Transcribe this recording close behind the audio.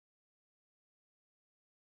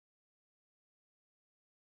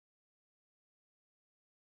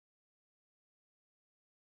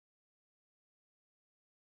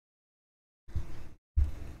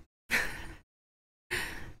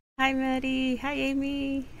Hi Maddie, hi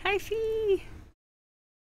Amy, hi Fee.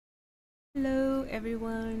 Hello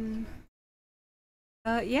everyone.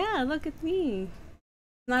 Yeah, look at me.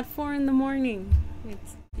 It's not 4 in the morning.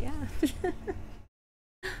 It's yeah.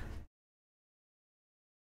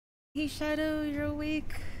 Hey Shadow, you're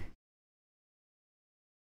awake.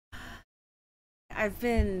 I've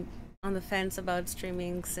been on the fence about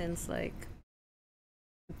streaming since like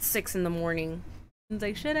 6 in the morning. It's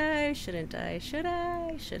like, should I? Shouldn't I? Should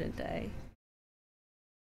I? Shouldn't I?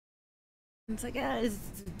 It's like, what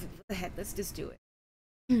the heck? Let's just do it.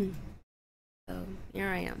 So here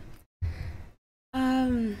I am.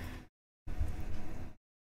 Um.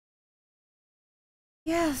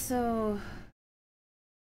 Yeah. So.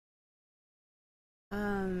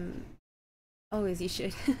 Um. Always, you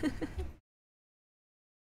should.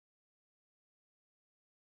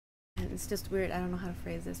 And it's just weird. I don't know how to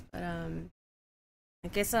phrase this, but I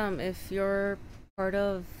guess if you're part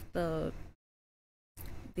of the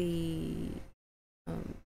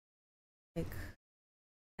um like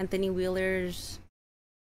Anthony Wheeler's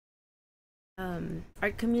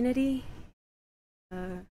art community,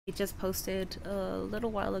 he just posted a little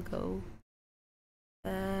while ago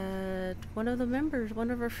that one of the members, one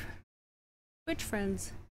of our Twitch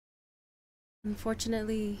friends,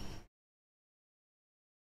 unfortunately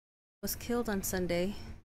was killed on Sunday.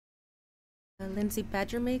 Lindsay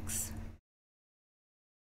Badger makes.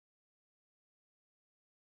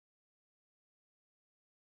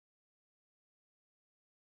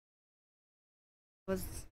 Was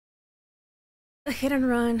a hit and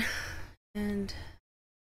run, and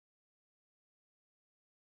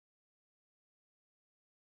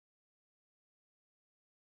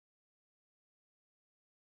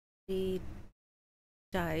she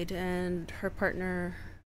died, and her partner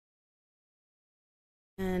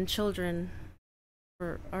and children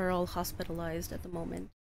are all hospitalized at the moment.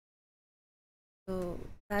 So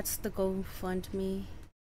that's the GoFundMe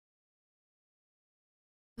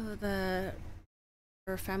that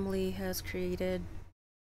her family has created.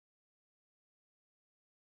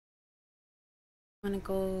 I'm gonna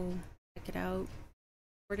go check it out.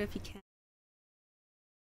 Support if you can.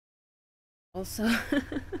 Also,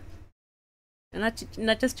 not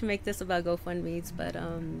just to make this about GoFundMe's, but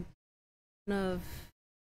one of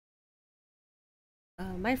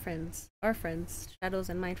my friends, our friends, Shadows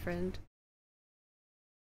and my friend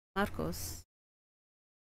Marcos,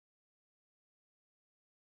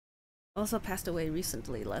 also passed away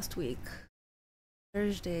recently last week,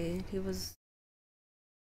 Thursday. He was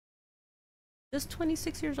just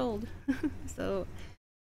 26 years old. So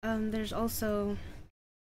there's also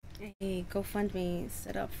a GoFundMe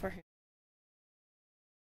set up for him,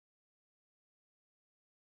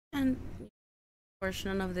 and of course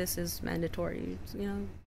none of this is mandatory. To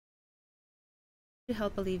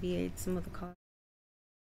help alleviate some of the cost.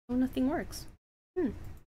 Oh, nothing works. Hmm.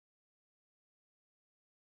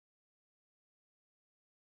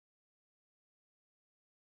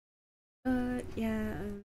 Yeah.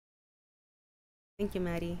 Thank you,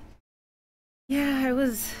 Maddie. Yeah, it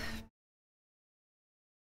was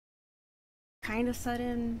kind of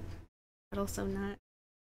sudden, but also not.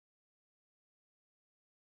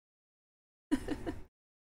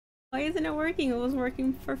 Why isn't it working? It was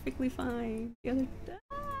working perfectly fine. The other.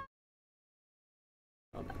 Ah!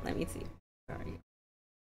 Hold on, let me see. Sorry.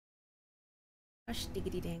 Gosh,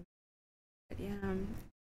 diggity dang. But yeah.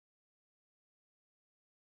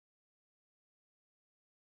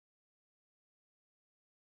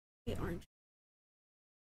 The orange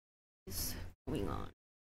is going on.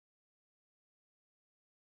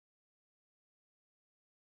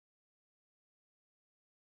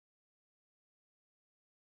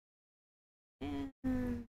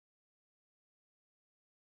 And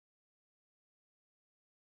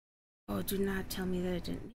oh, do not tell me that it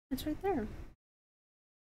didn't. It's right there.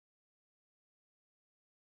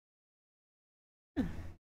 Huh.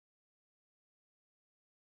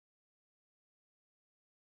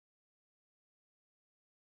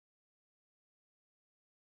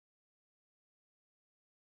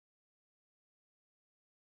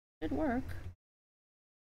 Should work.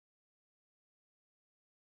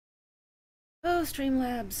 Oh,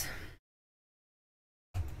 Streamlabs.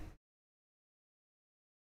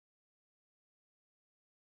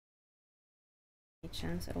 Any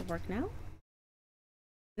chance it'll work now?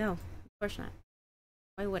 No, of course not.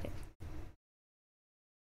 Why would it?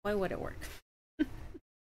 Why would it work?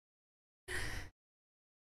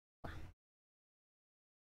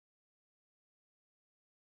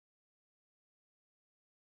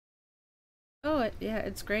 Oh, yeah,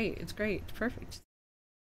 it's great. It's great. It's perfect.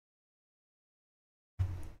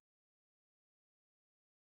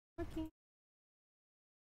 working.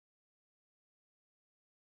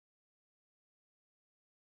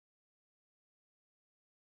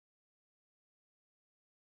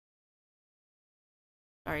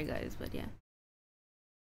 Sorry guys, but yeah.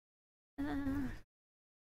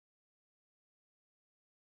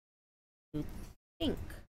 You think.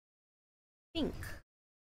 Think.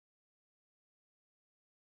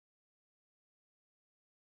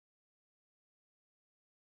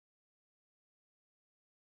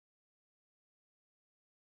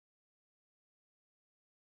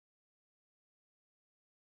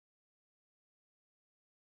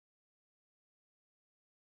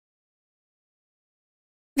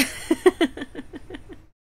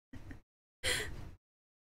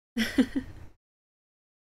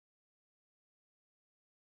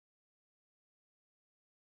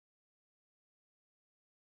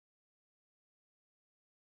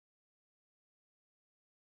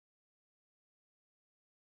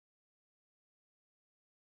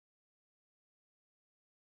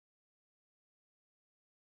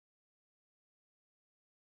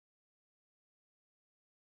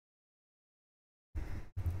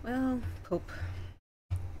 Well, Pope.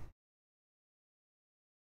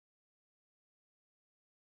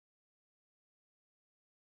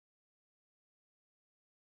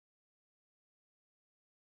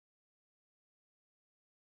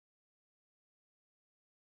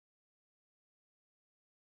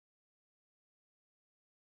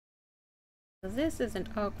 This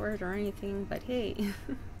isn't awkward or anything, but hey.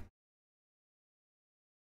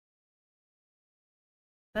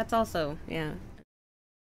 That's also, yeah.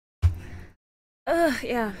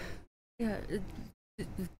 Yeah. Yeah.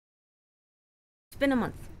 It's been a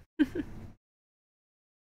month.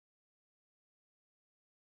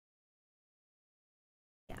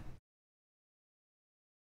 Yeah. I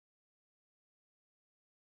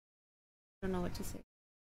don't know what to say.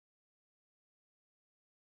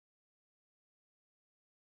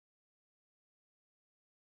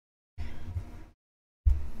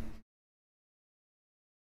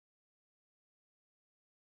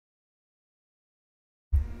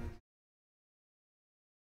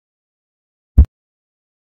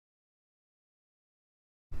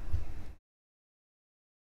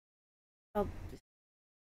 Well,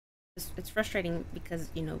 it's frustrating because,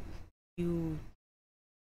 you know, you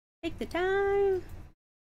take the time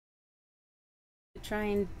to try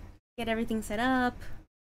and get everything set up,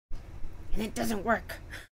 and it doesn't work.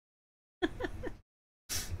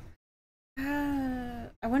 I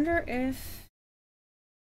wonder if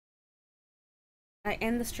I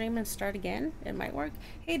end the stream and start again. It might work.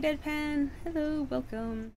 Hey, Deadpan. Hello,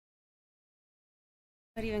 welcome.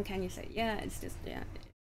 What even can you say? Yeah, it's just, yeah.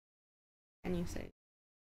 Can you say?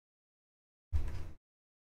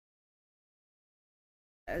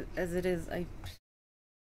 As it is, I'm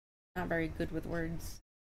not very good with words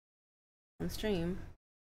on stream.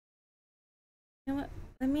 You know what?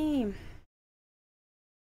 Let me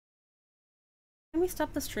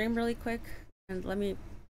stop the stream really quick and let me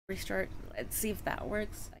restart. Let's see if that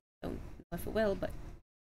works. I don't know if it will, but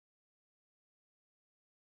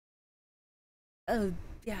oh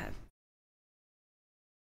yeah.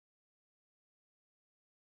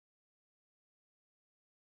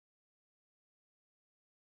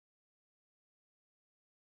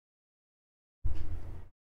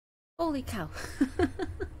 Holy cow.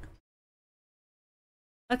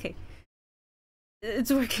 Okay. It's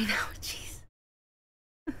working now. Jeez.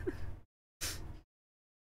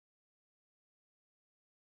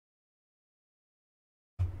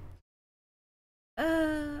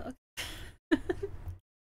 Okay.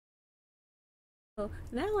 Well,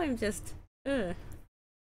 now I'm just but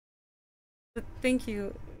thank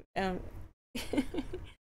you um for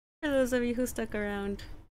those of you who stuck around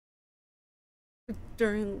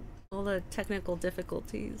during all the technical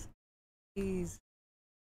difficulties. Please.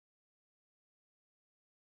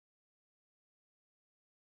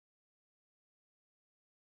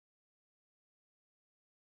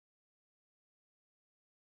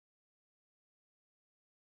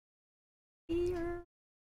 Here.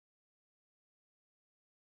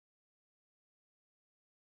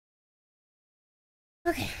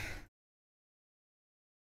 Okay.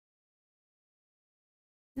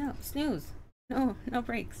 No, snooze. No, no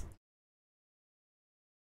breaks.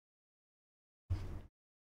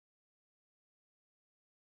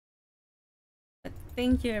 But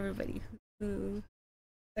thank you everybody who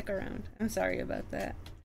stuck around. I'm sorry about that.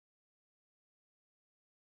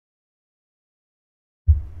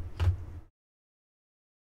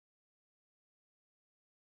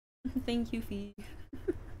 Thank you, Fee.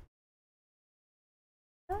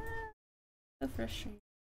 Ah, so frustrating.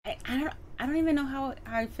 I don't even know how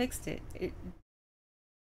I fixed it. It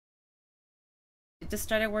just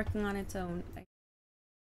started working on its own. Like,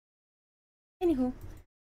 anywho.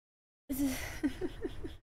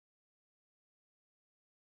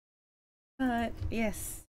 But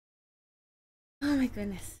yes. Oh my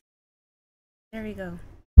goodness. There we go.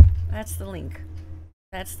 That's the link.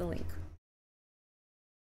 That's the link.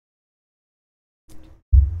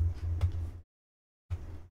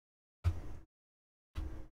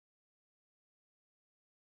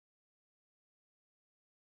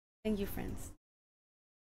 Thank you, friends.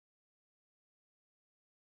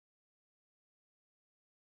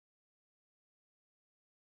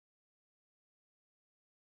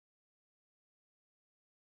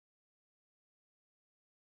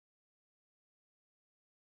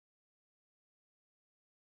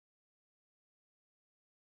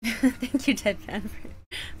 Thank you, Deadpan,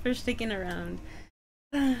 for sticking around.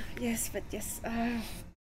 Yes, but yes. Oh,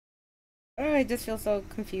 I just feel so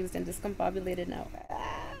confused and discombobulated now.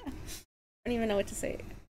 I don't even know what to say.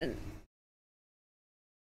 And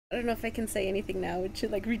I don't know if I can say anything now to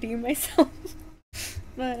like redeem myself.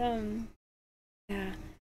 But yeah.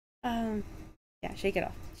 Yeah, shake it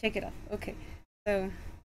off. Shake it off. Okay. So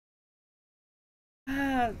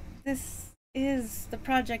this is the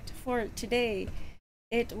project for today.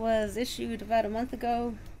 It was issued about a month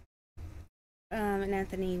ago. An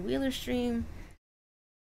Anthony Wheeler stream.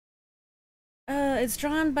 It's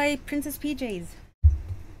drawn by Princess PJs.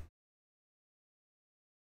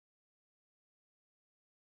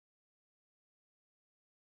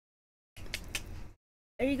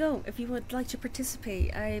 There you go. If you would like to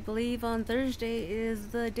participate, I believe on Thursday is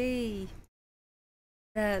the day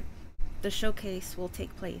that the showcase will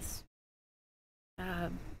take place. I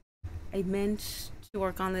meant to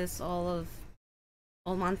work on this all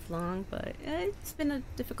month long, but it's been a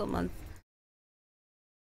difficult month.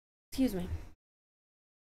 Excuse me.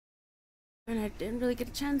 And I didn't really get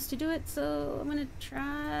a chance to do it, so I'm gonna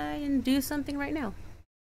try and do something right now.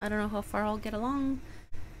 I don't know how far I'll get along,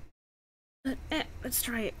 but let's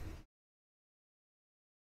try it.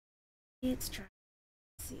 Let's try.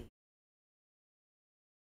 Let's see.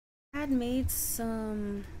 I had made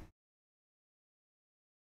some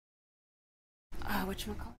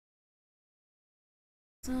whatchamacallit?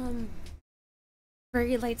 Some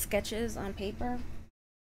very light sketches on paper.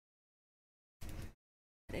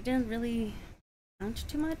 But it didn't really count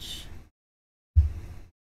too much.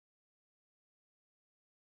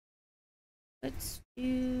 Let's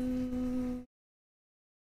do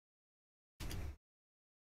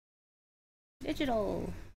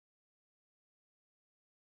digital.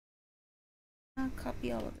 I'll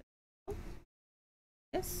copy all of it. Oh,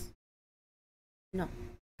 yes? No.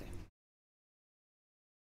 Okay.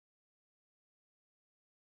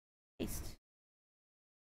 Paste.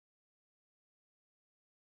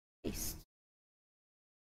 Paste.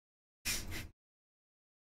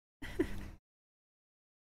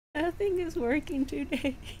 Nothing is working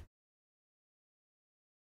today.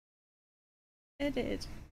 Edit.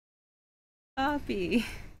 Copy.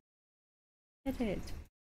 Edit.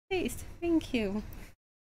 Paste. Thank you.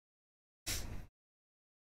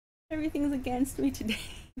 Everything's against me today.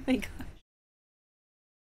 Oh my gosh.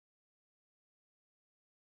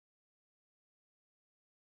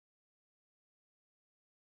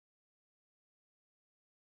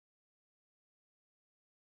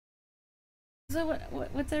 So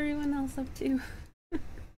what's everyone else up to?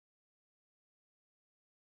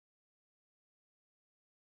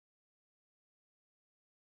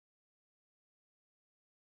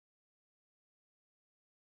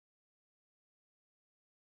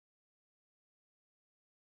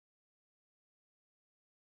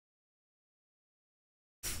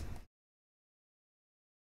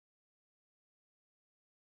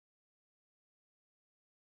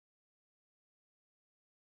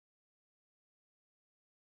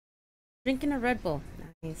 Drinking a Red Bull.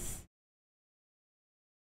 Nice.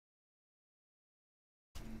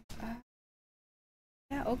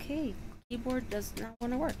 Yeah, okay. Keyboard does not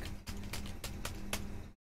want to work.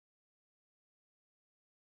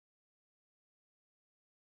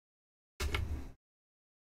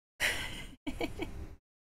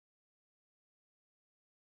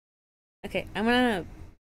 Okay, I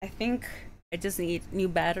think I just need new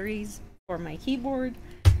batteries for my keyboard.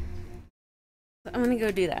 So I'm gonna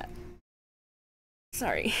go do that.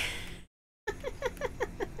 Sorry.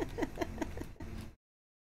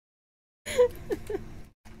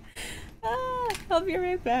 I'll be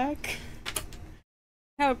right back.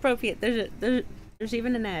 How appropriate. There's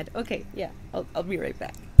even an ad. Okay, yeah, I'll be right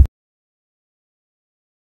back.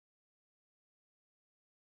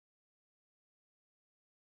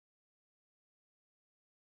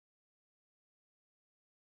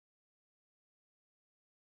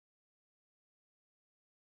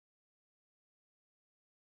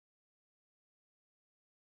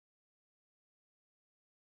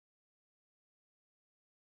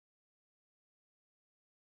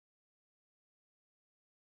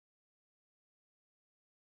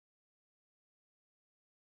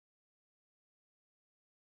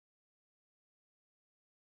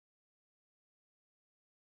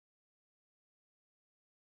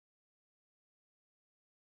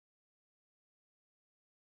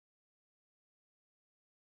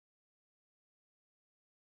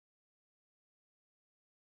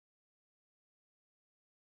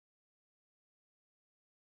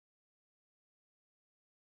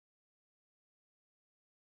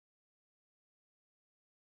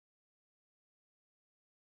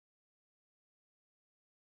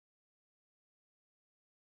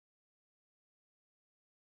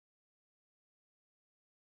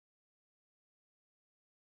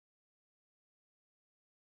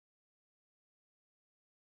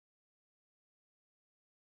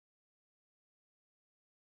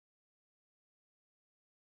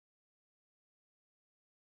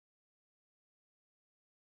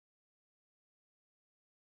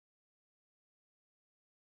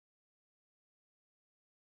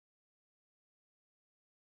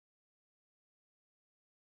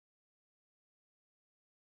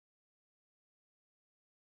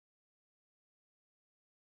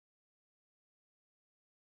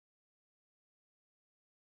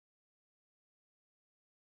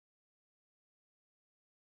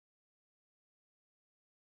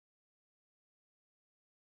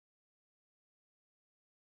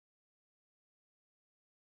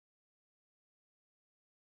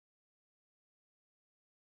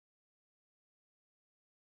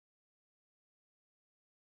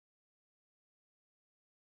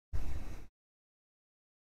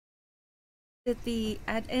 At the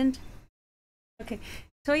ad end? Okay.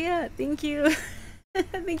 Toya, thank you.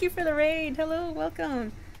 Thank you for the raid. Hello,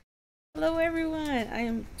 welcome. Hello, everyone. I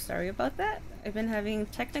am sorry about that. I've been having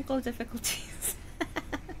technical difficulties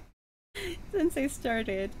since I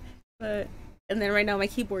started. But and then right now my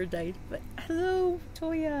keyboard died. But hello,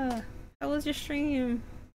 Toya. How was your stream?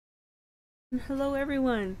 And hello,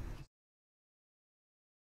 everyone.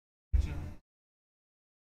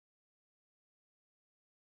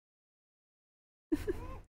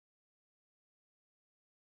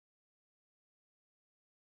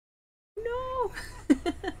 No.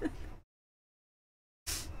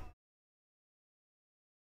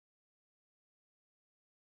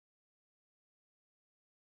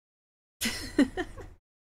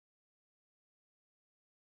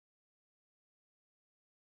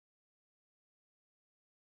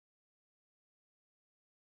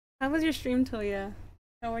 How was your stream, Toya?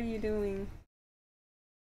 How are you doing?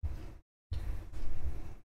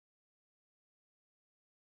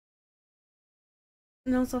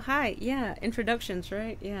 No, so hi. Yeah, introductions,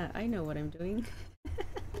 right? Yeah, I know what I'm doing.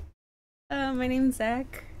 My name's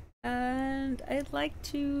Zach, and I'd like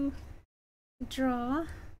to draw.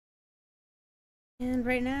 And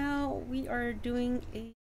right now we are doing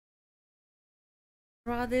a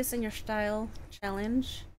draw this in your style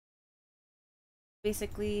challenge.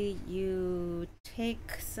 Basically, you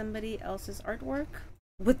take somebody else's artwork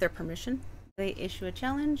with their permission. They issue a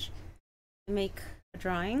challenge, make a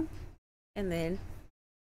drawing, and then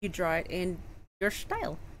you draw it in your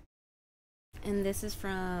style. And this is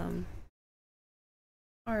from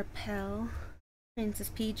our pal,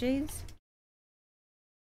 Princess PJ's.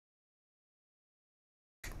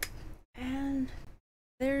 And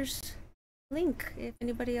there's a link if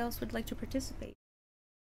anybody else would like to participate.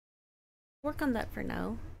 Work on that for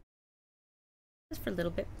now. Just for a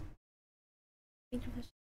little bit. Thank you.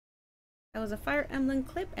 That was a Fire Emblem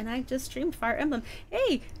clip, and I just streamed Fire Emblem.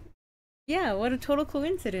 Hey! Yeah, what a total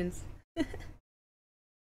coincidence.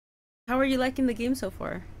 How are you liking the game so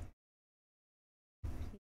far?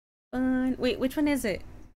 Fun. Wait, which one is it?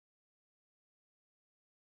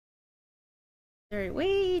 There are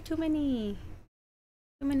way too many.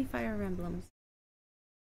 Too many Fire Emblems.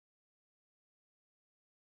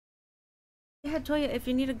 Yeah, Toya, if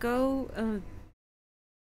you need to go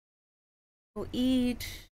eat,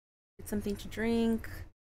 get something to drink,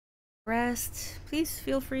 rest, please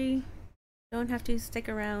feel free. Don't have to stick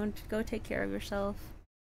around. Go take care of yourself.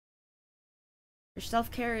 Your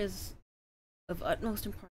self-care is of utmost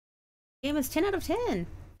importance. Game is 10 out of 10.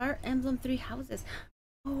 Fire Emblem 3 Houses.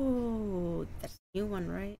 Oh, that's a new one,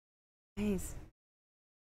 right? Nice.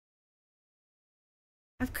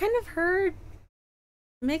 I've kind of heard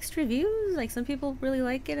mixed reviews. Like, some people really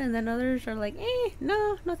like it, and then others are like,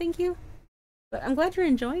 no, no thank you. But I'm glad you're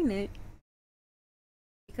enjoying it.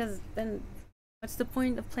 Because then, what's the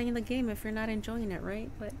point of playing the game if you're not enjoying it,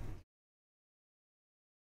 right? But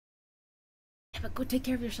yeah, but go take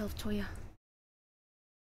care of yourself, Toya.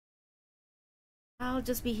 I'll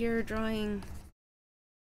just be here drawing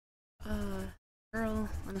a girl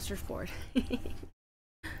on a surfboard.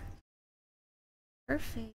 Her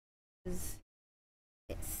face is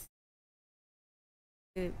this.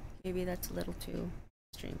 Maybe that's a little too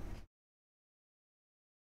extreme.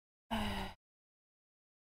 The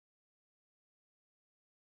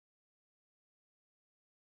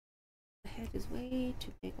head is way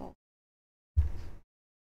too big.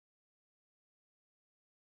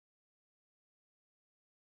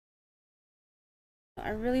 I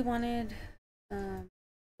really wanted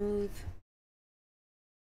smooth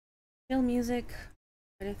chill music,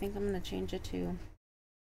 but I think I'm gonna change it to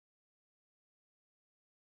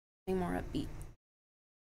something more upbeat.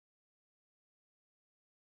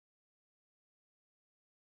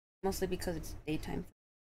 Mostly because it's daytime.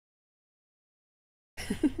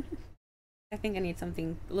 I think I need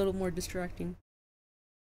something a little more distracting.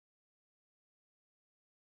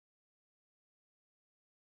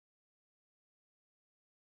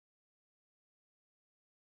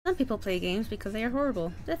 Some people play games because they are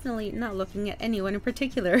horrible. Definitely not looking at anyone in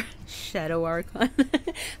particular. Shadow Archon.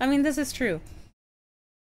 I mean, this is true.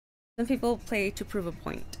 Some people play to prove a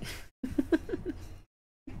point.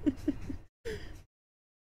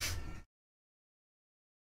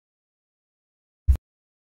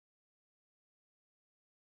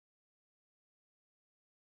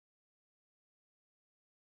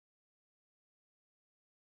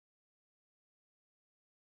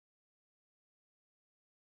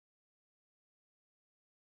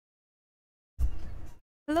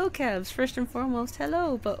 Hello, Cavs. First and foremost,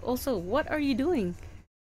 hello. But also, what are you doing?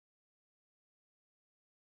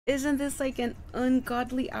 Isn't this like an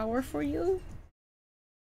ungodly hour for you?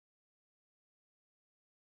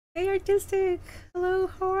 Hey, Artistic! Hello,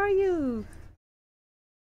 how are you?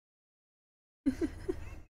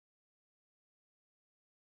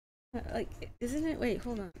 Like, isn't it? Wait,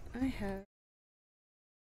 hold on. I have.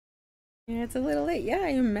 Yeah, it's a little late. Yeah, I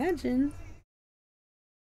imagine.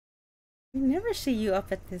 We never see you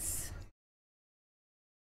up at this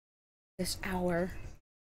hour.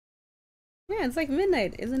 Yeah, it's like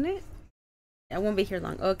midnight, isn't it? I won't be here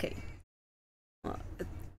long. Okay. Well, it's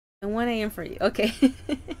 1 a.m. for you. Okay.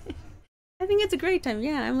 I think it's a great time.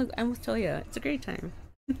 Yeah, I'm with Toya. It's a great time.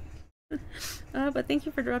 But thank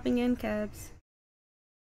you for dropping in, Cabs.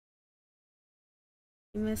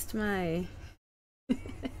 You missed my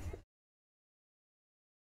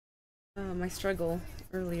my struggle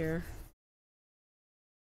earlier.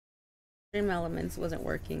 Stream Elements wasn't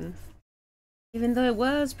working, even though it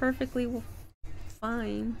was perfectly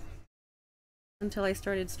fine until I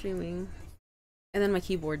started streaming, and then my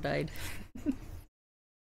keyboard died.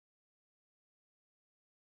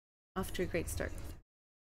 Off to a great start.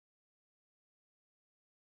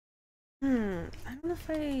 I don't know if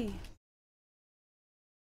I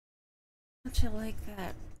like that.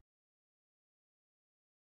 I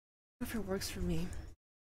don't know if it works for me.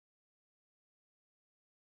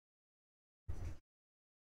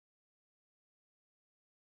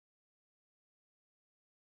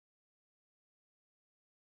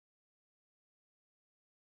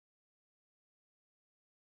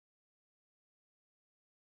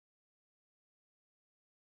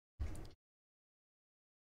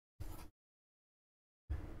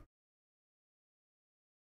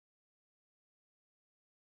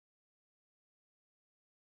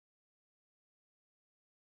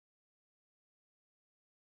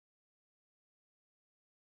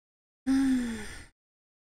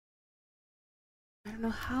 I don't know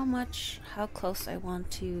how close I want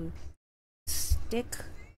to stick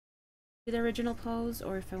to the original pose,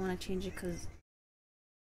 or if I want to change it, because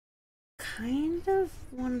kind of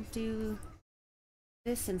want to do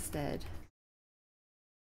this instead.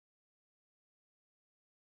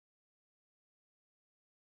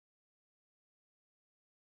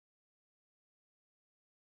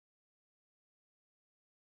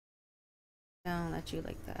 Down at you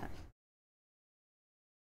like that,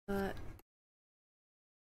 but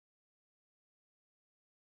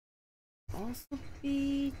also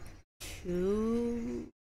be too.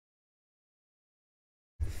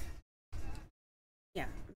 Yeah,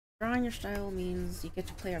 drawing your style means you get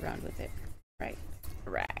to play around with it. Right,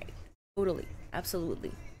 right, totally,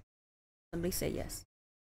 absolutely. Somebody say yes.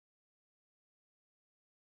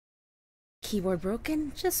 Keyboard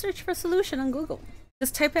broken? Just search for solution on Google.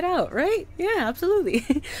 Just type it out, right? Yeah,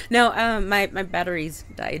 absolutely. No, my batteries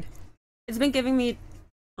died. It's been giving me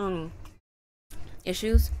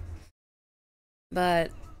issues, but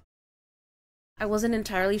I wasn't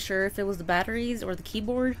entirely sure if it was the batteries or the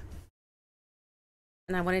keyboard,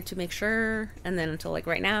 and I wanted to make sure. And then until like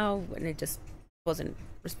right now, when it just wasn't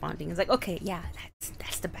responding, it's like, okay, yeah,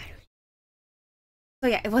 that's the battery. So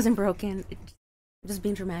yeah, it wasn't broken. Just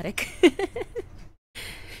being dramatic.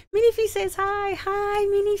 Minifee says hi. Hi,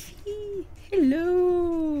 Minifee.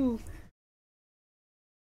 Hello.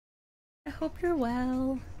 I hope you're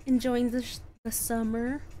well. Enjoying the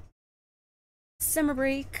summer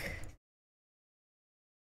break.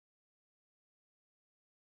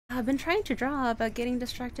 I've been trying to draw, but getting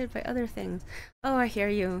distracted by other things. Oh, I hear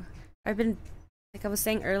you. I've been, like I was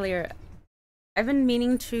saying earlier, I've been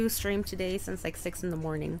meaning to stream today since like 6 in the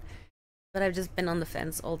morning, but I've just been on the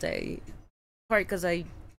fence all day. Part because I'm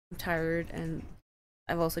tired, and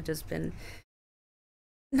I've also just been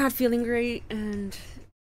not feeling great, and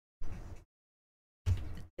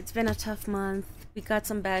it's been a tough month. We got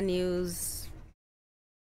some bad news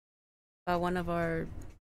about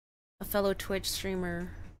a fellow Twitch streamer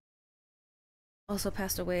also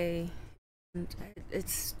passed away, and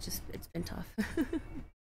it's been tough.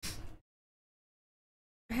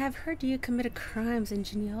 I have heard you committed crimes in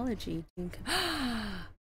genealogy.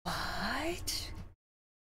 What?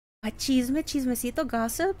 A chismecito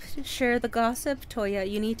gossip? Share the gossip, Toya.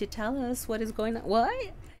 You need to tell us what is going on.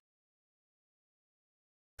 What?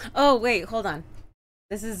 Oh, wait, hold on.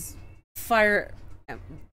 This is Fire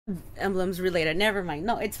Emblems related. Never mind.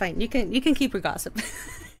 No, it's fine. You can keep your gossip.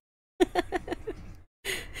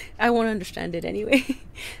 I won't understand it anyway.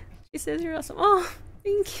 She says you're awesome. Oh,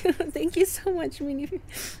 thank you. Thank you so much, Minnie.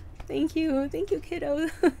 Thank you, kiddo.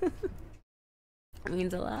 It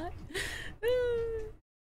means a lot.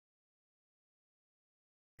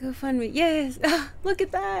 GoFundMe. Yes. Look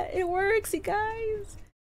at that. It works, you guys.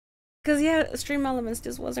 Because, yeah, Stream Elements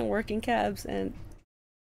just wasn't working, Cabs. And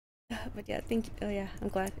but yeah, thank you. Oh, yeah, I'm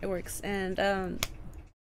glad it works. And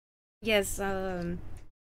Yes, one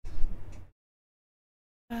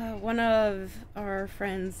of our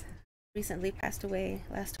friends recently passed away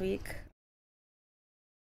last week.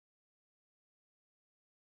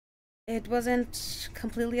 It wasn't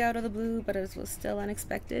completely out of the blue, but it was still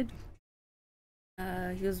unexpected.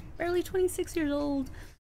 He was barely 26 years old.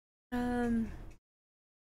 Um,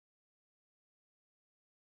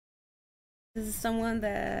 this is someone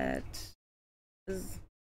that is,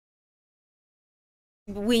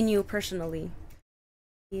 we knew personally.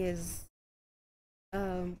 He is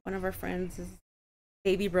one of our friends'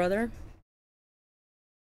 baby brother.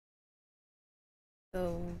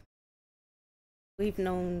 So we've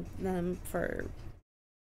known them for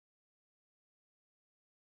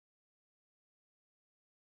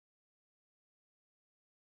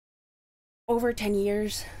over 10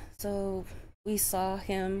 years. So we saw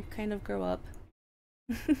him kind of grow up.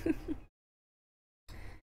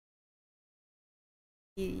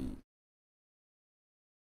 he,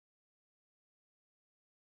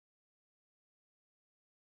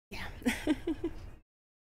 yeah.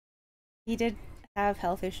 He did have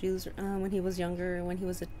health issues when he was younger. When he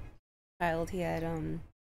was a child, he had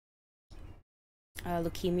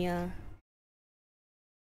leukemia,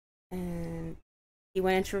 and he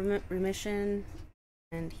went into remission.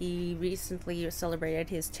 And he recently celebrated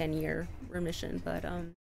his 10-year remission. But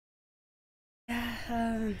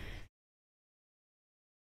yeah,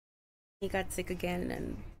 he got sick again,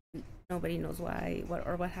 and nobody knows why,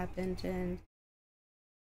 what happened. And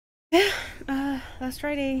yeah, last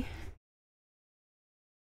Friday,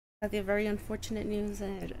 got the very unfortunate news that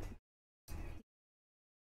he's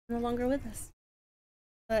no longer with us.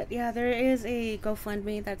 But yeah, there is a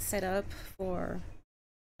GoFundMe that's set up for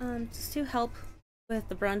just to help with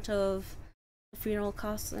the brunt of the funeral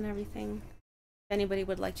costs and everything. If anybody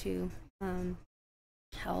would like to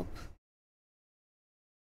help,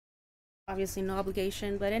 obviously no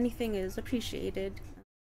obligation, but anything is appreciated.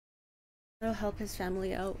 It'll help his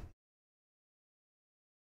family out.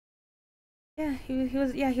 Yeah, he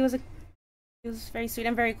was he was very sweet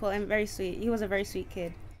and very cool and very sweet. He was a very sweet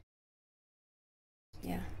kid.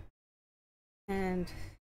 Yeah, and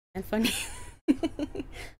funny, and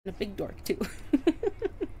a big dork too.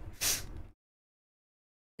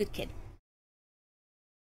 Good kid.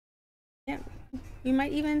 Yeah, you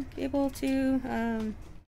might even be able to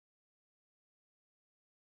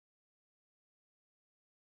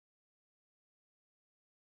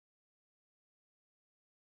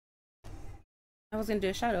I was gonna do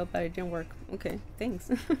a shout out, but it didn't work. Okay, thanks.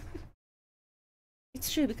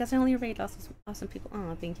 It's true because I only rate awesome people.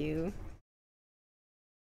 Oh, thank you.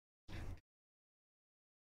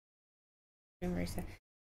 I'm very sad.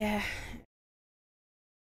 Yeah,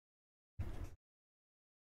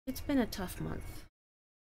 it's been a tough month.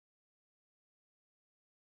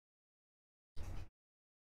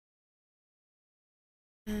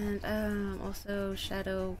 And also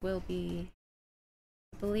Shadow will be,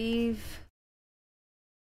 I believe,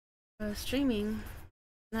 streaming.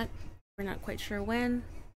 Not we're not quite sure when,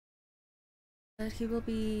 but he will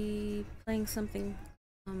be playing something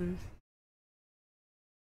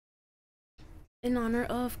in honor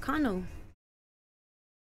of Kano,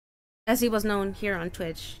 as he was known here on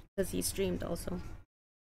Twitch, because he streamed also.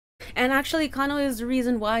 And actually, Kano is the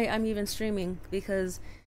reason why I'm even streaming, because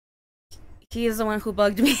he is the one who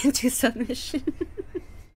bugged me into submission.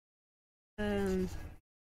 um,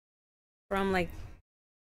 from like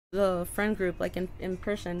the friend group, like in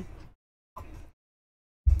person.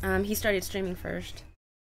 He started streaming first,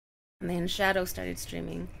 and then Shadow started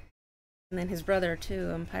streaming, and then his brother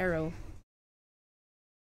too, Pyro.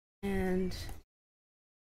 And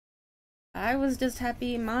I was just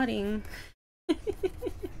happy modding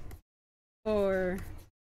for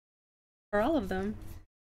all of them.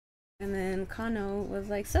 And then Kano was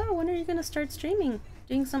like, "So when are you gonna start streaming,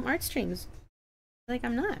 doing some art streams?" Like,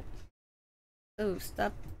 I'm not. So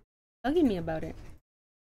stop bugging me about it.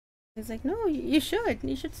 He's like, "No, you should.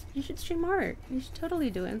 You should stream art. You should totally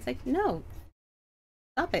do it." And it's like, "No,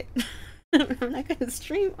 stop it. I'm not gonna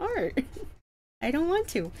stream art. I don't want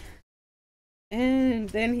to." And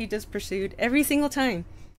then he just pursued every single time.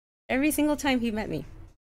 Every single time he met me.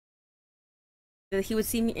 He would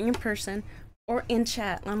see me in person or in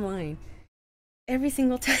chat online. Every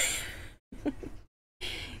single time.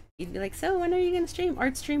 He'd be like, "So when are you gonna stream?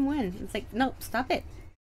 Art stream when?" It's like, "No, stop it."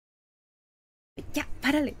 Like, yeah,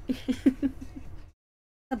 párale.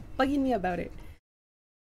 Stop bugging me about it.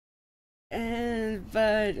 And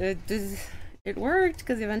but it worked,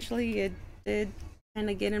 because eventually it did kind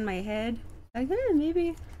of get in my head. Like,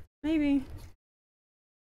 maybe.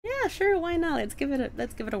 Yeah, sure, why not? Let's give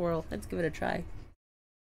it a whirl. Let's give it a try.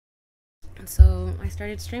 So I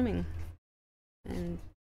started streaming, and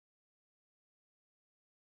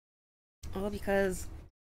all because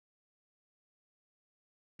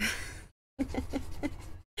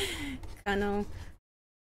Kano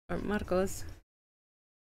or Marcos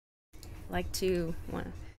liked to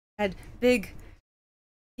had big.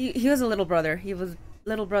 He was a little brother. He was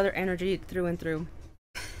little brother energy through and through,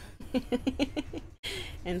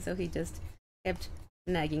 and so he just kept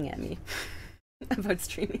nagging at me about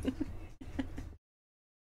streaming.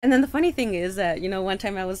 And then the funny thing is that one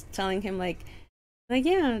time I was telling him like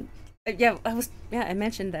yeah I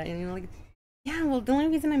mentioned that, and like yeah, well, the only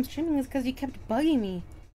reason I'm streaming is because you kept bugging me.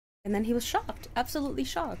 And then he was shocked, absolutely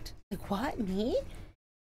shocked. Like, what, me?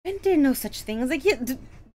 I didn't know such thing. I was like, yeah.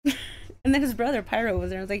 And then his brother Pyro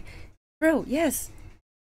was there. I was like, bro, yes.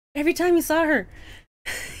 Every time you saw her,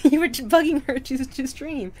 you were bugging her to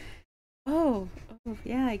stream. Oh,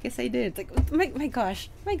 yeah, I guess I did. It's like, my gosh,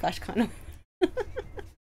 Kano.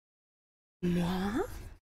 Moi?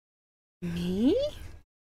 Me?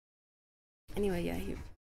 Anyway, yeah,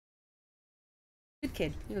 good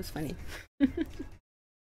kid. He was funny.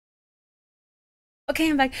 Okay,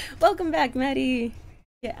 I'm back. Welcome back, Maddie.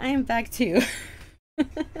 Yeah, I am back too.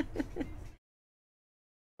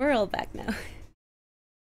 We're all back now.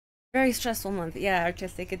 Very stressful month. Yeah,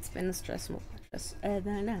 artistic. It's been a stressful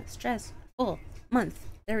month.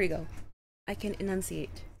 There we go. I can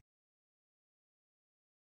enunciate.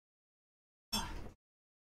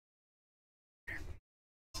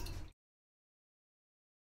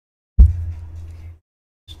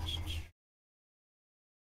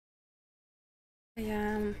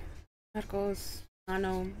 Yeah, Marcos,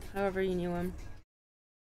 Kano, however you knew him.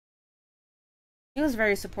 He was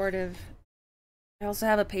very supportive. I also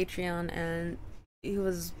have a Patreon, and he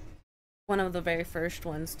was one of the very first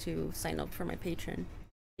ones to sign up for my Patreon.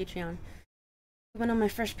 One of my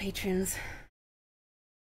first patrons.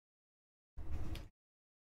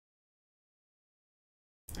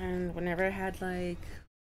 And whenever I had like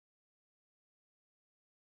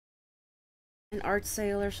an art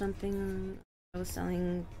sale or something, I was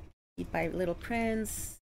selling, he'd buy little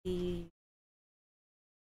prints. He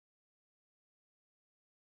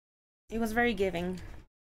was very giving.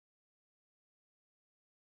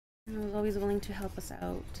 He was always willing to help us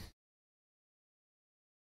out.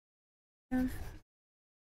 Yeah.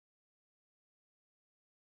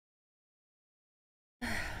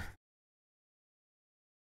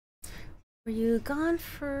 Were you gone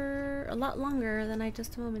for a lot longer than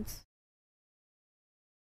just a moment?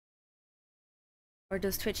 Or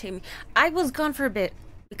does Twitch hate me? I was gone for a bit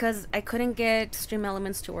because I couldn't get Stream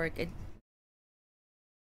Elements to work. I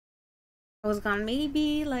was gone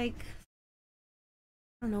maybe like,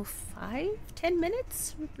 I don't know, 5-10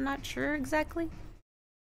 minutes? I'm not sure exactly.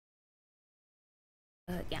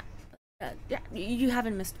 Yeah. Yeah, you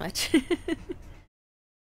haven't missed much.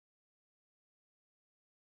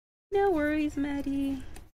 No worries, Maddie.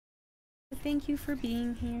 Thank you for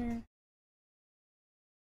being here.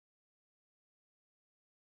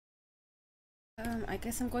 I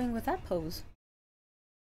guess I'm going with that pose.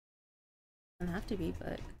 Doesn't have to be,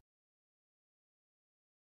 but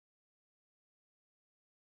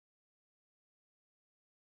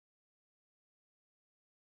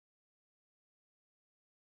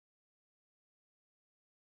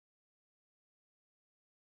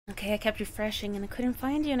okay, I kept refreshing and I couldn't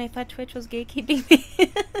find you, and I thought Twitch was gatekeeping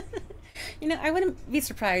me. I wouldn't be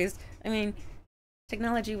surprised. I mean,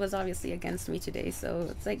 technology was obviously against me today, so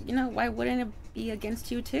it's like, why wouldn't it be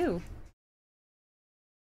against you too?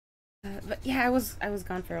 But yeah, I was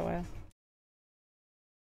gone for a while.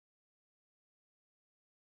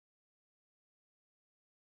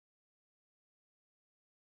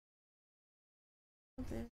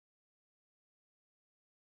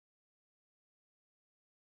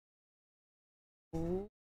 Ooh.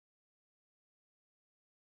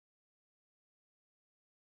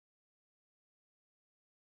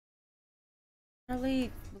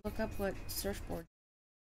 Probably look up what surfboard.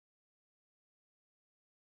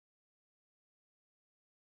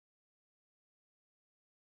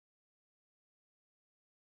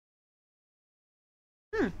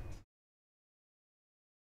 Hmm.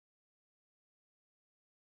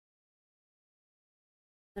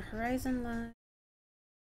 The horizon line.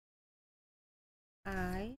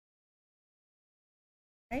 Right?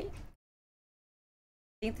 I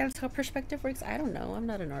think that's how perspective works. I don't know. I'm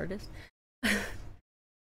not an artist.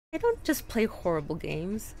 I don't just play horrible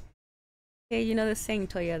games. Okay, you know the saying,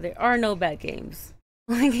 Toya, there are no bad games.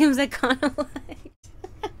 Only games that Kano liked.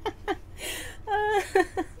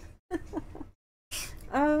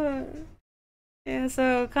 uh, yeah,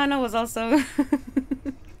 so Kano was also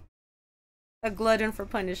a glutton for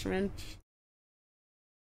punishment.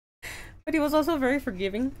 But he was also very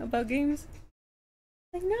forgiving about games.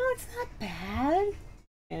 Like, no, it's not bad.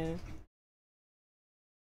 Yeah.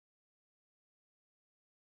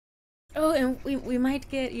 Oh, and we might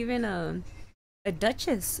get even a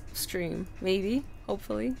Duchess stream, maybe,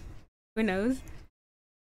 hopefully. Who knows?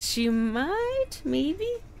 She might,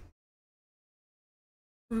 maybe.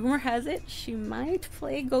 Rumor has it she might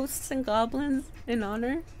play Ghosts and Goblins in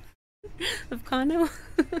honor of Kano.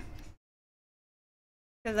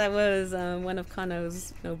 Because that was one of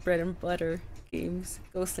Kano's, bread and butter games,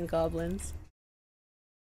 Ghosts and Goblins.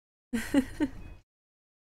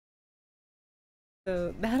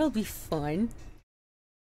 So that'll be fun.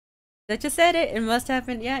 Duchess said it. It must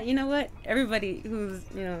happen. Yeah, you know what? Everybody who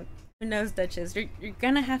knows Duchess, you're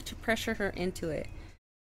gonna have to pressure her into it.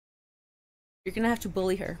 You're gonna have to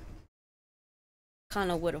bully her.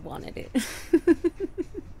 Kano would have wanted it.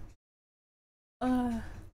 uh,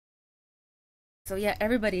 so yeah,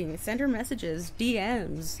 everybody send her messages,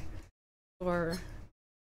 DMs, or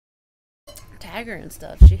tag her and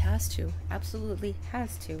stuff. She has to. Absolutely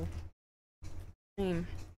has to.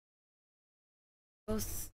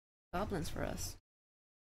 Those goblins for us.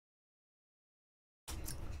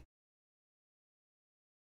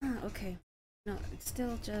 Okay. No, it's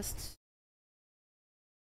still just.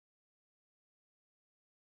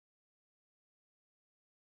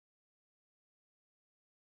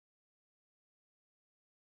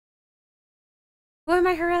 Who am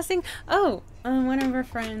I harassing? Oh, one of our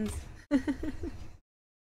friends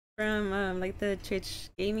from like the Twitch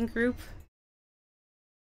gaming group.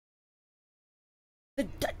 The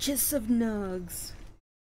Duchess of Nugs.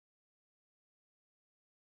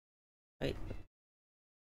 Wait.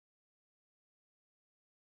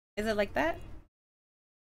 Is it like that?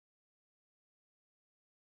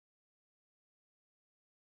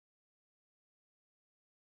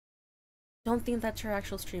 Don't think that's her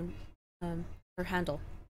actual stream. Her handle.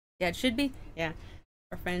 Yeah, it should be. Yeah.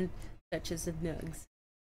 Our friend Duchess of Nugs.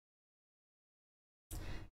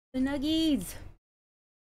 The Nuggies!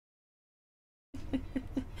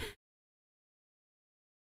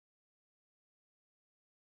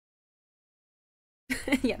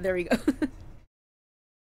 Yeah, there we go.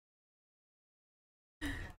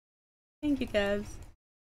 Thank you, Cavs.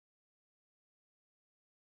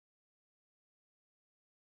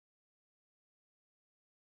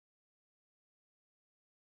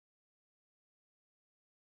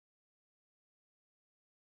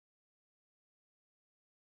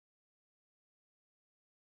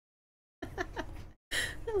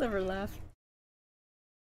 I'll never laugh.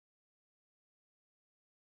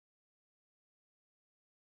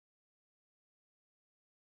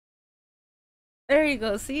 There you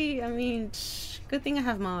go. See, I mean, good thing I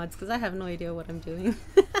have mods because I have no idea what I'm doing.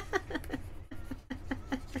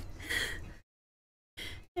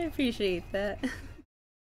 I appreciate that.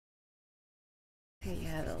 Okay,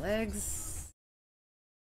 yeah, the legs.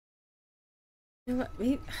 You know what?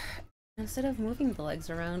 Maybe instead of moving the legs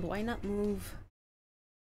around, why not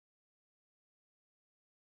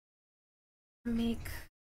make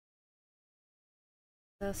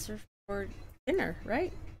the surfboard thinner,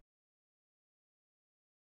 right?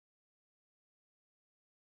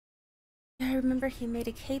 Yeah, I remember he made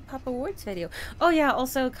a K-pop awards video. Oh yeah,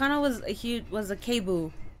 also Kano was a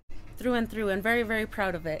K-boo through and through, and very very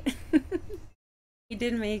proud of it. He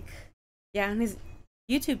did make, yeah, on his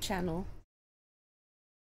YouTube channel.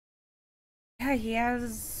 Yeah, he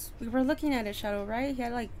has. We were looking at it, Shadow, right? He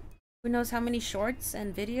had like, who knows how many shorts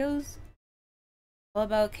and videos all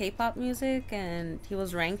about K-pop music, and he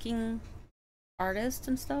was ranking artists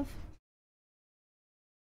and stuff.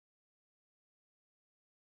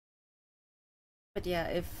 But yeah,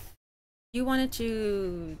 if you wanted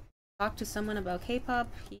to talk to someone about K-pop,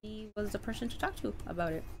 he was the person to talk to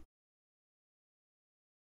about it.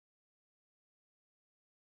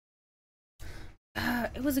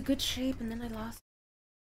 It was a good shape, and then I lost.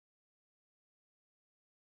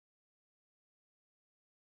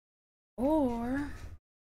 Or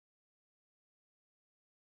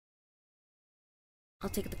I'll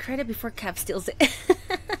take the credit before Cap steals it.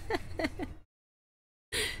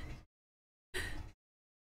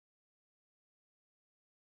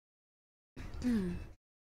 Hmm.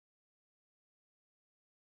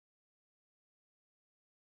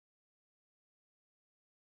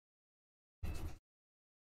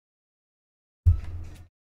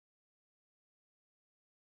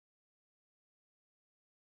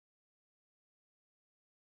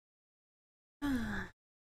 I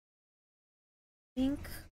think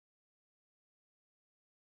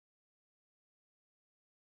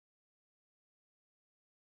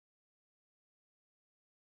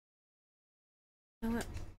You know what?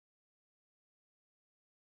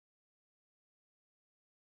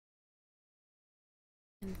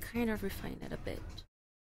 And kind of refine it a bit.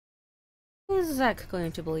 Is Zach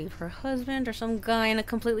going to believe her husband or some guy in a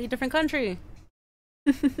completely different country?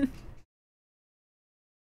 That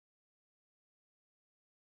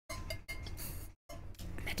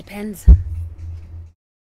depends.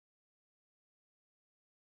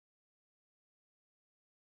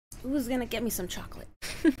 Who's gonna get me some chocolate?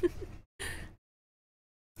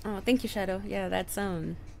 Oh, thank you, Shadow. Yeah, that's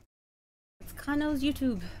it's Kano's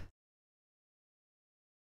YouTube.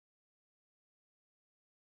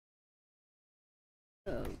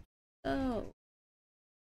 Oh.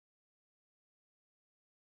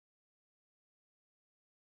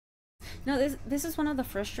 No, this is one of the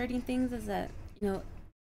frustrating things is that,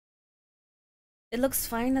 it looks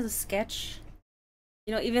fine as a sketch.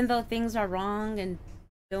 Even though things are wrong and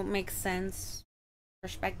don't make sense,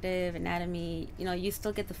 perspective, anatomy, you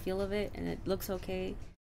still get the feel of it and it looks okay.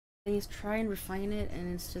 Then you try and refine it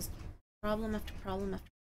and it's just problem after problem after.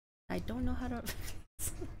 I don't know how to.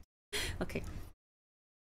 Okay.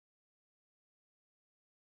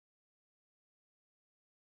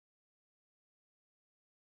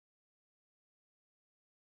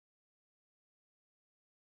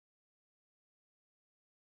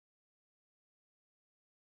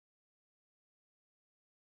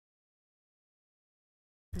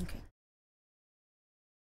 Okay.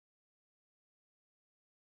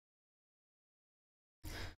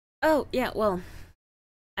 Oh, yeah, well,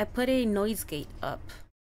 I put a noise gate up.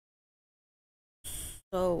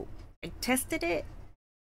 So I tested it,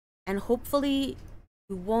 and hopefully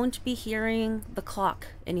you won't be hearing the clock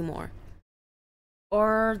anymore.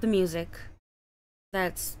 Or the music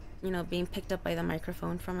that's, being picked up by the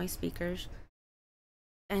microphone from my speakers.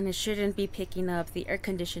 And it shouldn't be picking up the air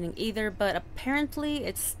conditioning either, but apparently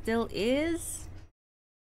it still is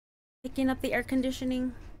picking up the air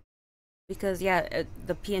conditioning. Because yeah,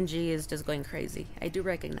 the PNG is just going crazy. I do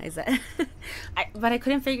recognize that. But I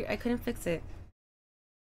couldn't fix it.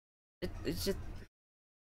 It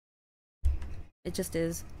just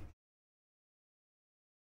is.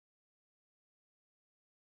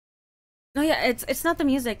 No, yeah, it's not the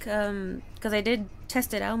music. Because I did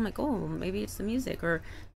test it out. I'm like, oh, maybe it's the music, or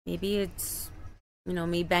maybe it's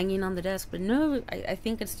me banging on the desk. But no, I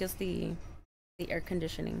think it's just the air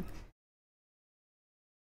conditioning.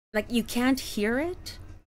 Like you can't hear it,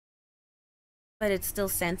 but it's still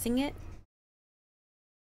sensing it,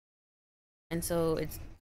 and so it's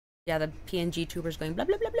yeah, the PNG tuber's going blah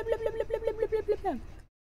blah blah blah blah blah blah blah blah blah blah blah.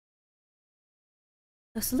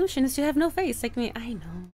 The solution is to have no face like me. I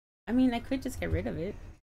know. I mean, I could just get rid of it.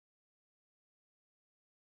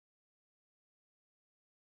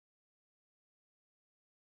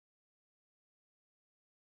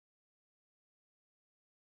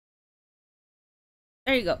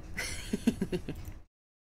 There you go.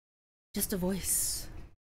 Just a voice.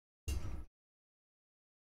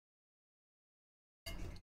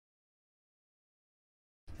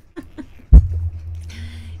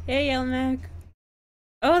 Hey, Elmac.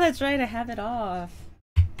 Oh, that's right. I have it off.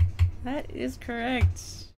 That is correct.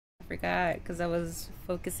 I forgot because I was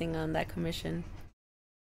focusing on that commission.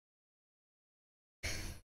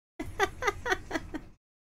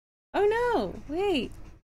 Oh no! Wait.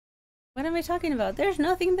 What am I talking about? There's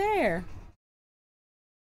nothing there.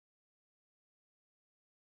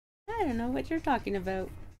 I don't know what you're talking about.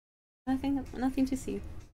 Nothing to see.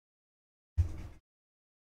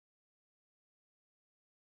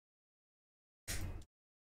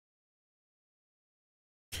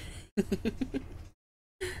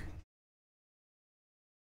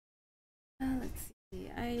 Let's see.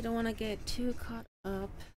 I don't want to get too caught up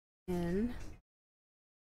in.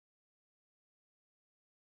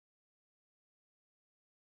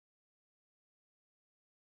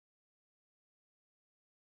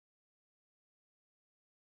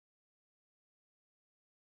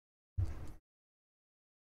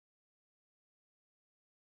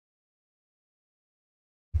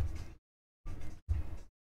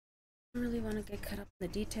 I don't really want to get caught up in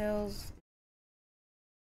the details.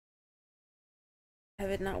 Have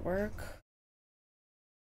it not work.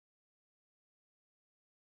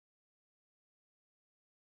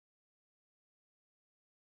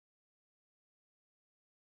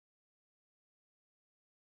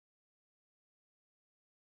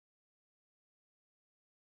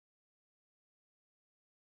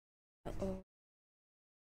 Uh-oh.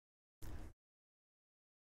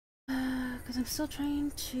 Because I'm still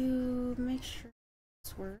trying to make sure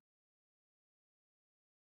this works.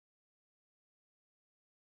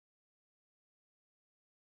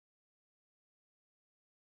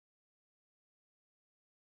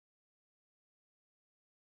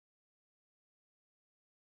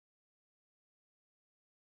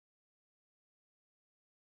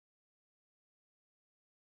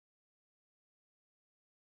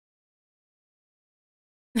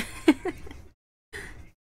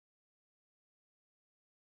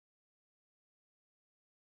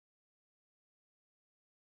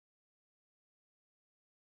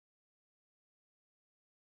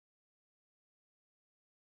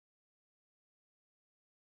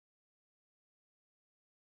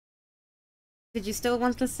 Did you still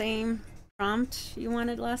want the same prompt you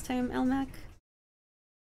wanted last time, Elmac?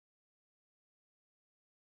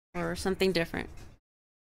 Or something different?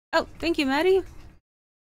 Oh, thank you, Maddie.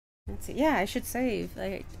 Let's see. Yeah, I should save.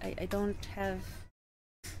 I don't have.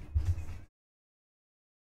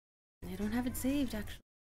 I don't have it saved actually.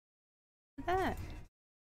 Look at that.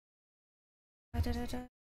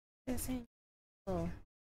 Oh.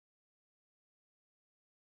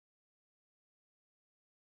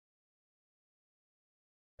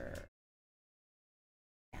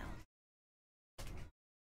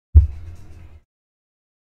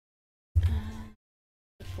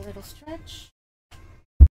 A little stretch.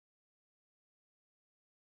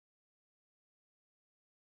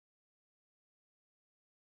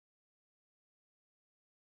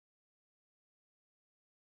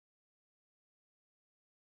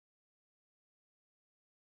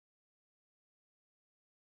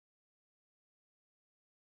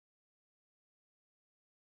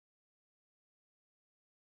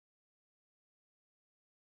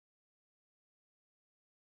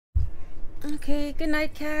 Okay, good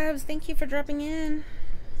night, Cabs. Thank you for dropping in.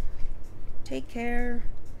 Take care.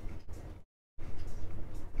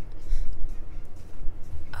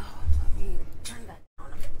 Oh, let me turn that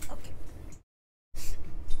on a bit. Okay.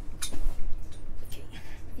 Okay.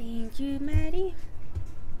 Thank you, Maddie.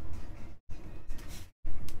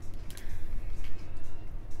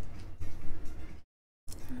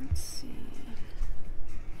 Let's see.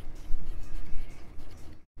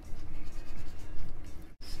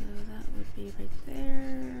 So that would be right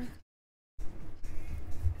there.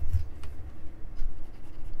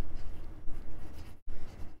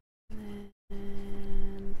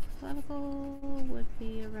 And clavicle would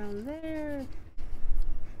be around there.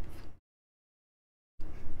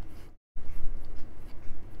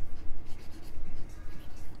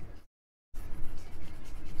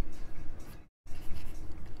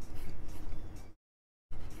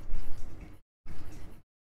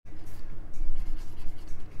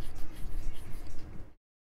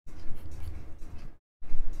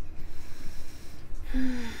 I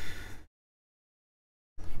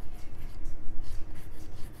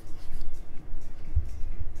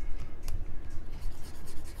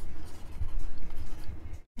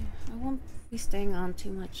won't be staying on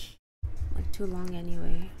too much, like too long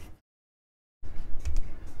anyway.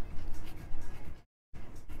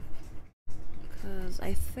 Because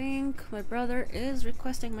I think my brother is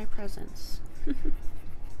requesting my presence.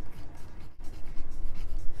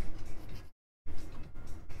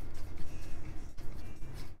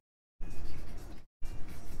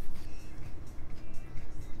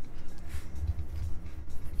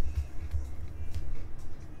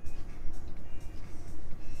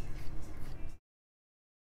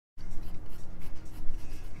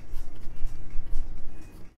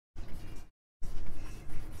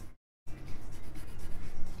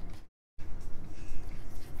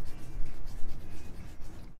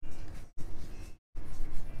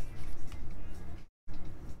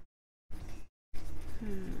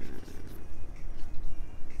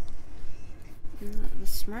 The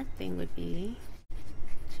smart thing would be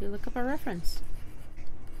to look up a reference.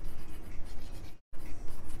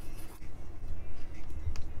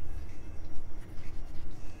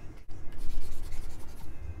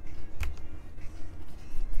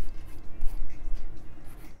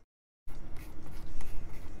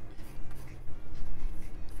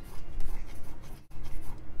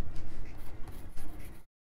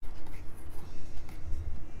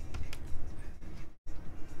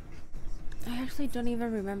 I actually don't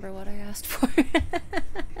even remember what I asked for.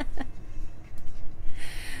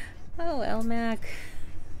 Oh, Elmac.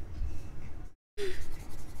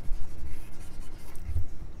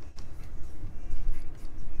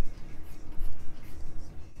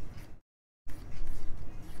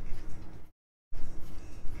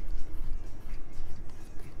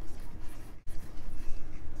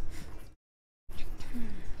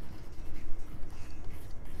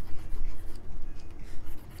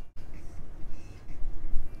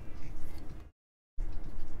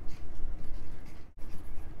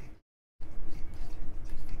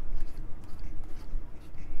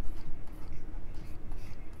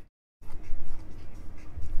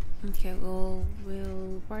 Okay, we'll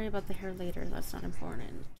worry about the hair later. That's not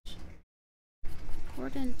important.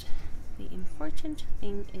 The important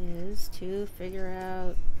thing is to figure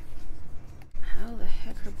out how the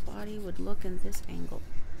heck her body would look in this angle.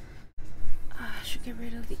 I should get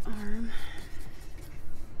rid of the arm.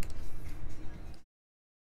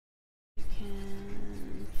 I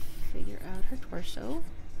can figure out her torso.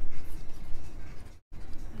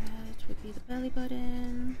 That would be the belly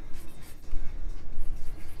button.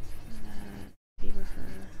 That would be where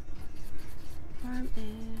her arm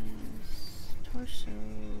is. Torso.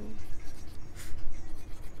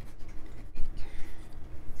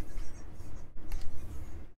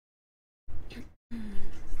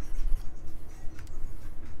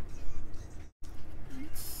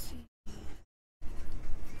 Let's see.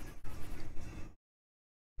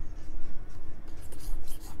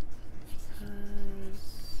 Because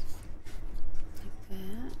like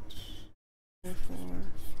that. Therefore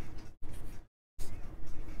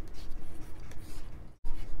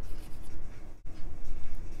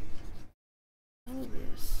all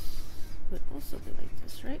this would also be like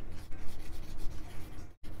this, right?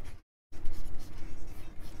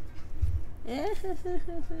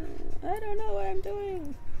 I don't know what I'm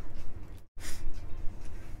doing.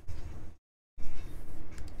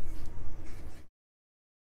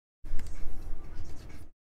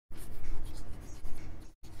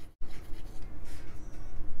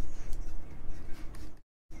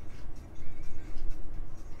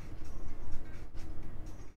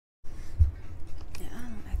 Yeah,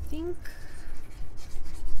 I think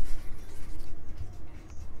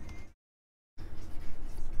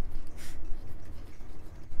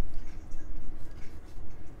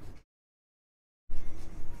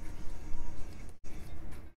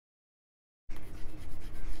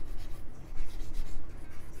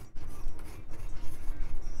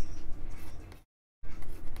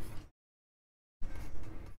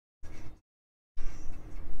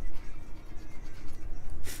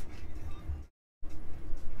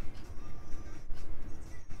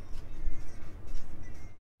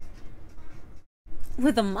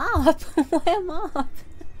with a mop. Why a mop?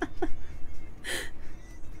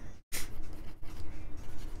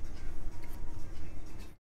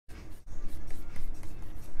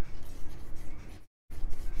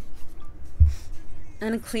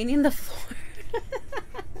 And cleaning the floor.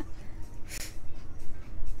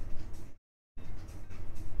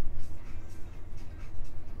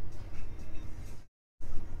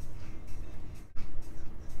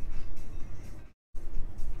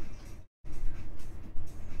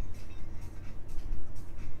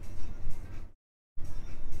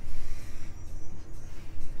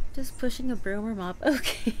 Just pushing a broom or mop.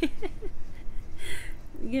 Okay.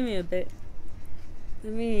 Give me a bit.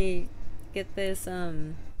 Let me get this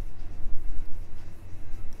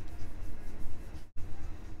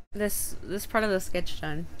this part of the sketch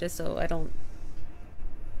done, just so I don't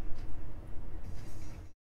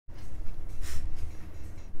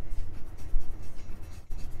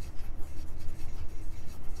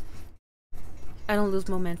lose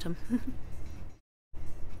momentum.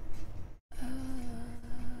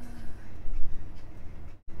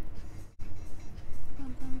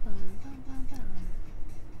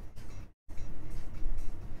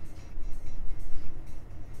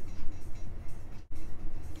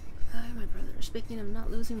 My brother. Speaking of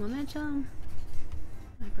not losing momentum,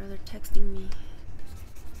 my brother texting me.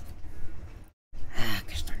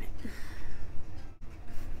 Gosh darn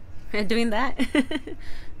it. Doing that,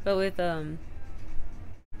 but with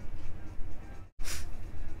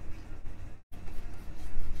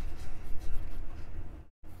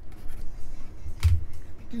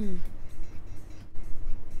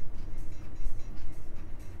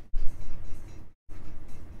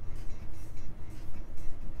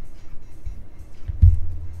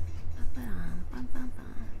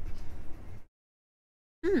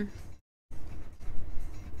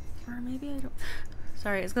or maybe I don't.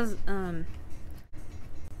 Sorry, it's because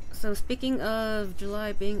so speaking of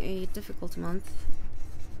July being a difficult month,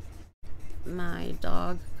 my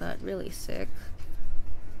dog got really sick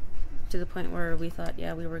to the point where we thought,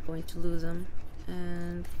 yeah, we were going to lose him.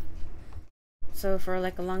 And so for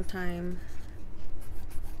like a long time,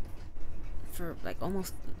 for like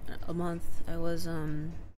almost a month, I was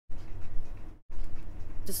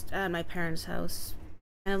just at my parents' house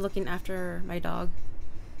and looking after my dog,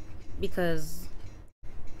 because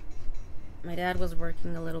my dad was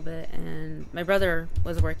working a little bit and my brother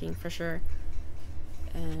was working for sure.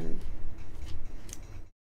 And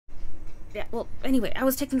yeah, well, anyway, I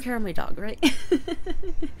was taking care of my dog, right?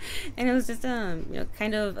 And it was just you know,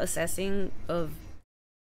 kind of assessing of,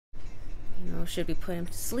 you know, should we put him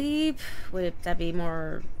to sleep? Would that be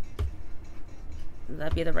more, would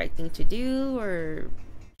that be the right thing to do, or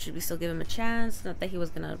should we still give him a chance? Not that he was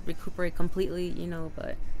gonna recuperate completely, you know,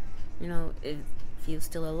 but you know, if he was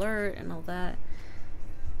still alert and all that.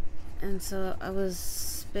 And so I was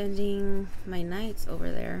spending my nights over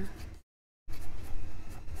there.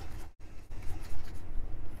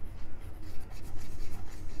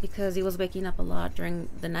 Because he was waking up a lot during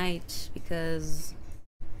the night because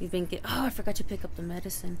we've been oh, I forgot to pick up the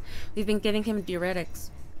medicine. We've been giving him diuretics.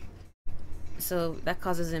 So that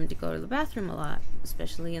causes him to go to the bathroom a lot,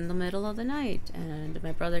 especially in the middle of the night. And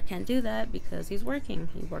my brother can't do that because he's working.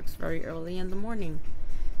 He works very early in the morning.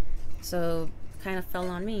 So kind of fell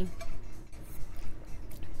on me.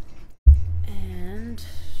 And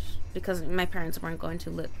because my parents weren't going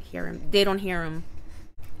to hear him. They don't hear him.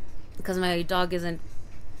 Because my dog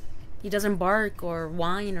he doesn't bark or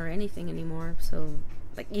whine or anything anymore. So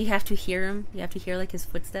like you have to hear him. You have to hear like his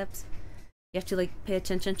footsteps. You have to like pay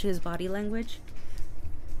attention to his body language.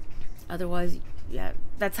 Otherwise, yeah,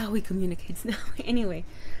 that's how he communicates now. Anyway,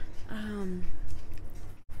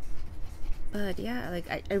 but yeah, like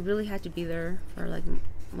I really had to be there for like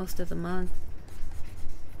most of the month.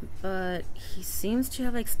 But he seems to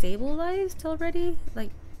have like stabilized already. Like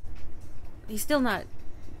he's still not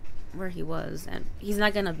where he was, and he's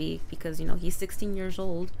not gonna be because, you know, he's 16 years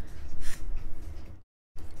old.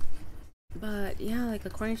 But yeah, like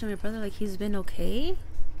according to my brother, like he's been okay.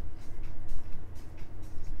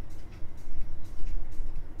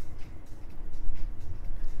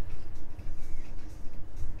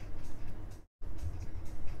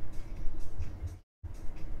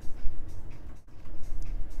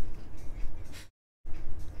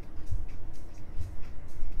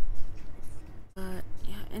 But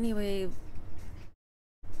yeah, anyway,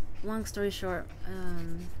 long story short,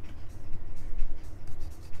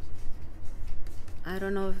 I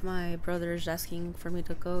don't know if my brother is asking for me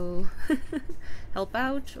to go help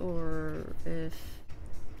out, or if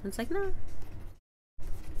it's like, no. I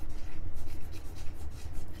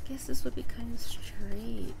guess this would be kind of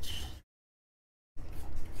strange.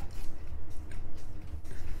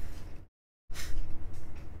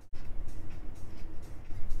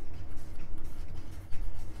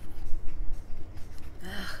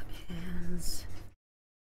 Ugh, hands.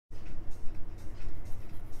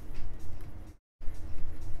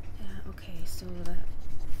 Okay, so the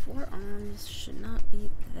forearms should not be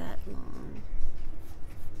that long.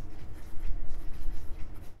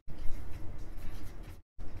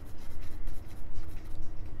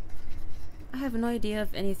 I have no idea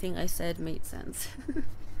if anything I said made sense.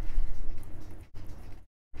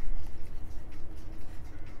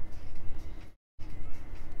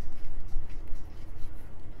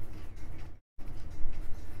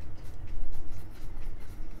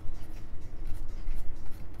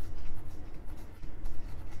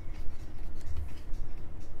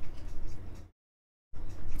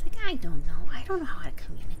 I don't know. I don't know how to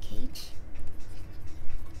communicate.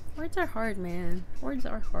 Words are hard, man. Words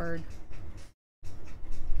are hard.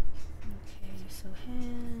 Okay, so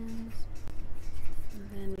hands. And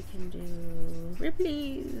then we can do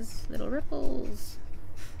ripplies, little ripples.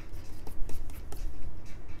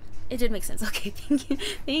 It did make sense. Okay, thank you.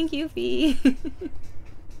 Thank you, Fee. Okay.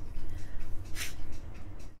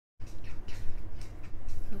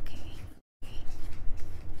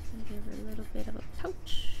 Give her a little bit of a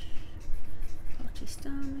pouch. Pouchy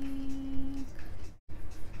stomach.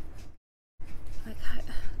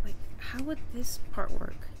 Like how would this part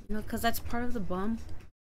work? You know, because that's part of the bum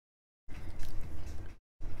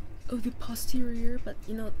of the posterior, but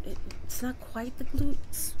you know, it's not quite the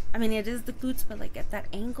glutes. I mean, it is the glutes, but like at that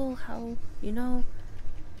angle, how, you know?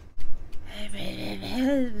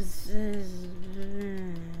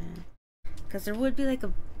 Because there would be like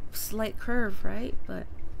a slight curve, right? But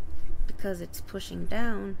because it's pushing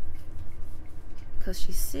down, because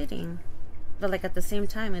she's sitting, but like at the same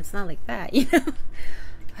time, it's not like that, you know?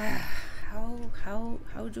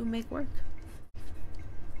 How do you make work?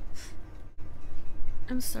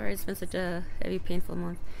 I'm sorry, it's been such a heavy, painful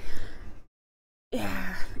month.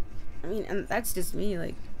 Yeah, I mean, and that's just me.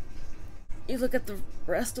 Like, you look at the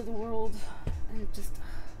rest of the world, and it just.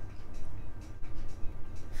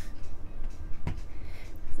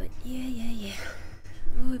 But yeah.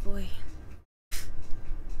 Oh boy.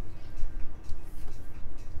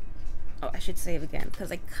 Oh, I should save again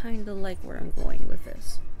because I kind of like where I'm going with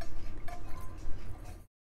this.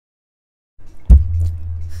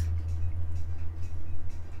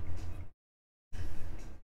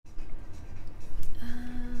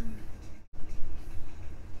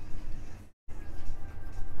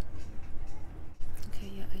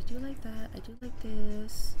 Okay, yeah, I do like that. I do like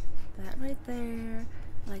this. That right there.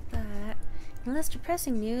 Like that. And less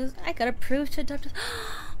depressing news. I got approved to Dr.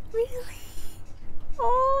 Really?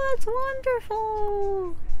 Oh, that's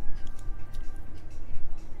wonderful.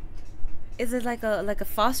 is it like a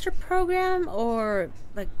foster program, or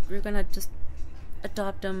like you're gonna just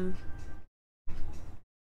adopt them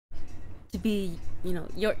to be, you know,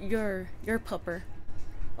 your pupper?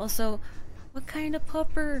 Also, what kind of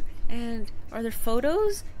pupper? And are there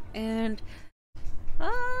photos? And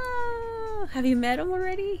have you met him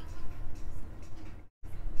already?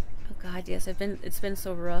 Oh God, yes. It's been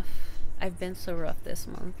so rough. I've been so rough this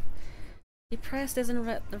month. Depressed isn't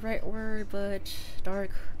the right word, but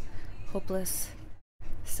dark, hopeless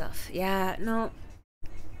stuff. Yeah, no.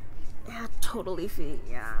 Yeah, totally, Fee.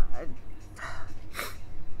 Yeah.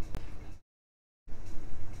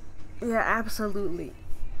 Yeah, absolutely.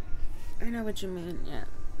 I know what you mean. Yeah.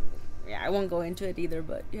 Yeah, I won't go into it either,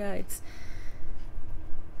 but yeah, it's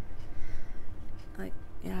like,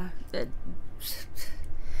 yeah.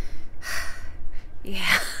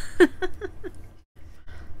 Yeah.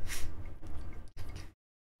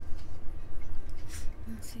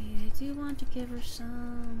 Let's see, I do want to give her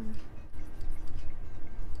some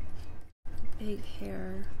big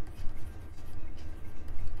hair.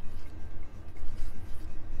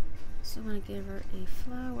 So I'm gonna give her a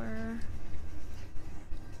flower.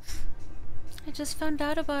 I just found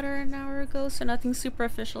out about her an hour ago, so nothing super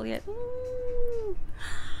official yet. Ooh.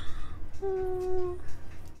 Ooh.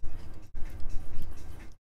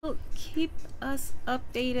 Oh, keep us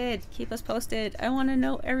updated. Keep us posted. I want to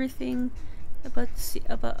know everything about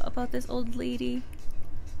this old lady.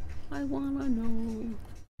 I want to know.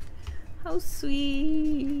 How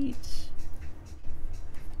sweet.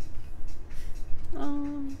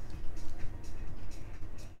 Oh.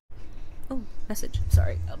 Oh, message.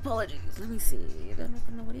 Sorry. Apologies. Let me see.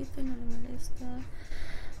 What do you think?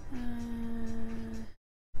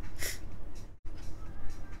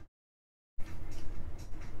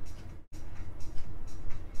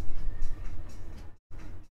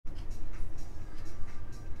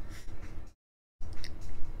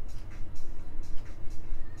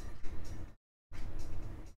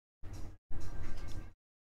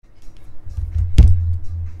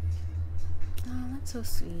 Oh, that's so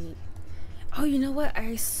sweet. Oh, you know what?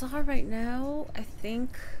 I saw right now, I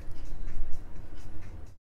think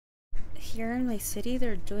here in my city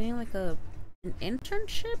they're doing like an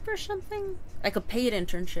internship or something, like a paid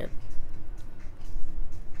internship.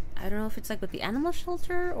 I don't know if it's like with the animal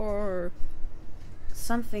shelter or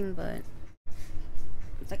something, but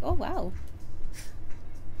it's like, oh wow,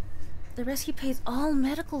 the rescue pays all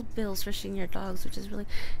medical bills for senior dogs, which is really,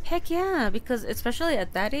 heck yeah, because especially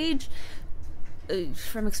at that age,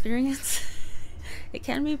 from experience, it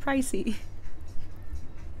can be pricey.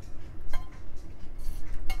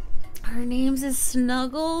 Her name's is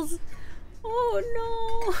Snuggles. Oh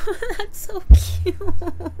no, that's so cute.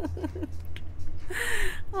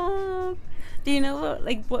 Oh, do you know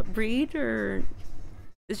what breed, or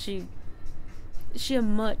is she a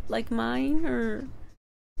mutt like mine, or?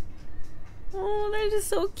 Oh, that is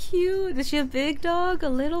so cute. Is she a big dog, a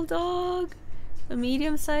little dog, a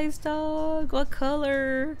medium-sized dog? What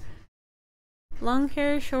color? Long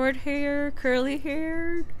hair, short hair, curly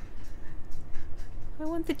hair? I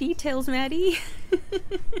want the details, Maddie.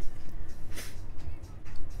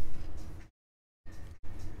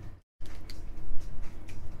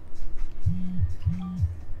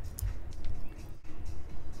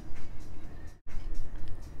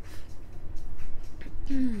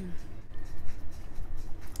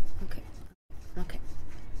 Okay.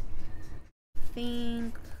 I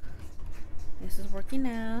think this is working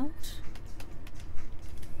out.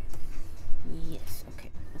 Yes, okay.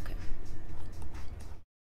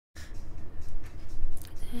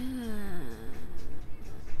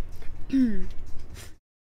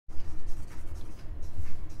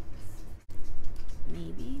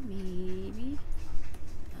 Maybe.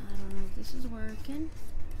 I don't know if this is working.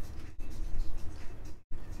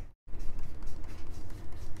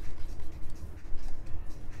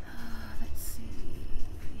 Let's see.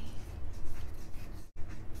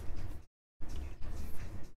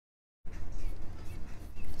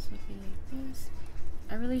 This would be like this.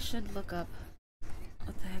 I really should look up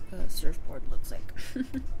what the heck a surfboard looks like.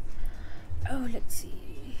 Oh, let's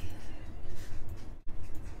see.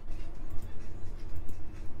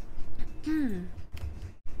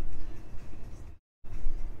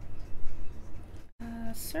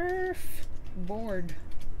 Surfboard.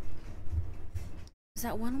 Is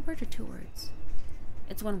that one word or two words?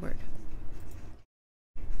 It's one word.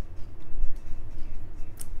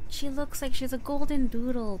 She looks like she's a golden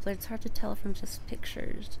doodle, but it's hard to tell from just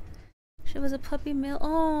pictures. She was a puppy mill.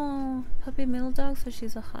 Oh, puppy mill dog, so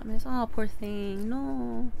she's a hot mess. Oh, poor thing.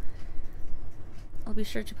 No. I'll be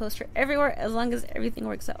sure to post her everywhere as long as everything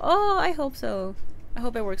works out. Oh, I hope so. I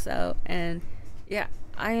hope it works out. And yeah,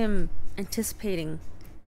 I am anticipating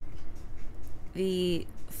the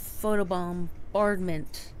photo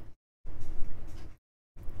bombardment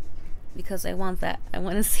because I want that. I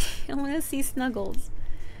want to see. I want to see Snuggles.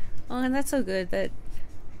 Oh, and that's so good that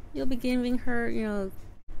you'll be giving her, you know,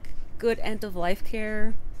 good end of life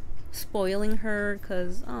care, spoiling her,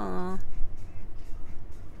 cause aw,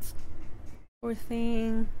 poor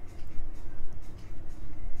thing.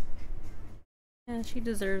 Yeah, she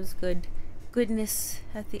deserves goodness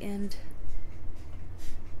at the end.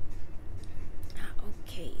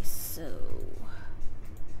 Okay, so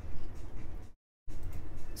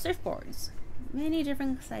surfboards, many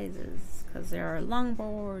different sizes, because there are long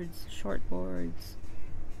boards, short boards,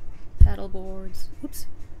 paddle boards. Oops.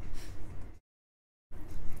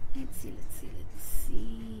 Let's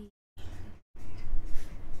see.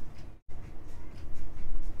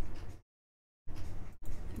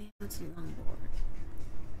 Yeah, that's a long board.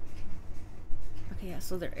 Okay, yeah,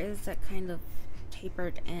 so there is that kind of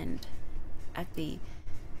tapered end at the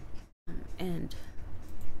end.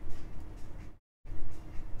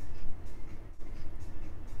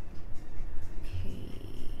 Okay.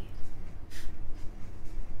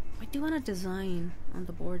 I do want a design on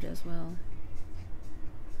the board as well.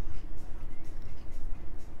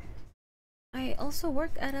 I also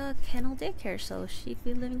work at a kennel daycare, so she'd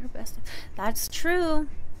be living her best. That's true.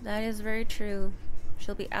 That is very true.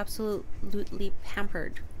 She'll be absolutely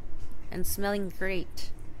pampered and smelling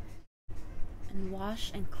great. And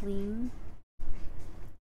wash and clean.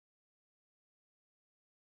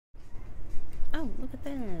 Oh, look at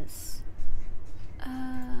this.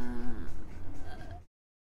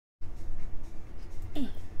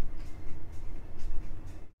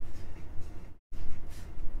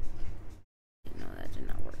 No, that did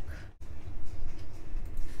not work.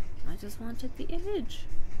 I just wanted the image.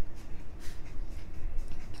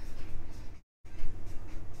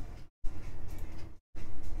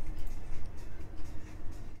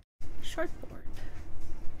 Shortboard,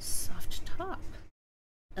 soft top,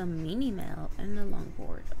 a mini mail, and a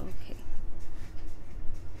longboard. Okay.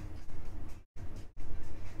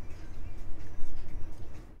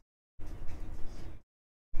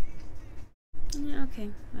 Yeah, okay.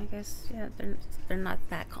 I guess yeah, they're not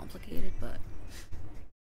that complicated, but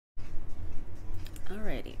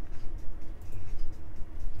alrighty.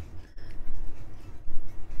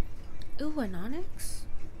 Ooh, an onyx?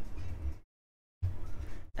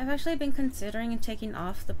 I've actually been considering taking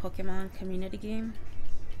off the Pokemon community game.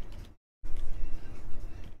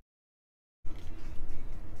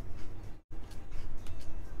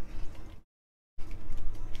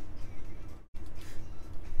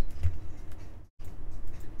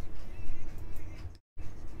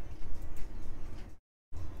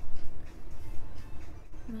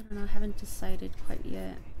 I don't know, I haven't decided quite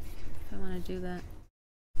yet if I want to do that.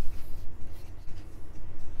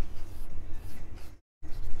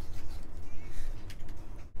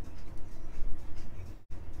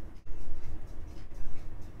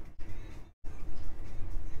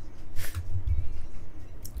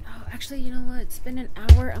 Oh, actually, you know what? It's been an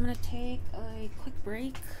hour. I'm gonna take a quick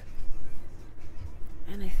break.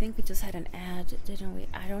 And I think we just had an ad, didn't we?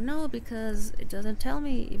 I don't know because it doesn't tell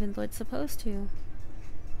me, even though it's supposed to.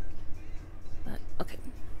 But, okay.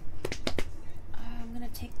 I'm gonna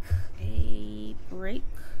take a break.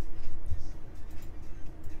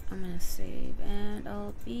 I'm gonna save and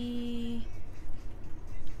I'll be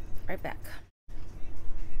right back.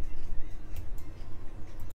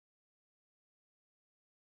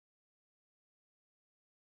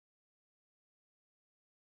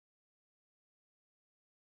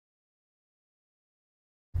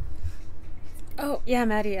 Oh, yeah,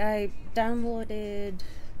 Maddie, I downloaded,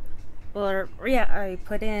 or yeah, I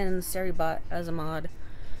put in Seribot as a mod.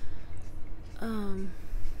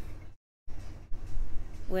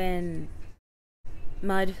 When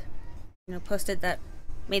Mud, you know,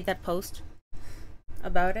 made that post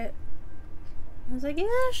about it, I was like,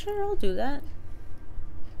 yeah, sure, I'll do that.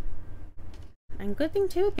 And good thing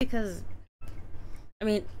too, because I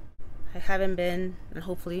mean, I haven't been, and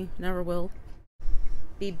hopefully never will,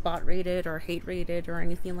 be bot rated or hate rated or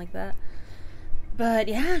anything like that. But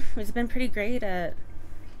yeah, it's been pretty great at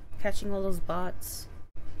catching all those bots.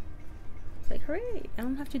 It's like, hooray, I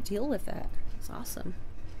don't have to deal with that. It's awesome.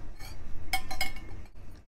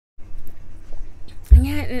 And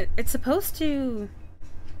yeah, it's supposed to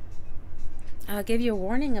give you a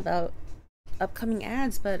warning about upcoming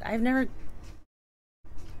ads, but I've never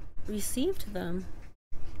received them.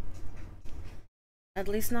 At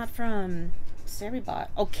least not from Seribot.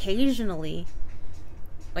 Occasionally,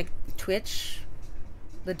 like Twitch,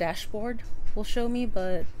 the dashboard, will show me,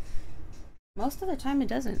 but most of the time it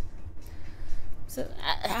doesn't. So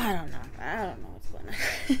I don't know. I don't know what's going on.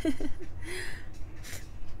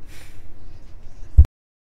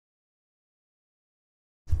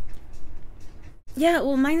 Yeah,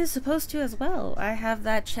 well, mine is supposed to as well. I have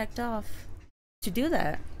that checked off to do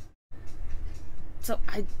that. So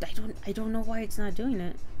I don't know why it's not doing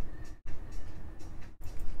it.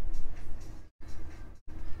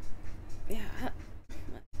 Yeah,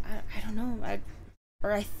 I don't know.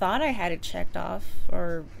 I thought I had it checked off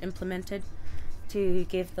or implemented to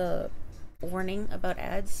give the warning about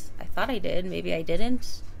ads. I thought I did. Maybe I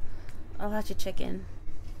didn't. I'll have to check in.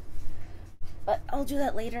 But I'll do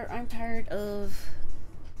that later. I'm tired of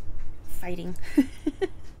fighting.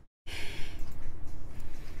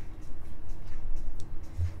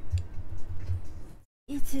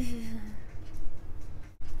 It's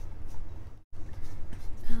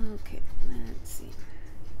okay, let's see.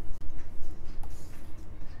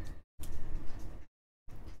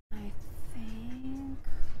 I think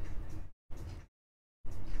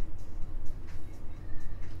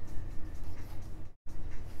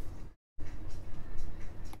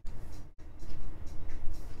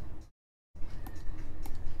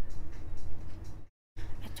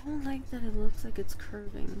I don't like that it looks like it's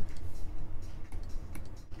curving.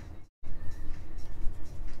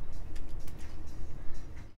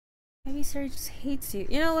 Maybe Siri just hates you.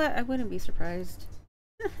 You know what? I wouldn't be surprised.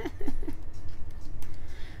 I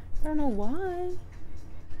don't know why.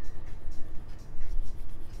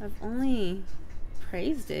 I've only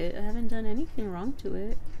praised it. I haven't done anything wrong to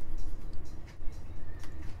it.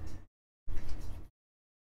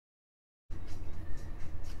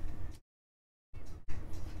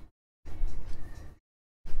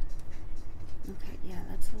 Okay, yeah,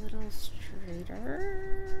 that's a little straighter.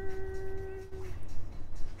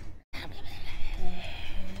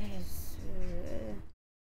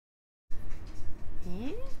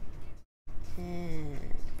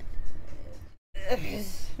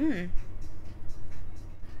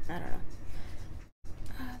 I don't know.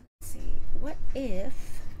 Let's see. What if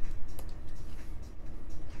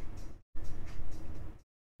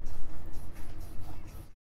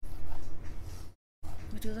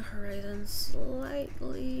we do the horizon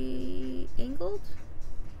slightly angled?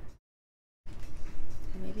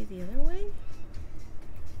 Or maybe the other way?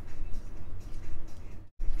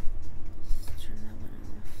 Let's turn that one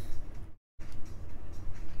off.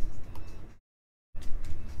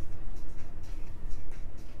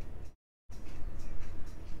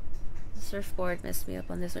 The surfboard messed me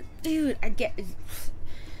up on this one. Dude, I get...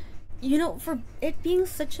 You know, for it being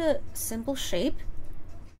such a simple shape,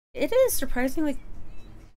 it is surprisingly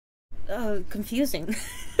confusing.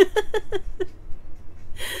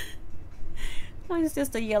 Mine's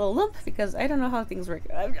just a yellow lump because I don't know how things work.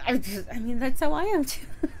 I mean, that's how I am too.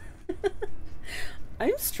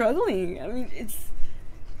 I'm struggling. I mean,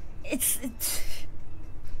 it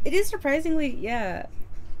is surprisingly, yeah.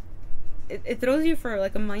 It throws you for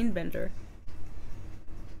like a mind bender.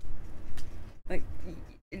 Like,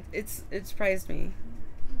 it surprised me.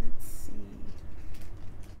 Let's see.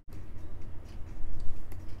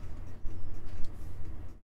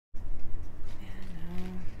 Yeah, no.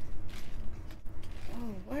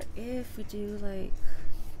 Oh, what if we do like...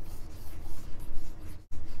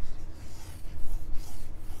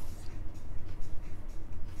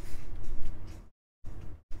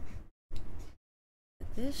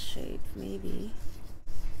 this shape, maybe.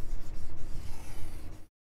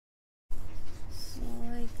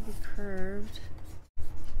 Slightly curved.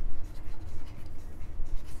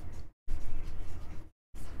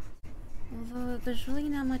 Although there's really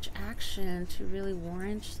not much action to really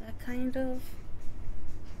warrant that kind of.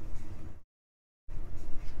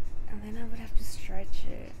 And then I would have to stretch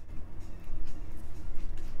it.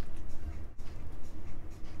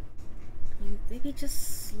 I mean, maybe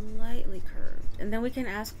just slightly curved. And then we can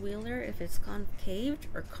ask Wheeler if it's concaved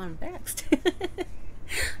or convexed.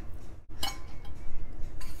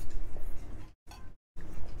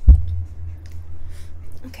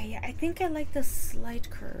 Okay, yeah, I think I like the slight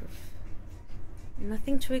curve.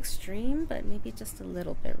 Nothing too extreme, but maybe just a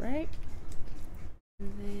little bit, right?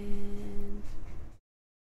 And then...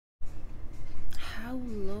 how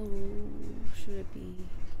low should it be?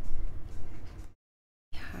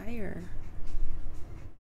 Higher.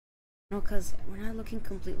 No, because we're not looking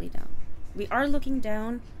completely down. We are looking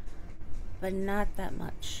down, but not that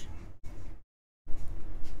much.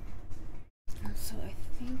 So I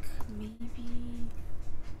think maybe...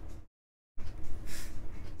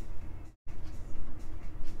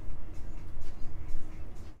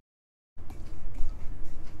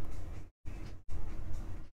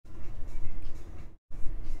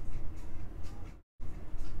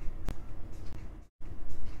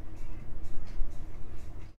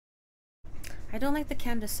 don't like the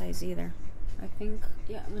canvas size either. I think,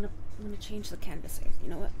 yeah, I'm gonna change the canvas size. You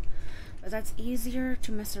know what? But that's easier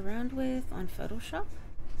to mess around with on Photoshop.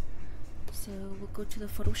 So we'll go to the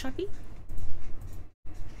Photoshoppy.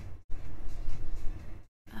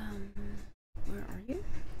 Where are you?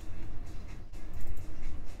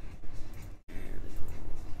 There we go.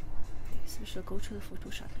 Okay, so we shall go to the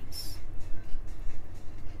Photoshoppies.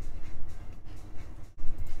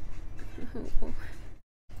 There we go.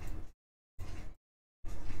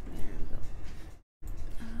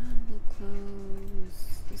 And we'll close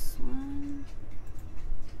this one.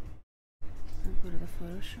 And go to the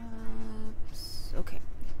Photoshops. Okay.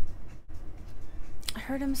 I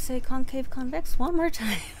heard him say concave convex one more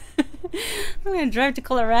time. I'm gonna drive to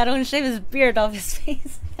Colorado and shave his beard off his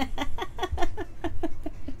face.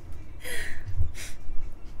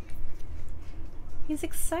 He's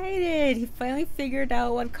excited. He finally figured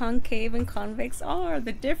out what concave and convex are,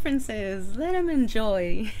 the differences. Let him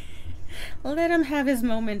enjoy. Let him have his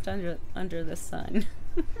moment under the sun.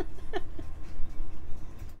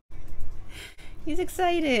 He's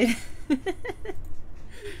excited.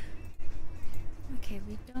 Okay,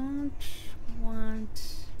 we don't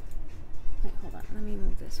want... Wait, hold on. Let me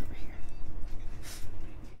move this over here.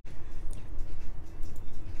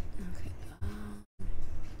 Okay.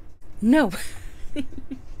 No!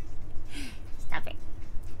 Stop it.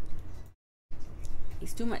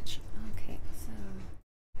 He's too much. Okay, so...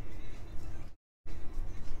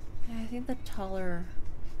 Yeah, I think the taller...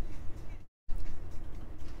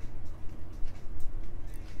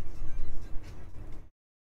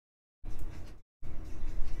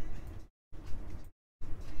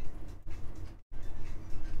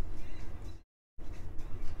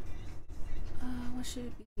 What should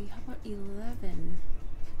it be? How about 11?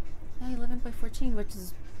 11 by 14, which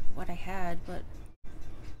is what I had, but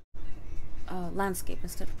landscape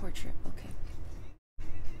instead of portrait. Okay.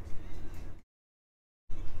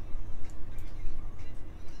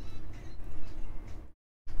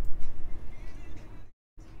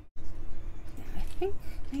 Yeah, I think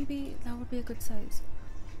maybe that would be a good size.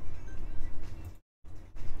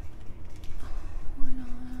 Or not.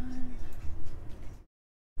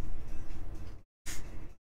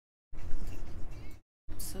 Okay.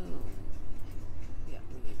 So yeah,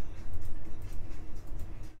 okay, yeah.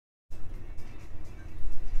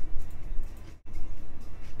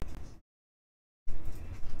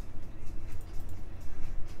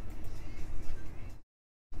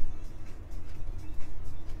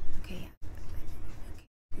 Okay.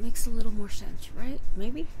 Makes a little more sense, right?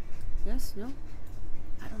 Maybe? Yes? No?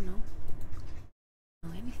 I don't know.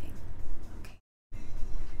 Know anything. Okay.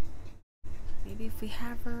 Maybe if we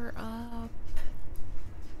have her up.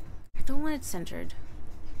 I don't want it centered.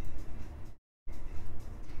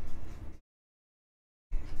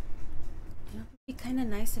 You know, it would be kind of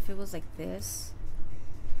nice if it was like this.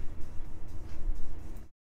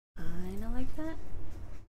 Kind of like that.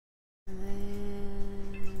 And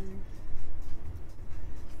then...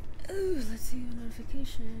 Ooh, let's see a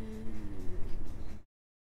notification.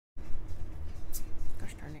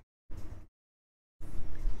 Gosh darn it.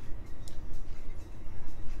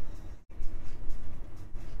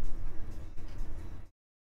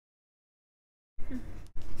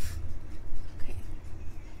 Okay.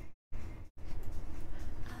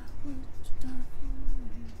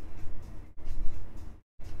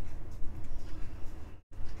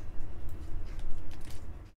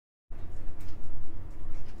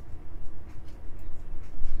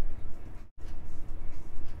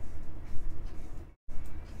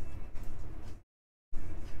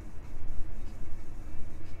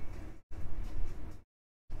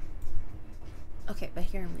 Okay, but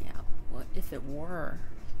hear me out. What if it were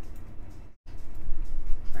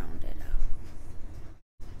rounded out?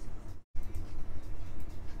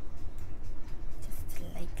 Just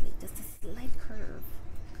slightly, just a slight curve.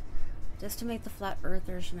 Just to make the flat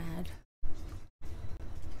earthers mad.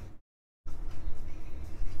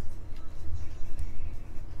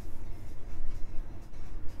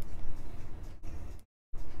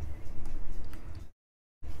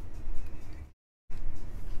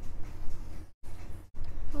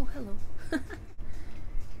 Oh, hello.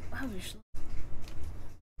 Wow, you're slow.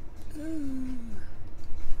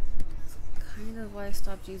 That's kind of why I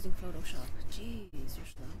stopped using Photoshop. Jeez, you're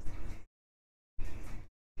slow.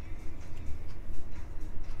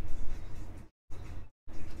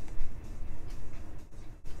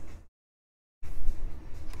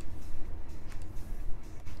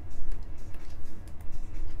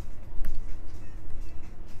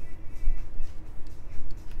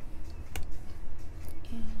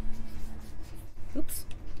 Oops.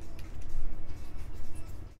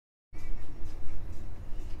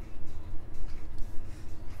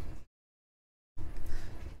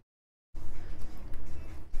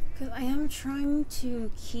 I am trying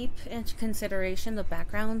to keep into consideration the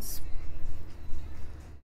backgrounds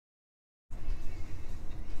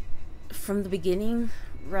from the beginning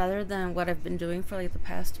rather than what I've been doing for like the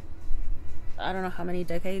past, I don't know how many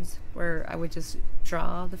decades, where I would just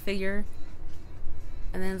draw the figure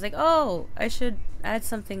and then it's like, oh, I should add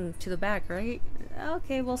something to the back, right?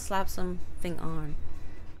 Okay, we'll slap something on.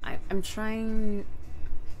 I'm trying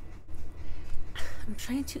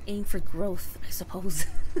to aim for growth, I suppose.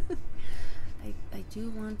 I do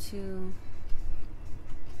want to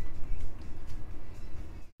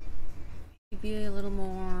be a little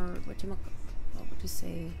more, what would you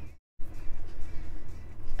say?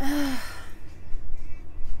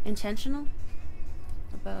 Intentional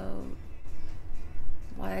about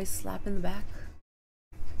why I slap in the back.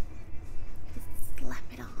 Slap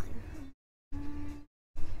it on.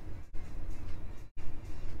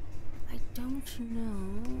 I don't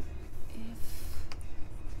know if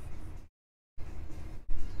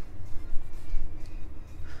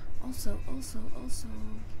also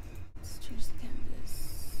let's choose the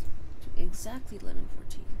canvas to exactly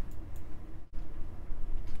 1114.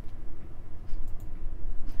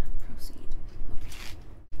 Proceed. Okay.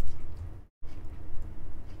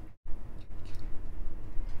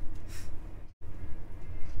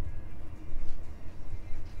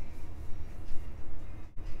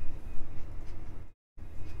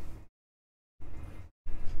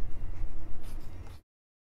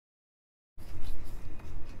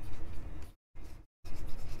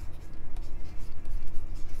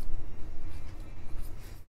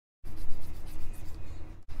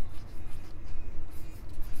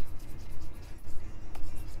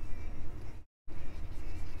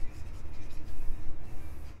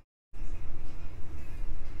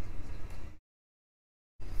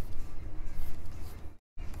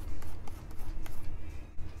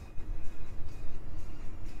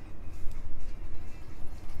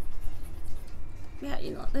 Yeah,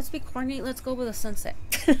 you know, let's be corny. Let's go with a sunset.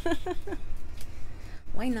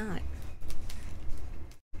 Why not?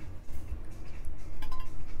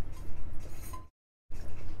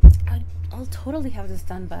 I'll totally have this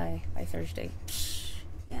done by Thursday. Psh,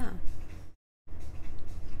 yeah.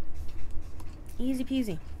 Easy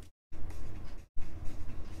peasy.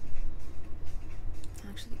 I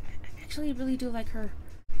actually really do like her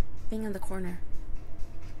being in the corner.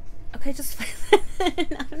 Okay, just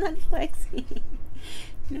I'm not flexing.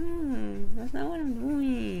 No, that's not what I'm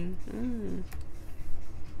doing.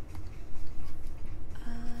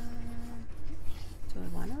 Do I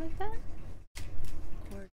want it like that?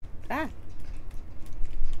 Or that?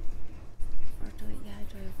 Or do I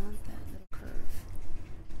want that little curve?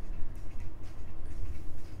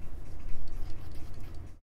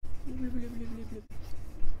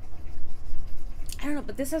 I don't know,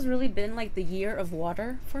 but this has really been like the year of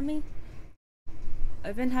water for me.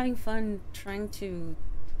 I've been having fun trying to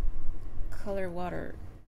color water.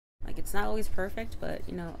 Like, it's not always perfect, but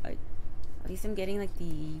you know, at least I'm getting like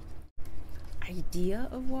the idea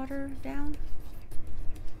of water down.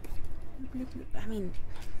 I mean,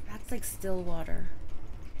 that's like still water.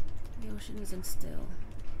 The ocean isn't still.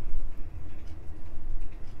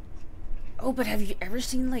 Oh, but have you ever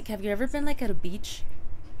been like at a beach?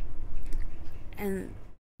 And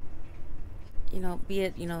you know, be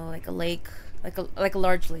it, you know, like a lake, like a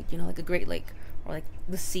large lake, you know, like a great lake, or like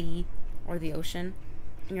the sea or the ocean,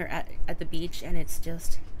 and you're at the beach and it's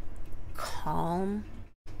just calm,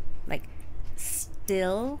 like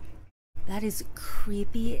still. That is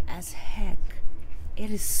creepy as heck. It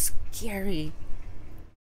is scary.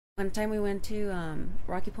 One time we went to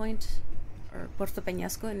Rocky Point or Puerto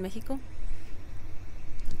Peñasco in Mexico,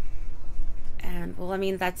 and well, I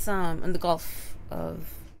mean, that's in the Gulf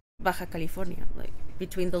of Baja California, like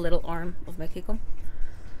between the little arm of Mexico.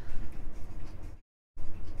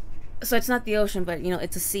 So it's not the ocean, but you know,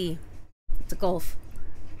 it's a sea, it's a gulf.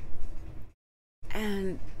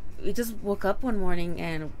 And we just woke up one morning,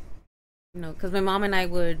 and you know, because my mom and I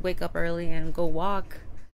would wake up early and go walk,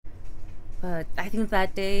 but I think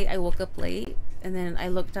that day I woke up late, and then we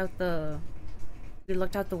looked out the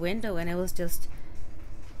window, and it was just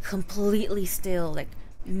completely still, like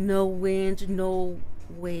no wind, no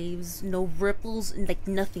waves, no ripples, and like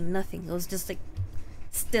nothing. It was just like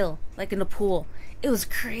still, like in a pool. It was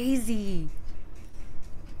crazy.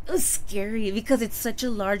 It was scary because it's such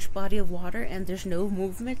a large body of water and there's no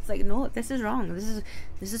movement. It's like, no, this is wrong. This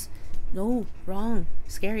is no, wrong,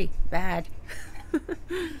 scary, bad.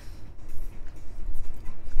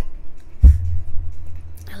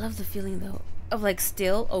 I love the feeling though of like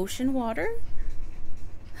still ocean water.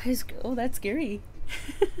 Oh, that's scary.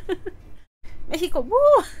 Mexico,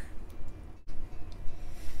 woo!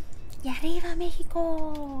 Y arriba,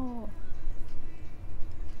 Mexico!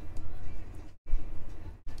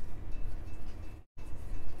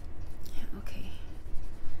 Yeah, okay.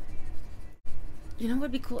 You know what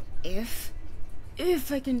would be cool? If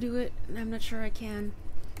I can do it, and I'm not sure I can.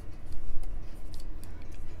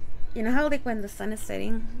 You know how like when the sun is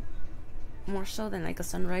setting, more so than like a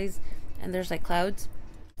sunrise, and there's like clouds,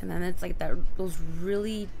 and then it's like that, those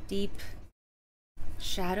really deep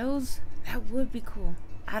shadows? That would be cool.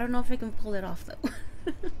 I don't know if I can pull it off though.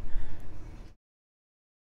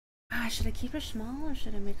 Should I keep her small or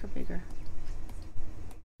should I make her bigger?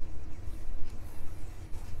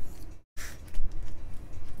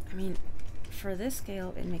 I mean, for this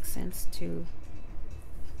scale, it makes sense to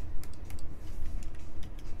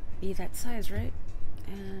be that size, right?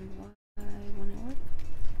 And why won't it work?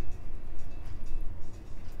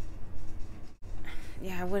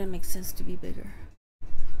 Yeah, it wouldn't make sense to be bigger.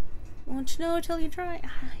 Won't you know till you try?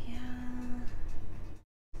 Yeah.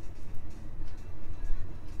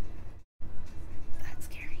 That's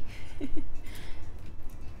scary.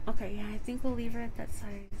 Okay, yeah, I think we'll leave her at that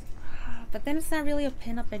size. But then it's not really a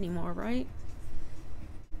pinup anymore, right?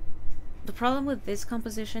 The problem with this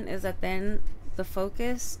composition is that then the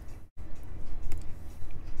focus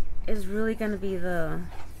is really going to be the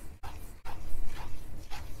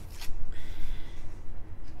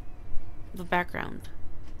background.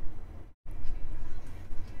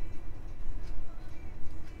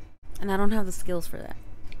 And I don't have the skills for that.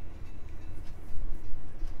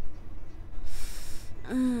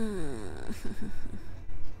 So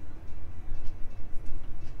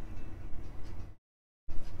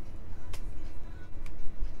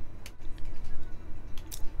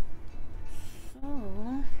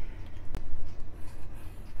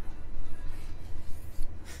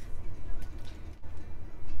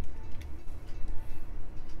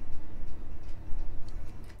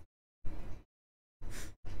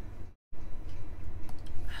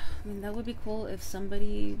I mean, that would be cool if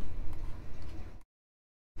somebody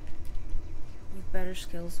with better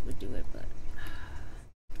skills would do it, but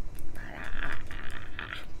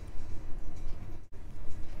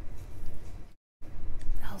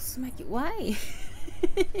I'll smack you. Why?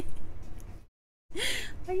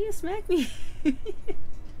 Why you smack me?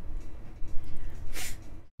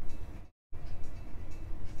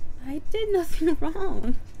 I did nothing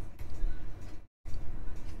wrong.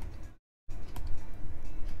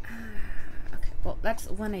 Okay, well, that's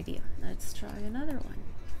one idea. Let's try another one.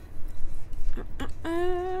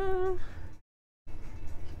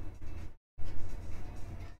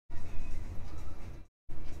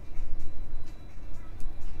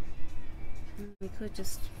 We could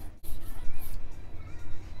just...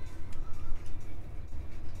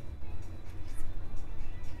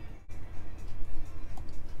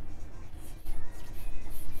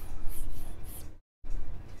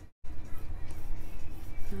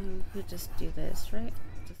 we could just do this, right?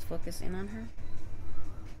 Just focus in on her.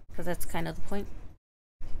 Because that's kind of the point.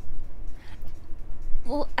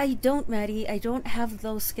 Well, I don't, Maddie. I don't have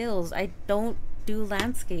those skills. I don't do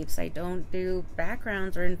landscapes. I don't do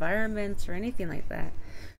backgrounds or environments or anything like that.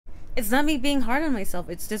 It's not me being hard on myself.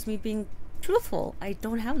 It's just me being truthful. I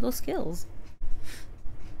don't have those skills.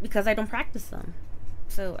 Because I don't practice them.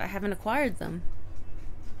 So I haven't acquired them.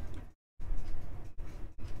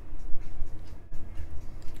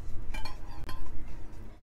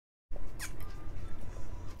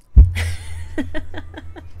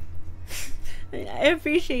 I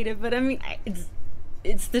appreciate it, but I mean,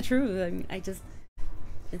 it's the truth. I mean,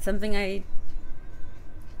 it's something I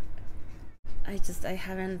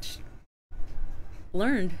haven't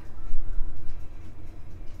learned.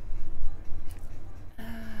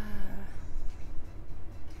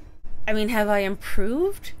 I mean, have I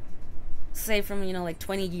improved? Say from, you know, like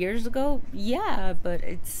 20 years ago? Yeah, but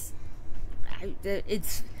it's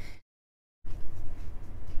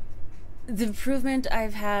the improvement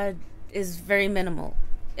I've had is very minimal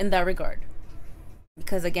in that regard.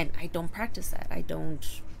 Because again, I don't practice that. I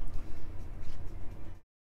don't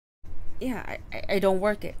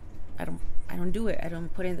work it. I don't do it. I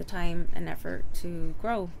don't put in the time and effort to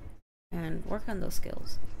grow and work on those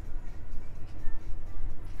skills.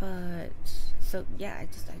 But so yeah, I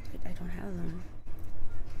don't have them.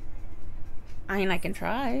 I mean, I can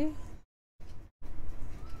try.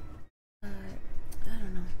 But I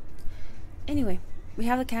don't know. Anyway, we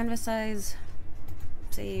have the canvas size.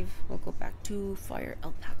 Save. We'll go back to Fire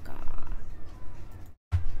Alpaca.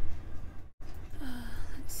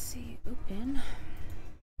 Let's see. Open.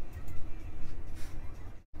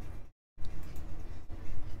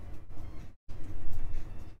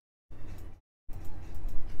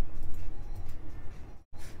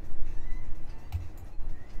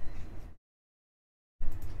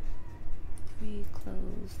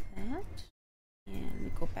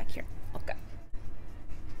 Here. Okay.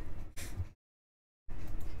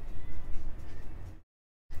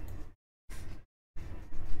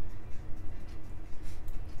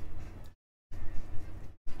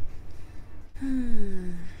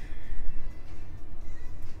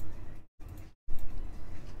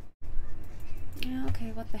 Yeah,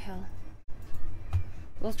 okay, what the hell.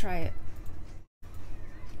 We'll try it.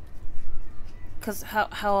 Because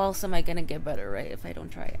how else am I gonna get better, right, if I don't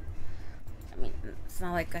try it? I mean, it's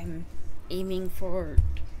not like I'm aiming for,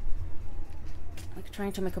 like,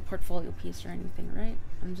 trying to make a portfolio piece or anything, right?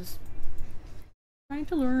 I'm just trying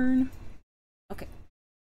to learn. Okay.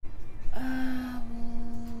 We'll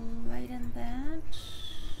lighten that.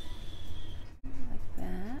 Like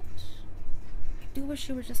that. I do wish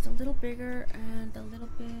you were just a little bigger and a little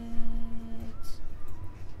bit...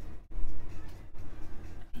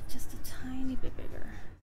 just a tiny bit bigger.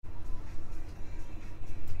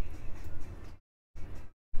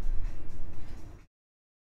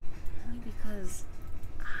 Only because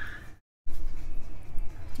I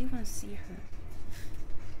do want to see her.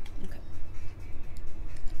 Okay.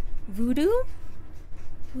 Voodoo?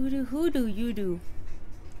 Voodoo, hoodoo, you do.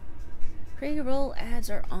 Pre-roll ads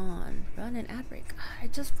are on. Run an ad break. I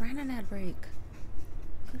just ran an ad break.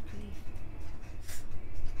 Good grief.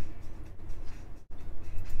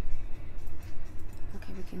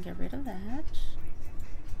 Okay, we can get rid of that.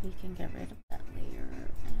 We can get rid of that layer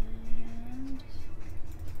and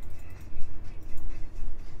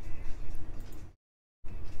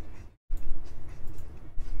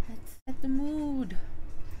let's set the mood.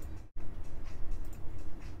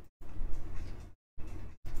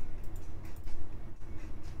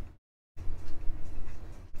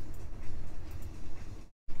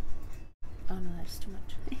 Oh no, that's too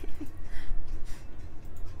much.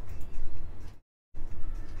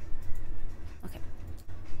 Okay.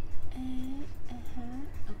 Okay.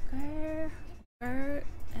 Okay.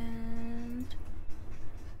 And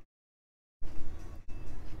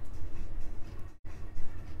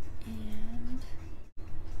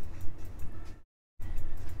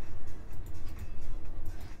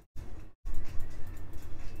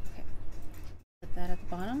okay. Put that at the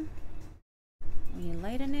bottom. We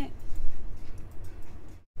lighten it.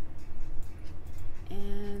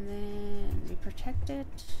 And then we protect it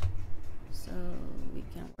so we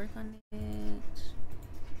can work on it.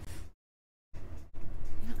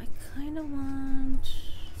 You know, I kind of want...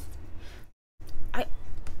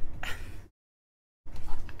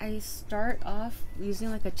 I start off using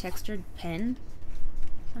like a textured pen.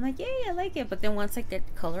 I'm like, yay, I like it. But then once I get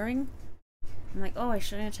coloring, I'm like, oh, I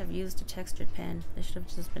shouldn't have used a textured pen. It should have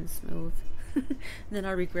just been smooth. Then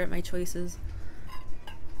I'll regret my choices.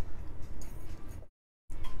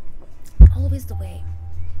 Always the way.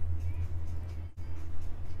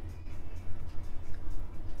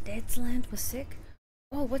 Deadsland was sick?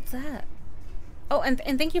 Oh, what's that? Oh, and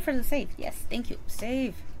thank you for the save. Yes, thank you.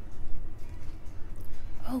 Save.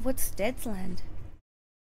 Oh, what's Deadsland?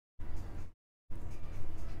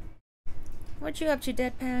 What you up to,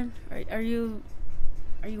 Deadpan? Are you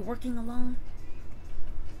working alone?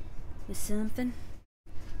 With something?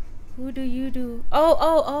 Who do you do?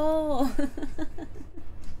 Oh!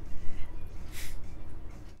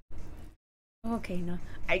 Okay, no.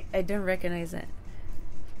 I didn't recognize it.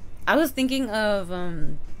 I was thinking of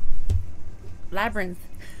Labyrinth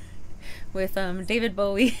with David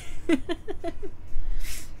Bowie.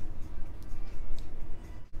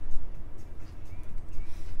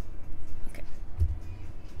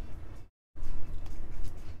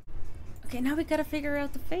 Okay, now we gotta figure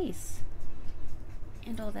out the face.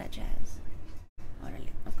 And all that jazz. Orale.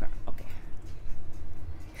 Okay.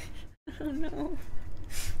 Oh no.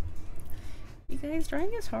 You guys,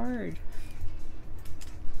 drawing is hard.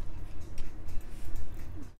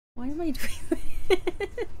 Why am I doing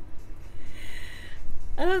that?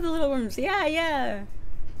 I love the little worms. Yeah.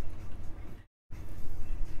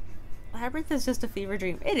 Labyrinth is just a fever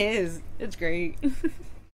dream. It is. It's great.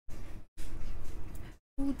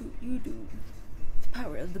 Who do you do? The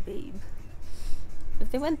power of the babe.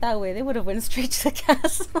 If they went that way, they would have went straight to the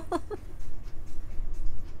castle.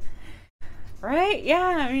 Right?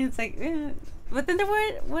 Yeah, I mean, it's like, but then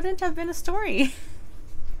there wouldn't have been a story.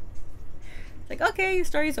 It's like, okay,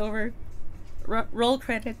 story's over. Roll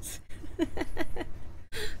credits.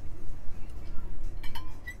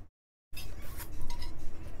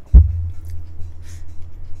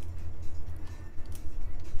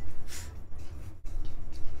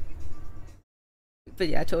 But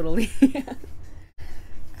yeah, totally. Okay,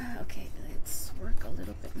 let's work a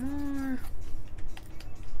little bit more.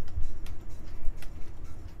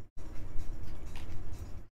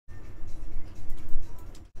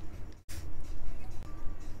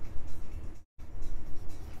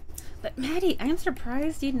 But Maddie, I'm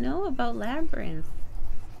surprised you know about Labyrinth.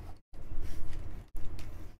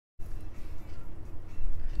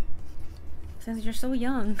 Since you're so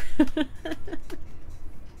young.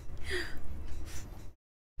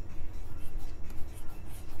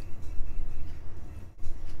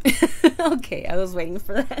 Okay, I was waiting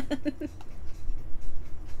for that.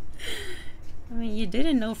 I mean, you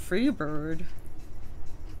didn't know Freebird.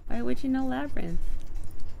 Why would you know Labyrinth?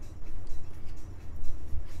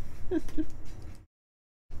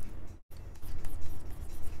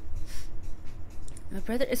 My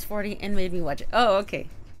brother is 40 and made me watch it. Oh, okay.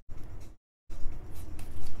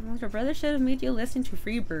 Well, your brother should have made you listen to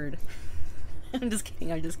Freebird. I'm just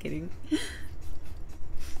kidding, I'm just kidding.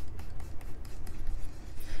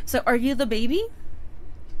 So, are you the baby?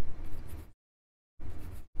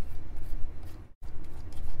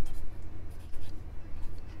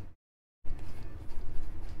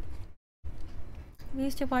 We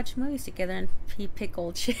used to watch movies together and pick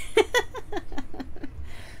old shit.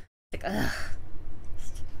 Like, ugh.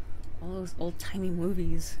 All those old-timey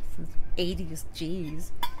movies from the 80s,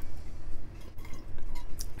 jeez.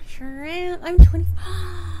 Sure am. I'm 20.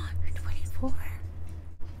 You're 24.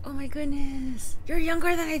 Oh my goodness. You're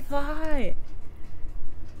younger than I thought. I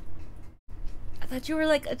thought you were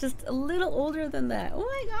like just a little older than that. Oh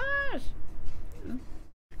my gosh.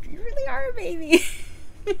 You really are a baby.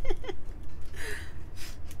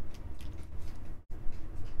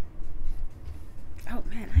 Oh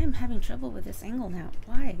man, I am having trouble with this angle now.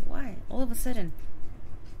 Why? Why? All of a sudden.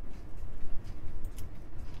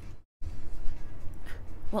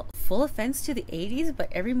 Well, full offense to the 80s, but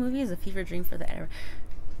every movie is a fever dream for the era.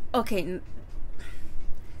 Okay.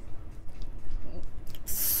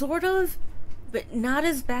 Sort of, but not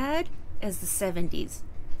as bad as the 70s.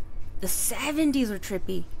 The 70s were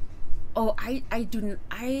trippy. Oh, I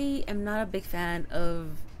am not a big fan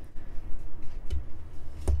of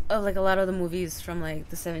like a lot of the movies from like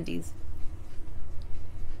the 70s.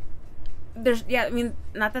 There's, yeah, I mean,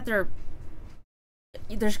 not that there's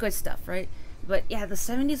good stuff, right? But yeah, the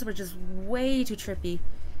 70s were just way too trippy.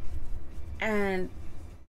 And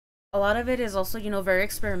a lot of it is also, you know, very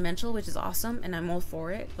experimental, which is awesome, and I'm all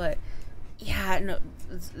for it. But yeah, no,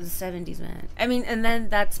 the 70s, man. I mean, and then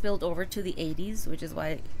that spilled over to the 80s, which is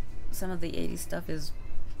why some of the 80s stuff is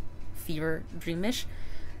fever dreamish.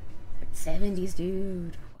 But 70s,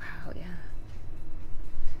 dude. Wow, yeah.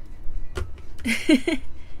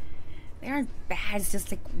 They aren't bad, it's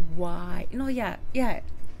just like, why? No, yeah. Yeah,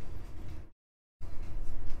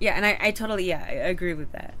 and I totally, yeah, I agree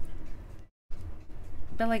with that.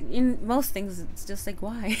 But like, in most things, it's just like,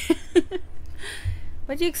 why?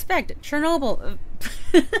 What do you expect? Chernobyl.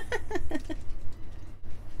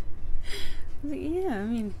 Yeah, I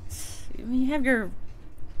mean, you have your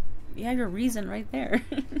reason right there.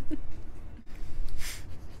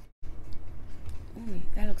 Ooh,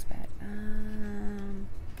 that looks bad.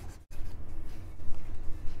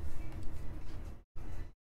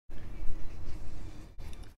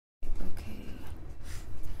 Okay.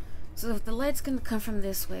 So if the light's gonna come from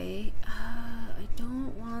this way, I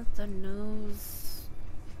don't want the nose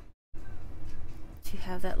to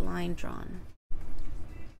have that line drawn,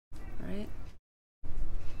 right?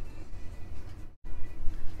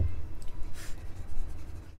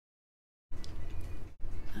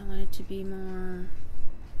 I want it to be more...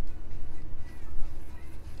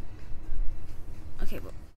 Okay,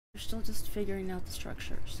 but we're still just figuring out the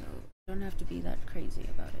structure, so you don't have to be that crazy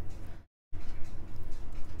about it.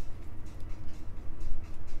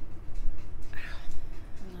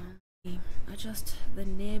 Hold on. Adjust the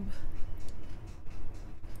nib.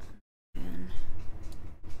 And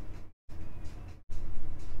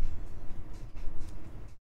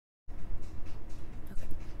okay.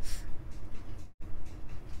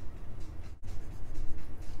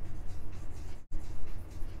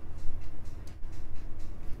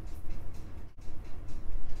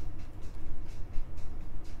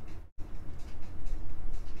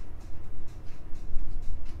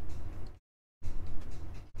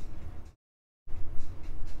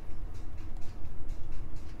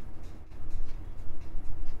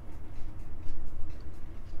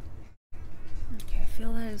 Okay, I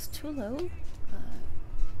feel that is too low, but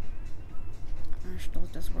we're still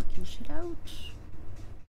just working shit out.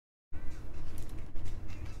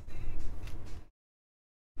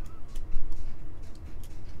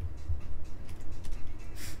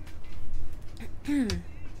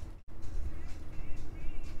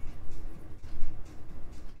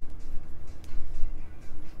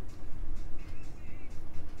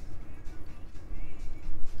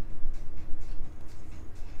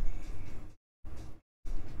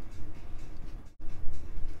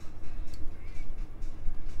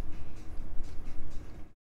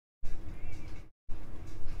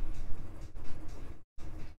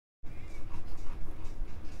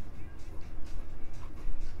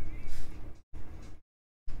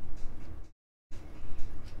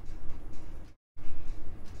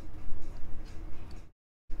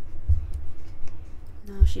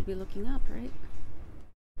 Now she'd be looking up, right?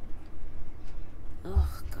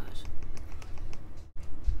 Oh gosh.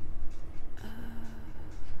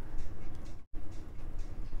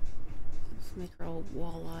 Let's make her all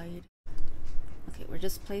wall-eyed. Okay, we're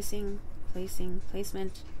just placement.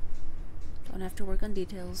 Don't have to work on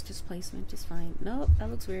details, just placement is fine. Nope,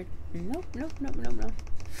 that looks weird. Nope.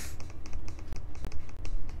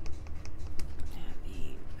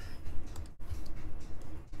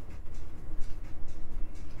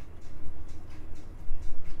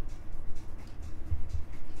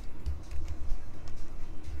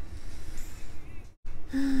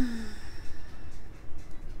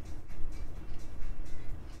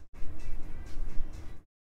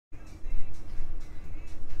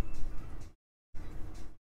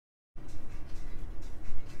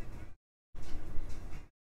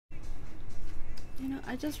 You know,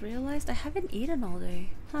 I just realized I haven't eaten all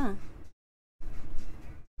day. Huh.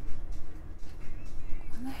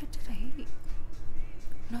 When the heck did I eat?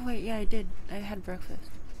 No, wait, yeah, I did. I had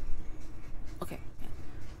breakfast. Okay. Yeah.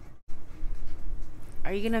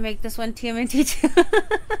 Are you gonna make this one TMNT too?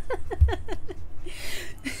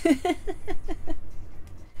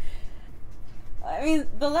 I mean,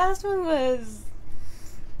 the last one was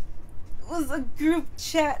a group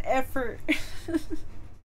chat effort.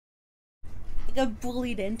 I got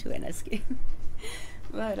bullied into an escape.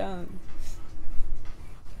 But I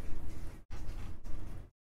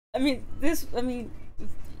mean,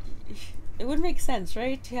 it would make sense,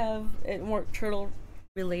 right, to have it more turtle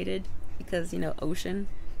related, because, you know, ocean,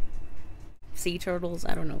 sea turtles,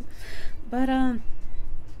 I don't know. But I'm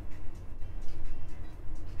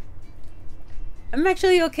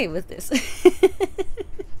actually okay with this.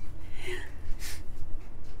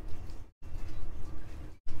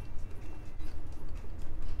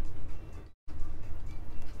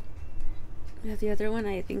 Yeah, the other one,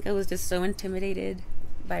 I think I was just so intimidated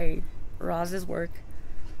by Roz's work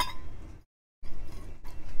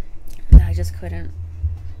that I just couldn't.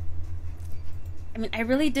 I mean, I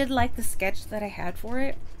really did like the sketch that I had for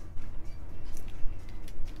it.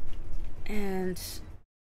 And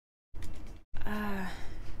I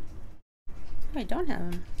don't have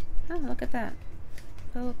him. Oh, look at that.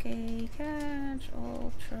 Okay, catch,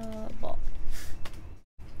 ultra ball.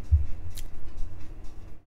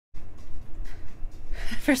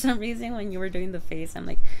 For some reason, when you were doing the face, I'm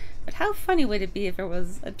like, but how funny would it be if it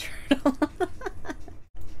was a turtle?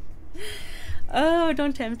 Oh,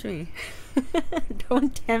 don't tempt me.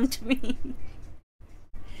 Don't tempt me.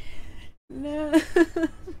 No.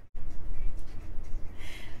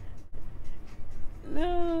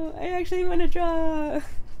 No, I actually want to draw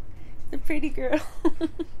the pretty girl.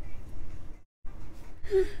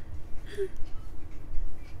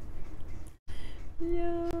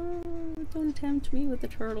 No, don't tempt me with the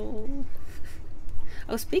turtle.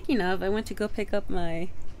 Oh, speaking of, I went to go pick up my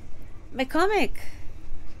comic.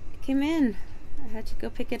 It came in. I had to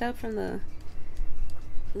go pick it up from the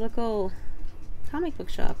local comic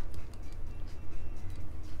book shop.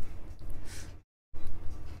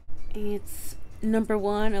 It's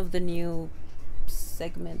 #1 of the new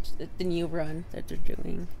segment, the new run that they're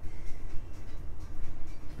doing.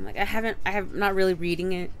 I'm like, I have not really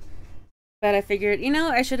reading it, but I figured, you know,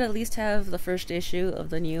 I should at least have the first issue of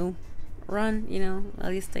the new run, you know, at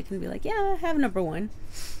least I can be like, yeah, I have #1.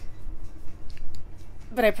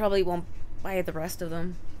 But I probably won't buy the rest of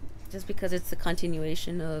them, just because it's the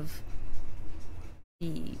continuation of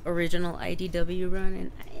the original IDW run,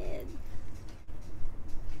 and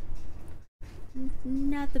I'm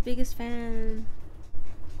not the biggest fan.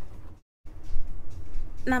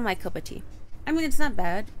 Not my cup of tea. I mean, it's not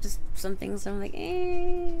bad, just some things I'm like,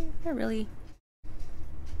 not really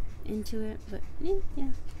into it, but yeah.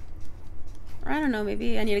 Or I don't know,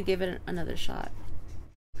 maybe I need to give it another shot.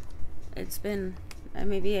 It's been,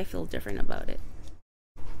 maybe I feel different about it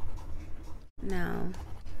now.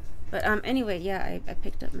 But anyway, yeah, I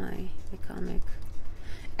picked up my comic.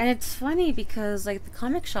 And it's funny because, like, the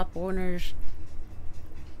comic shop owners,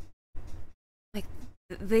 like,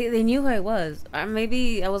 they knew who I was.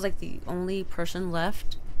 Maybe I was like the only person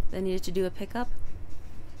left that needed to do a pickup.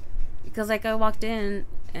 Because, like, I walked in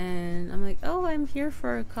and I'm like, oh, I'm here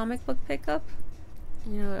for a comic book pickup,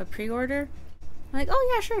 you know, a pre-order. I'm like,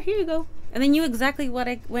 oh yeah, sure, here you go. And they knew exactly what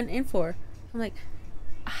I went in for. I'm like,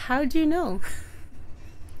 how'd you know?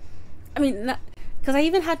 I mean, because I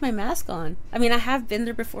even had my mask on. I mean, I have been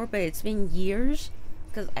there before, but it's been years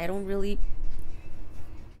because I haven't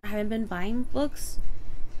been buying books.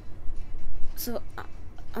 So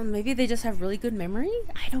maybe they just have really good memory.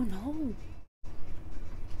 I don't know.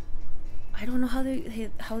 I don't know how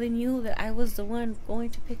they knew that I was the one going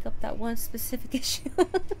to pick up that one specific issue.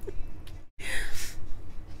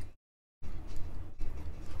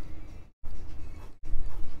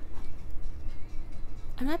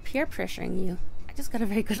 I'm not peer pressuring you. I just got a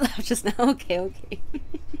very good laugh just now. Okay, okay.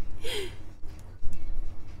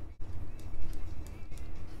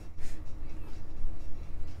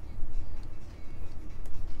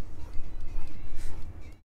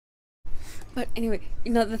 But anyway,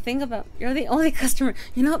 you know, the thing about you're the only customer,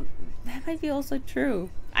 you know, that might be also true.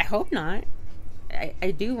 I hope not.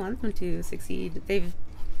 I do want them to succeed. They've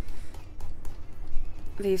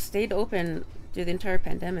stayed open through the entire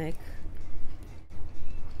pandemic.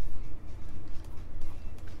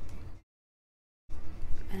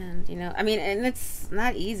 And, you know, I mean, and it's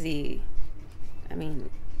not easy. I mean,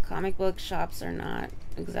 comic book shops are not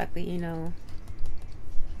exactly, you know,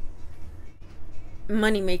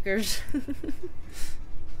 money makers.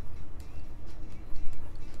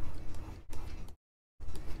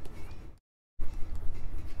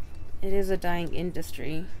 It is a dying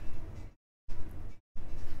industry.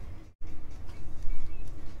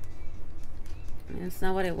 I mean, it's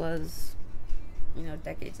not what it was, you know,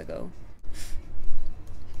 decades ago.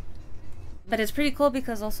 But it's pretty cool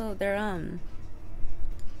because also they're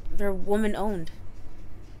woman owned.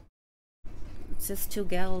 It's just two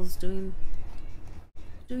gals doing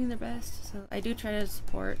their best. So I do try to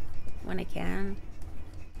support when I can,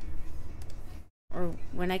 or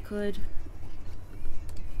when I could.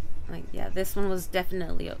 Like, yeah, this one was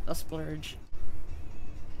definitely a splurge.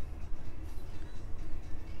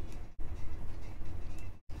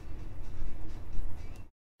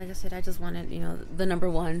 Like I said, I just wanted, you know, the number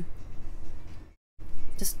one.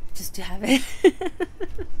 Just to have it.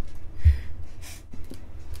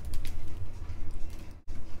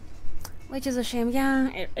 Which is a shame. Yeah,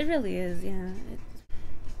 it really is. Yeah.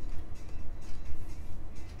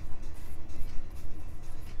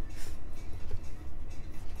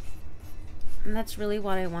 And that's really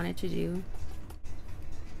what I wanted to do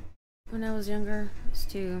when I was younger, was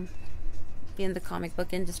to be in the comic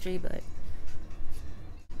book industry, but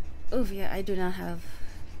oh yeah, I do not have.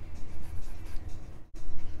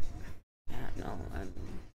 Yeah, no,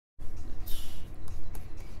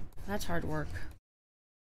 that's hard work.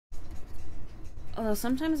 Although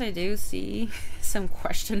sometimes I do see some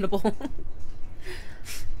questionable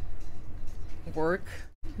work,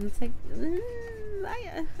 and it's like,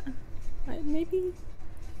 maybe,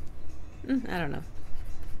 I don't know.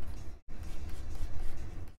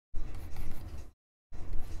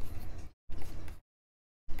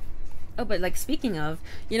 Oh, but like, speaking of,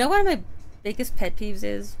 you know, one of my biggest pet peeves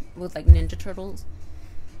is with like Ninja Turtles.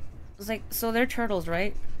 It's like, so they're turtles,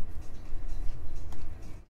 right?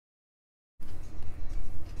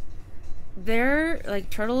 They're like,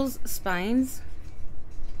 turtles' spines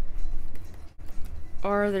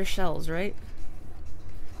are their shells, right?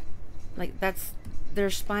 Like, that's, their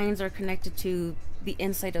spines are connected to the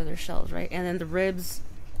inside of their shells, right? And then the ribs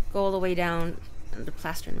go all the way down and the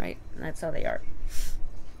plastron, right? And that's how they are.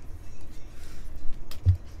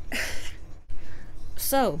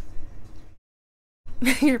 So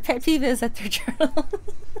your pet peeve is that they're turtles.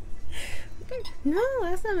 No,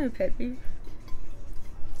 that's not my pet peeve.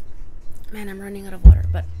 Man, I'm running out of water,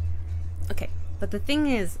 but okay. But the thing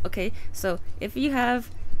is, okay, so if you have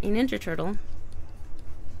a Ninja Turtle,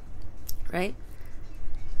 right?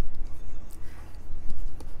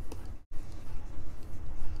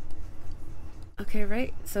 Okay,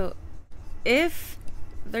 right? So if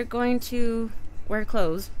they're going to wear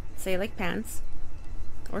clothes, say like pants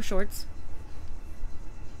or shorts,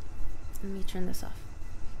 let me turn this off.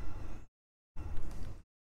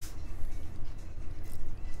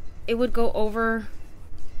 It would go over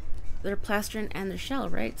their plastron and their shell,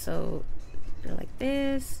 right? So they're like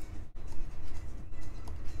this.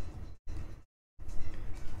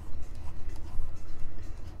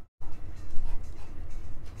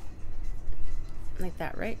 Like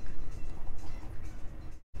that, right?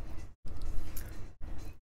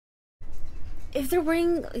 If they're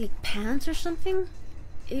wearing like pants or something,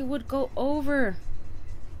 it would go over.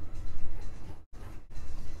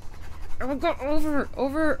 It would go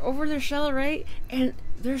over their shell, right? And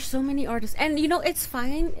there's so many artists, and you know, it's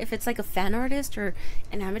fine if it's like a fan artist or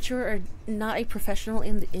an amateur or not a professional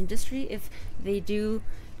in the industry, if they do,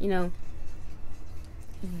 you know,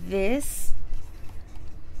 this,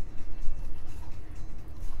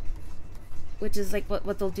 which is like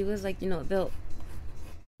what they'll do is, like, you know, they'll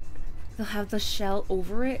have the shell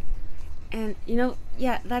over it, and you know,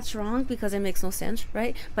 yeah, that's wrong because it makes no sense,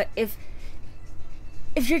 right? But if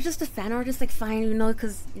if you're just a fan artist, like fine, you know,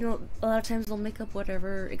 because you know a lot of times they'll make up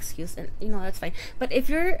whatever excuse, and you know that's fine. But if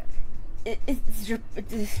you're, it's your,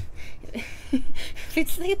 if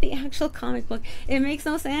it's like the actual comic book, it makes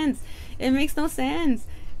no sense. It makes no sense.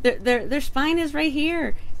 Their spine is right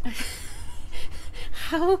here.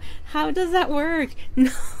 How does that work?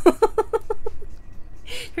 No.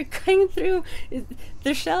 You're cutting through.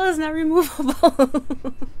 The shell is not removable.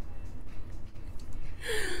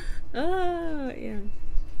 Oh yeah.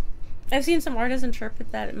 I've seen some artists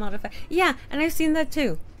interpret that and modify. Yeah, and I've seen that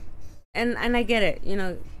too. And I get it, you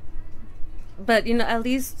know. But you know, at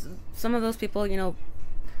least some of those people, you know,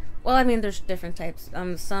 well, I mean, there's different types.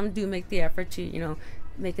 Some do make the effort to, you know,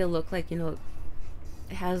 make it look like, you know,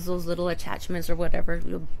 it has those little attachments or whatever,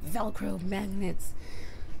 you know, Velcro, magnets,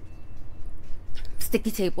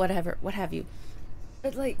 sticky tape, whatever, what have you.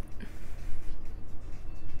 But like,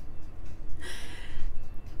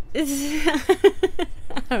 it's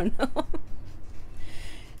I don't know.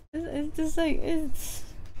 It's just like it's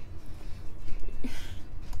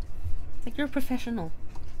like you're a professional.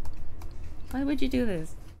 Why would you do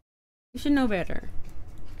this? You should know better.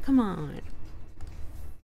 Come on.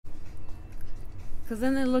 Because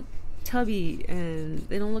then they look tubby and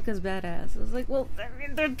they don't look as badass. It's like, well, I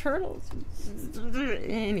mean, they're turtles.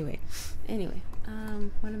 Anyway,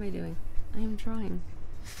 what am I doing? I am drawing.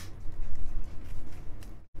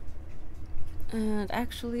 And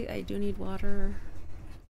actually, I do need water.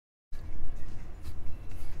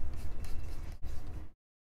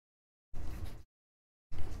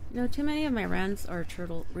 You know, too many of my rants are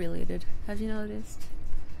turtle related. Have you noticed?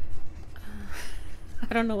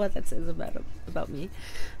 I don't know what that says about me.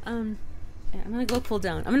 Yeah, I'm gonna go cool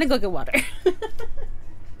down. I'm gonna go get water.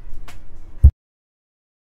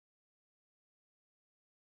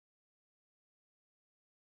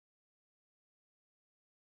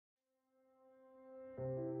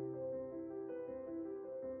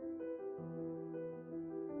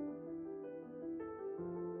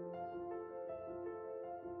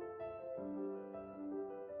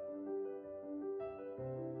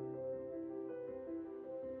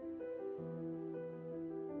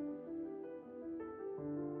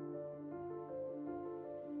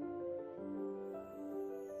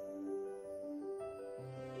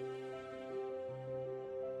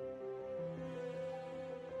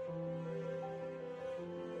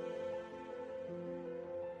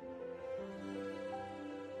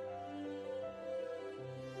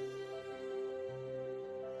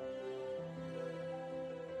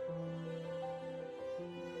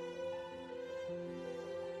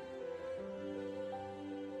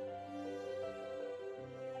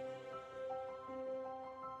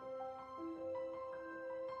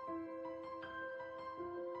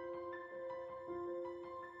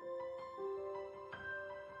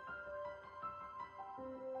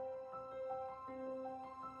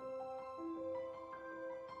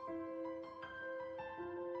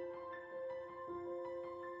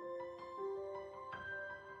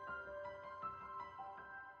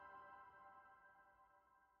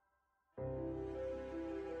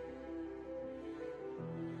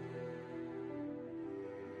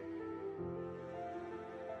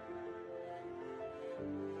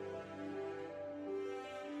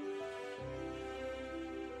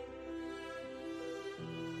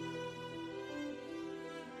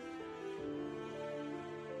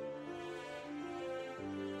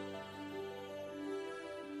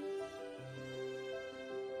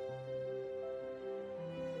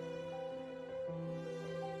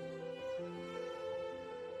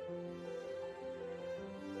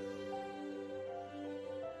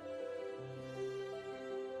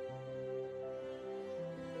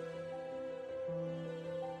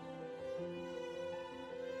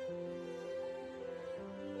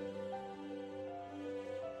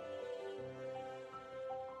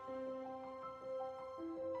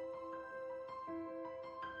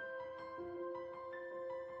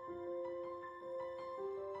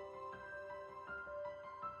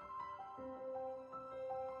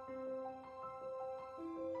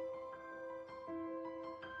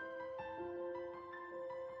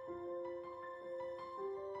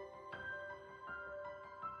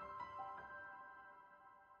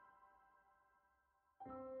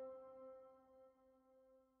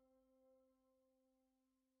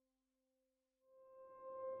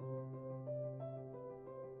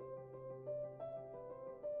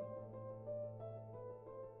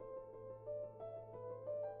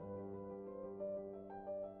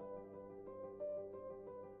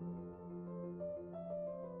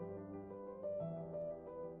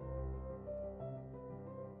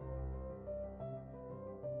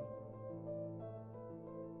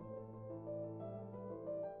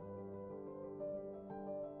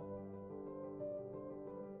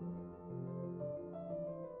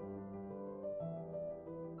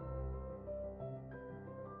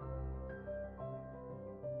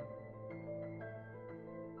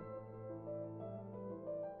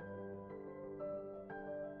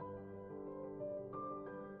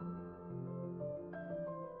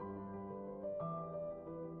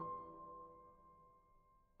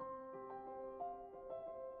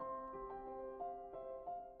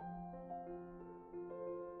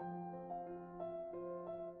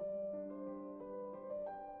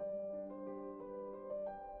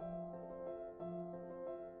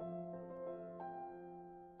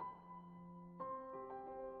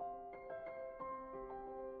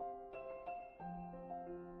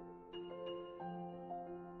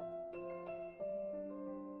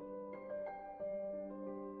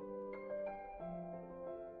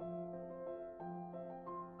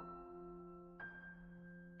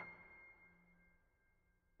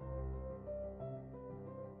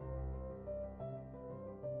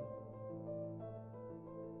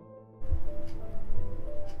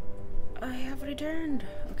 I have returned.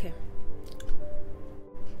 Okay.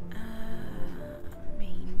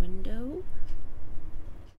 Main window.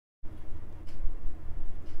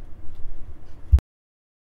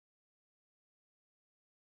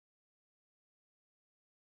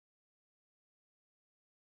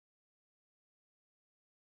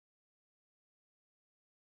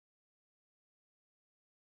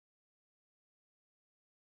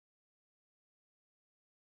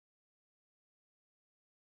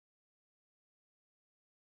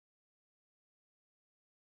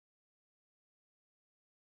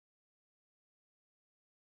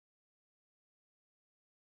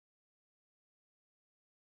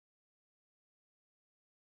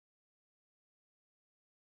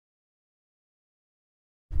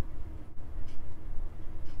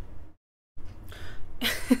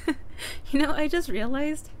 You know, I just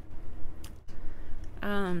realized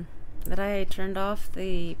that I turned off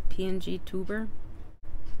the PNG tuber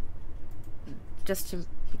just to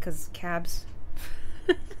because cabs.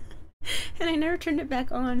 And I never turned it back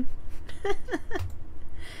on.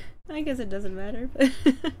 I guess it doesn't matter, but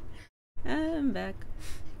I'm back.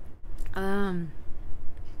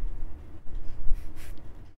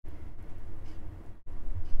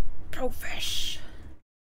 Profesh.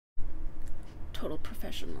 Total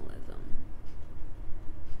professionalism.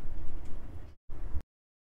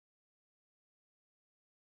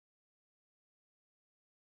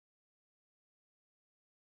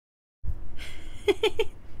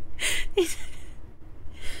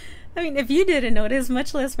 I mean, if you didn't notice,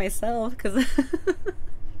 much less myself, because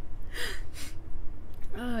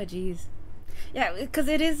oh jeez, yeah, because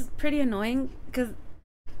it is pretty annoying because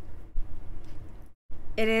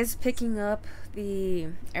it is picking up the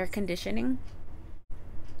air conditioning.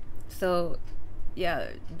 So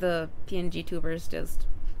yeah, the PNG tubers just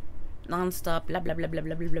non-stop blah blah blah blah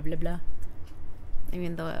blah blah blah blah blah,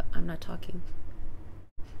 even though I'm not talking.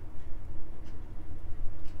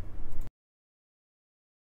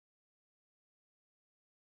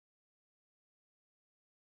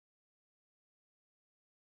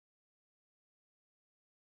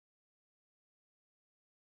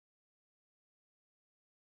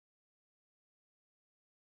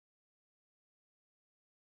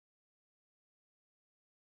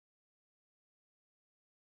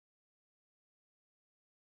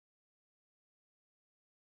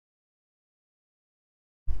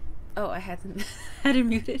 Oh, I hadn't had it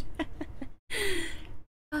muted.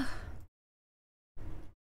 Oh,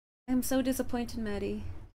 I'm so disappointed, Maddie.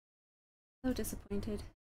 So disappointed.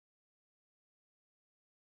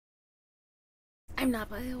 I'm not,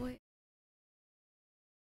 by the way.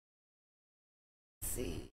 Let's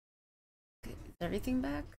see. Okay, is everything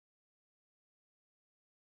back?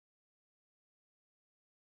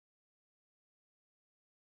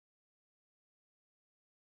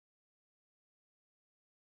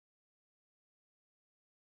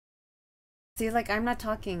 See, like, I'm not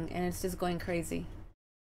talking and it's just going crazy.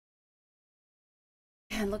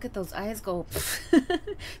 Man, look at those eyes go.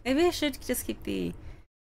 Maybe I should just keep the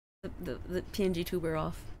PNG tuber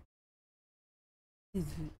off. It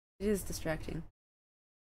is distracting.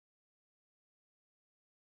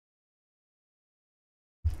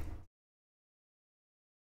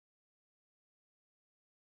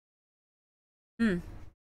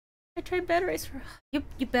 I tried batteries for you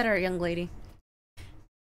better, young lady.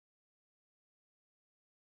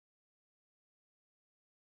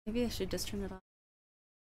 Maybe I should just turn it off.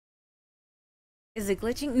 Is it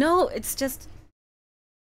glitching? No, it's just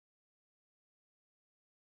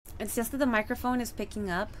that the microphone is picking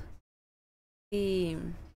up the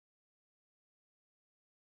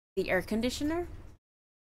air conditioner.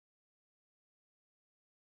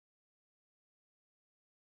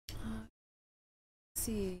 Let's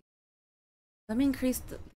see. Let me increase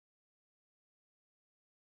the.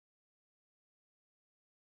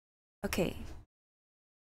 Okay.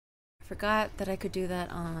 I forgot that I could do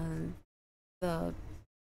that on the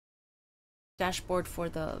dashboard for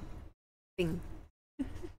the thing.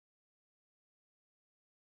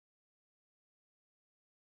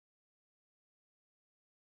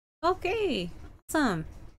 Okay, awesome.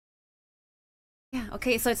 Yeah,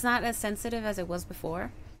 okay, so it's not as sensitive as it was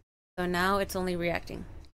before. So now it's only reacting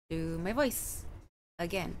to my voice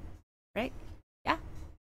again, right? Yeah.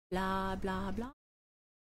 Blah, blah, blah.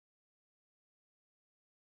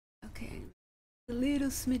 Okay, a little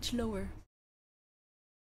smidge lower.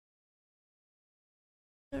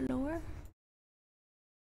 A little lower.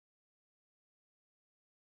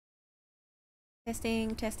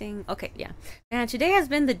 Testing, testing. Okay, yeah. And today has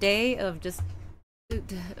been the day of just.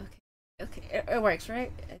 Okay, okay, it works,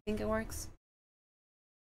 right? I think it works.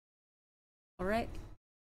 All right.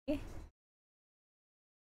 Yeah.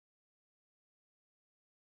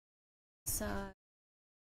 side.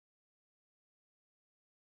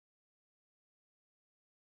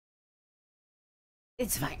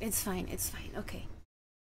 It's fine, it's fine, it's fine. Okay.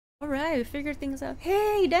 Alright, we figured things out.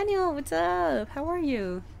 Hey, Daniel, what's up? How are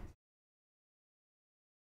you?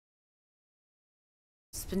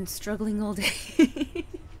 Just been struggling all day.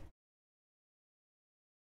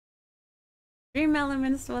 Dream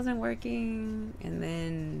Elements wasn't working, and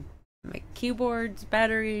then my keyboard's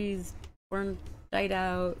batteries weren't died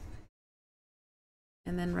out.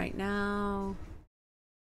 And then right now.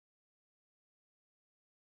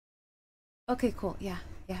 Okay, cool. Yeah,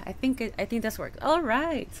 yeah. I think this works. All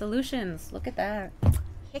right, solutions. Look at that.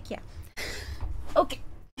 Heck yeah. Okay.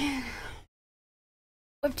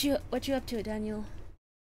 What you up to, Daniel?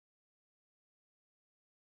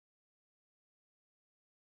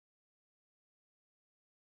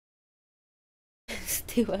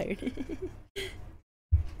 Stay wired.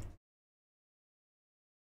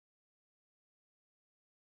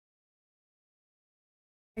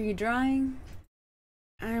 Are you drawing?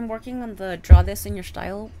 I'm working on the draw this in your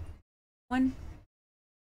style one.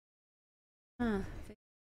 Huh.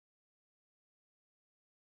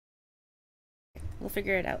 We'll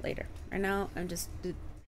figure it out later. Right now, I'm just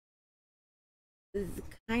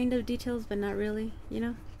kind of details, but not really, you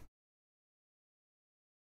know?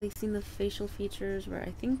 Placing the facial features where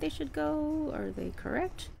I think they should go. Are they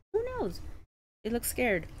correct? Who knows? They look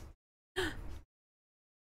scared. Your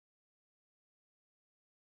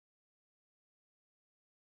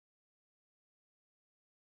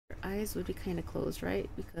eyes would be kind of closed, right?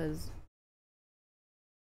 Because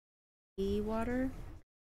water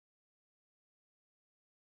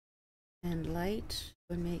and light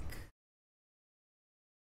would make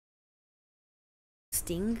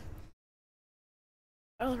sting.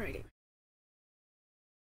 Alrighty.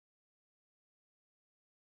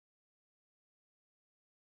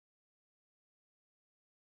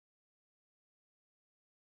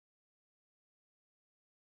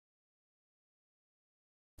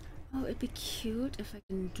 Oh, it'd be cute if I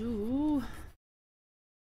can do.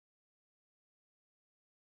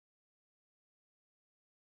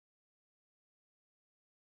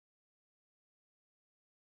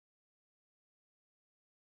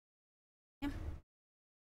 Yeah.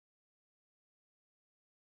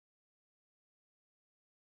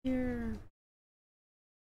 Here.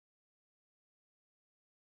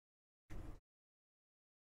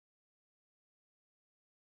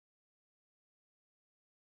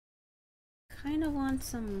 Kind of want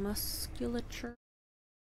some musculature.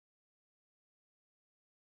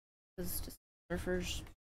 Because just surfers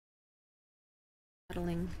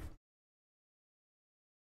paddling.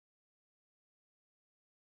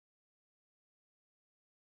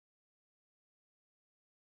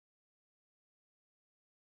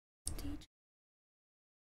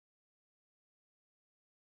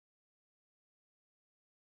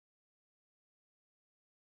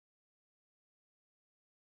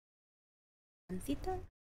 Pancita.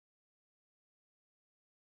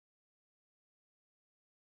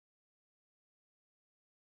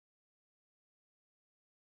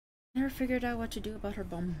 Never figured out what to do about her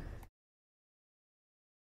bum.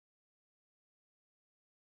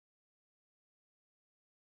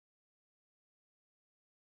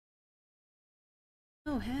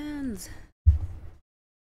 Oh, hands.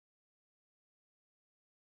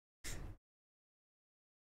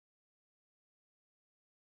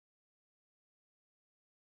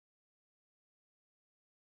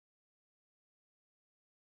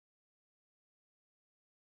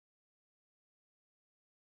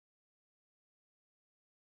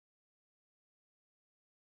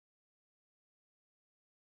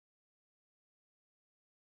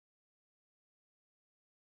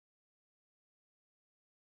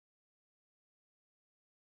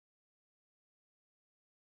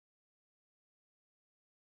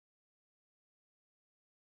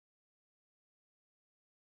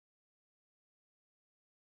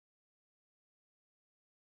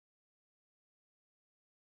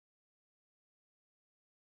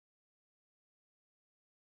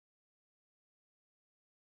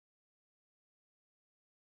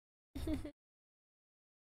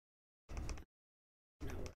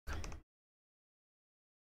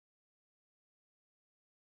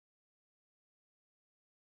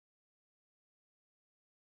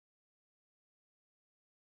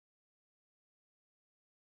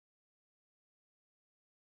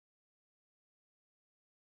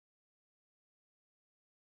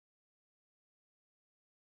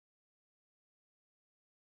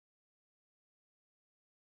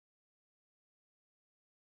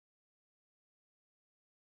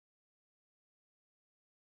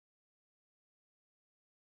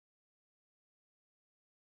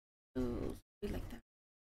 We like that.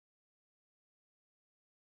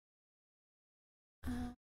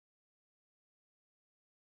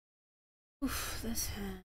 Oof, this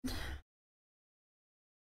hand.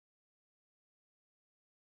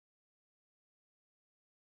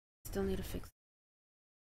 Still need to fix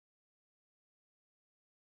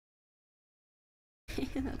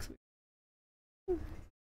it. That looks weird.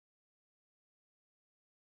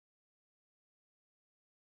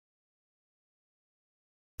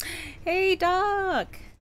 Hey, Doc!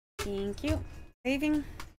 Thank you. Saving.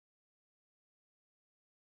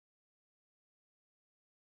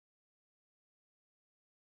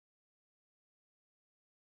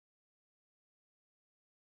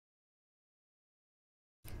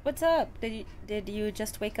 What's up? Did you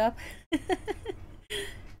just wake up?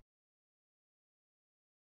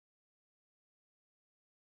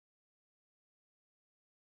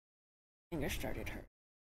 Finger started hurt.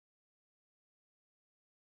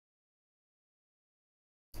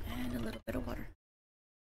 And a little bit of water.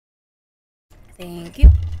 Thank you.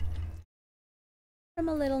 From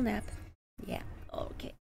a little nap. Yeah.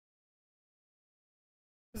 Okay.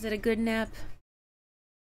 Was it a good nap?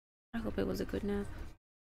 I hope it was a good nap.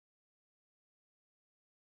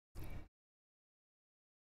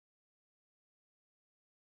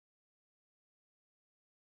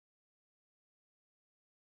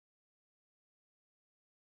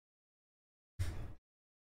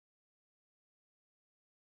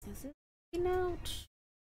 Is it working out?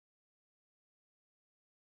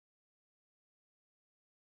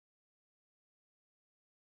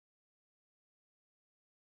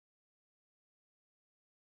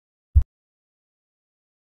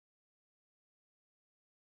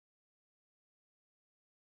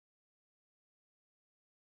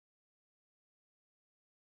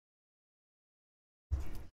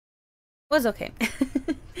 Was okay.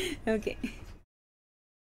 Okay.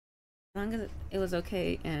 As long as it was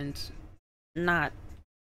okay and not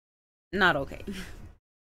okay.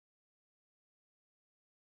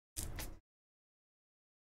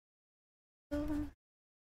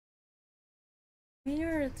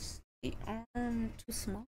 Here it's the arm too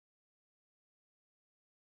small.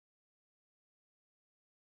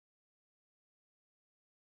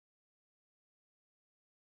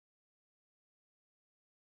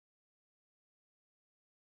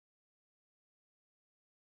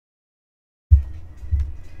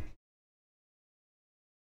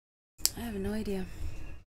 I have no idea.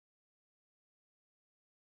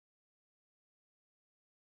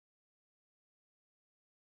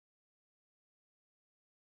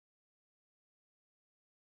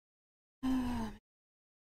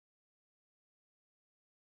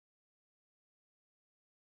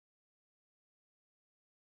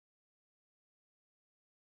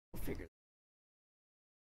 We'll figure.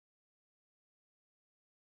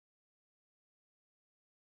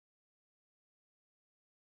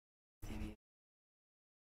 Maybe.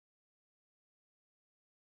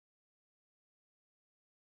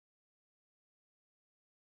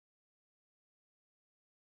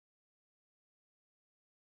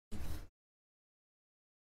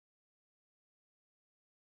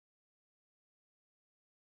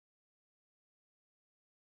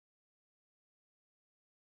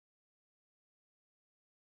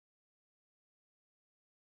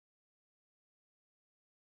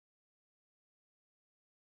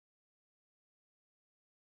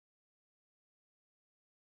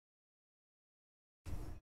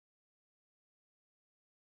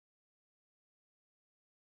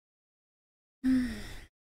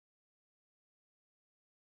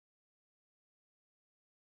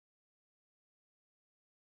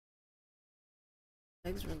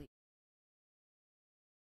 Legs really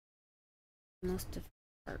most difficult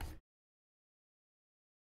part.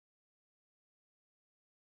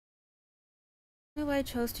 Maybe why I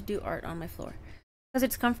chose to do art on my floor. Because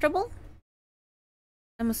it's comfortable?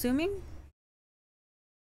 I'm assuming?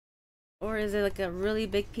 Or is it like a really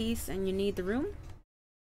big piece and you need the room?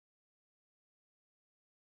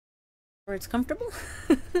 Or it's comfortable?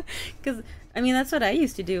 Because, I mean, that's what I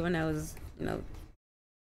used to do when I was,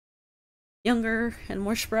 younger and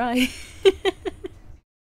more spry.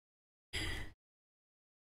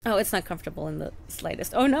 Oh, it's not comfortable in the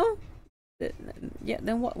slightest. Oh, no? Yeah,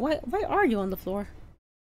 then why are you on the floor?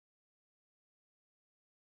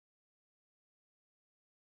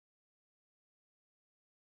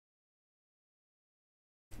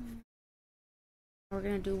 We're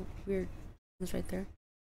gonna do weird things right there.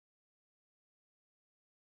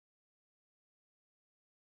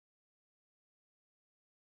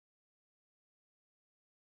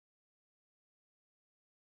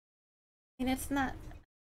 And it's not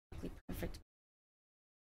perfect.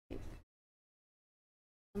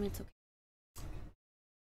 I mean, it's okay.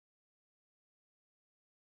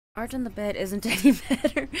 Art on the bed isn't any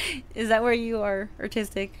better. Is that where you are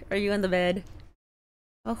artistic? Are you in the bed?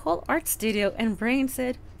 A whole art studio, and Brain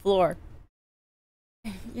said floor.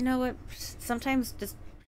 You know what? Sometimes just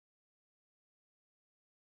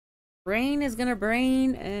brain is gonna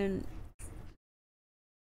brain and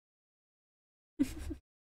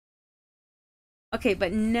okay,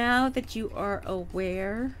 but now that you are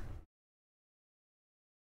aware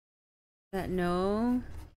that no,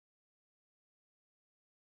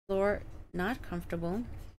 floor not comfortable,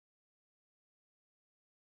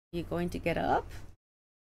 you going to get up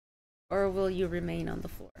or will you remain on the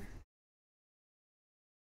floor?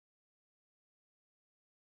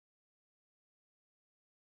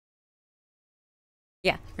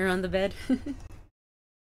 Yeah, you're on the bed.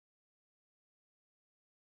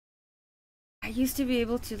 I used to be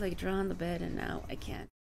able to like draw on the bed and now I can't.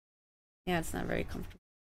 Yeah, it's not very comfortable.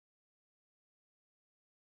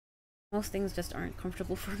 Most things just aren't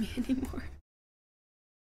comfortable for me anymore.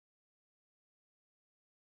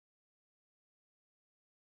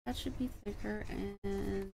 That should be thicker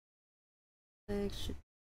and legs should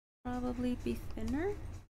probably be thinner.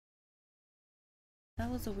 That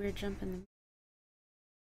was a weird jump in the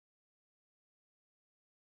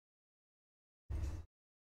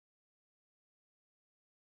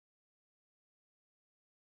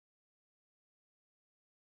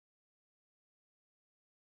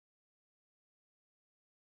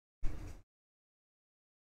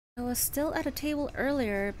I was still at a table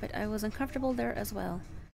earlier, but I was uncomfortable there as well.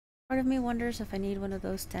 Part of me wonders if I need one of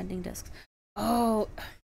those standing desks. Oh,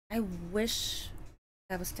 I wish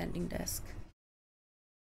I have a standing desk.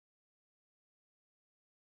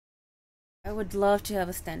 I would love to have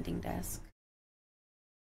a standing desk.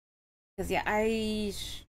 Because, yeah,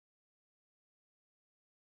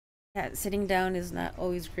 yeah, sitting down is not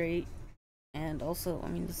always great. And also, I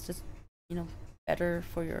mean, it's just, you know, better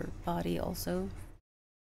for your body also.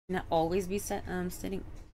 Not always be sitting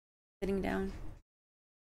down.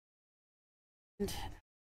 And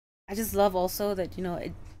I just love also that, you know,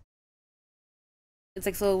 it's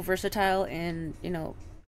like so versatile and, you know,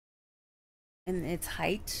 in its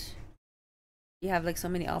height. You have like so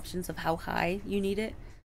many options of how high you need it.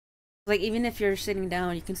 Like even if you're sitting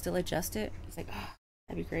down, you can still adjust it. It's like, oh,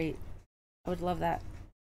 that'd be great. I would love that.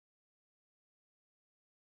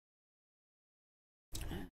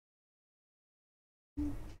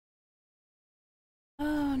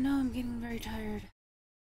 Oh no, I'm getting very tired.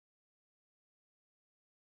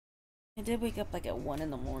 I did wake up like at 1 in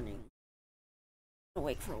the morning.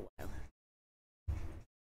 Awake for a while.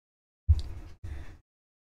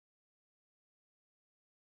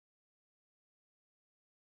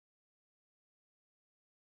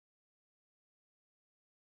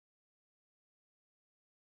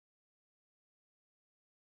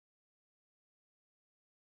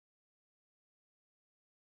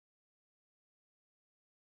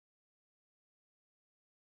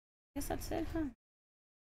 Guess that's it, huh?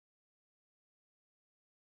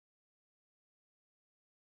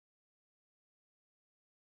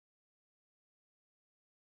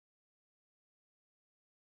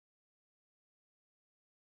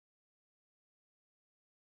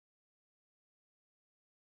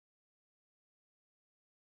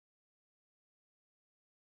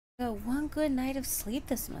 So one good night of sleep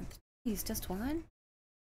this month. Jeez, just one?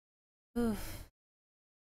 Oof.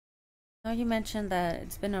 Now you mentioned that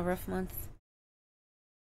it's been a rough month.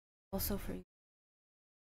 Also for you.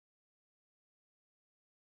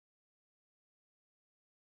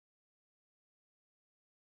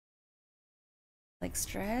 Like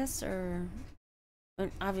stress or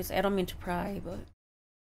obviously I don't mean to pry, but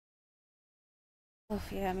oh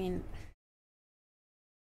yeah, I mean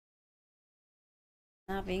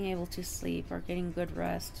not being able to sleep or getting good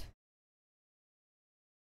rest.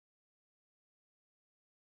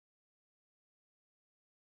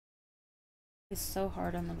 It's so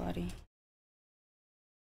hard on the body.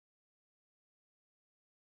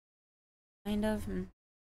 Kind of.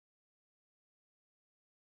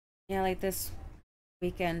 Yeah, like this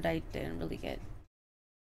weekend I didn't really get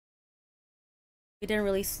we didn't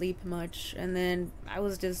really sleep much and then I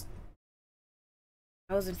wasn't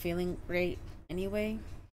feeling great anyway.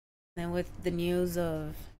 And with the news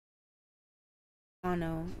of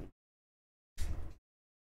Kano,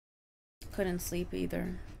 couldn't sleep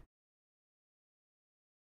either.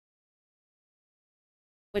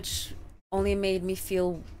 Which only made me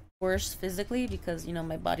feel worse physically because, you know,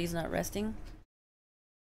 my body's not resting.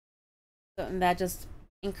 So, and that just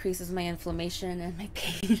increases my inflammation and my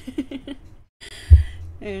pain.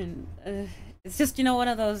 And it's just, you know, one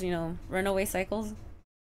of those, you know, runaway cycles.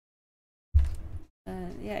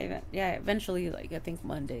 Yeah, eventually, like, I think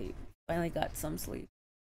Monday, finally got some sleep.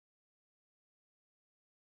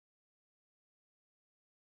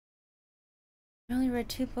 I only read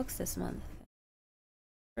 2 books this month.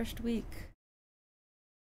 First week.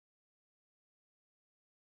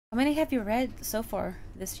 How many have you read so far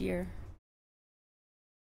this year?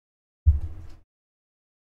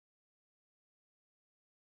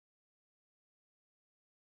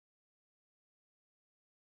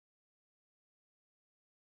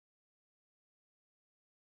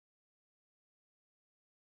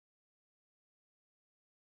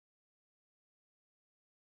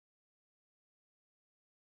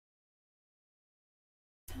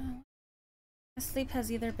 My sleep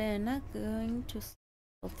has either been not going to sleep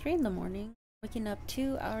till 3 in the morning, waking up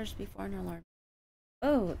 2 hours before an alarm.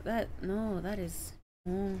 Oh, no, that is,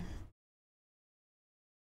 oh,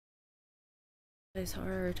 that is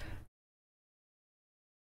hard.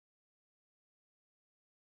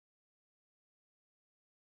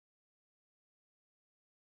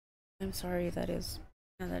 I'm sorry, yeah,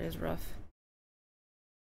 that is rough.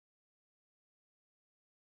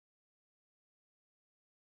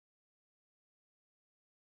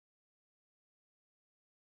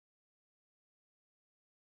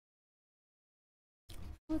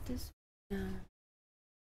 What this? Yeah.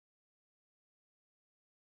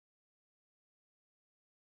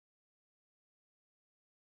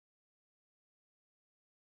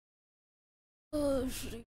 Oh,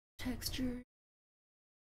 should I texture?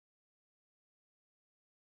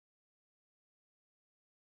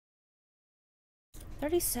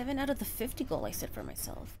 37 out of the 50 goal I set for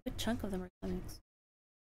myself. A good chunk of them are comics.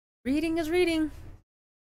 Reading is reading.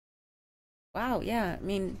 Wow, yeah, I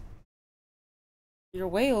mean, you're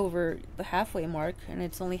way over the halfway mark, and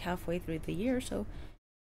it's only halfway through the year, so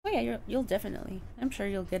oh yeah, you'll definitely. I'm sure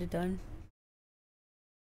you'll get it done.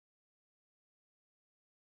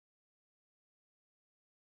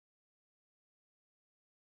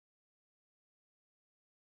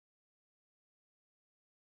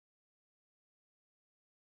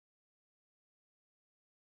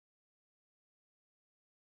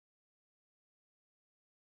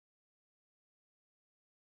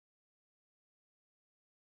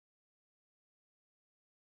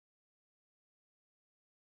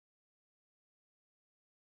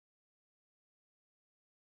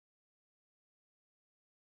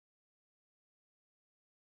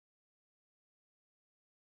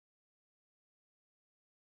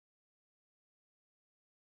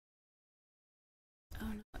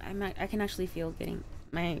 Oh no, I can actually feel getting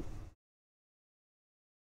my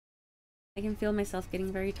I can feel myself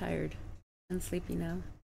getting very tired and sleepy now.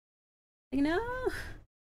 Like no,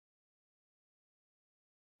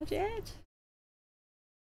 not yet.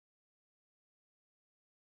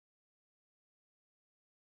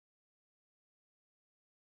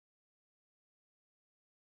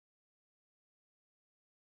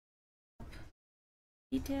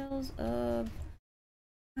 Details of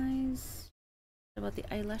eyes. About the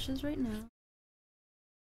eyelashes right now.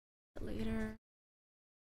 Later.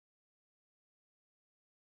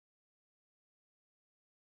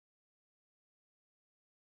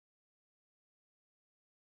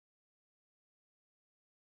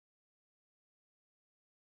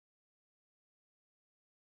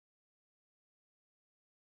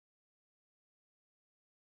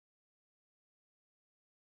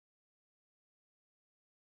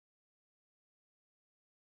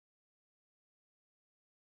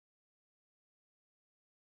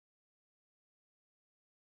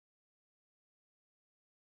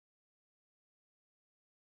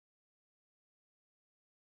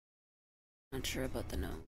 'Not sure about the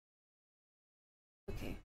nose.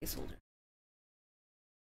 Okay, placeholder.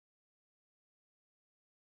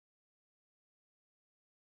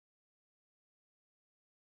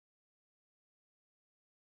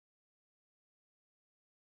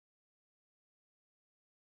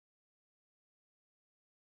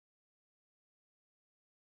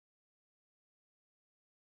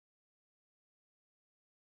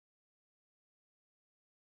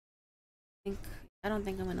 think I don't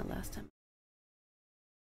think I'm gonna last time.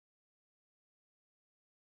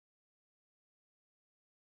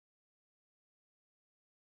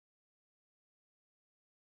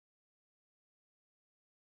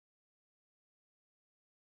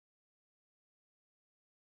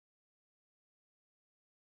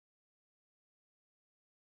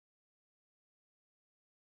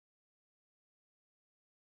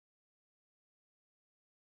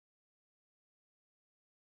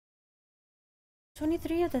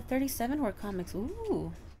 $23 of the 37 were comics.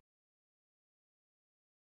 Ooh.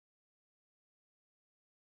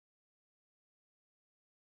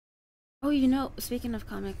 Oh, speaking of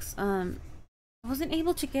comics, I wasn't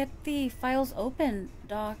able to get the files open,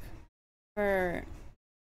 Doc, for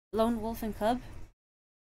Lone Wolf and Cub.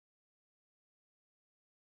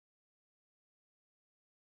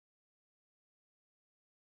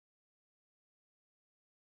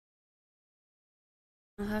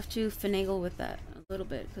 I'll have to finagle with that a little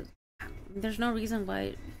bit because there's no reason why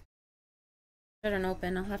it shouldn't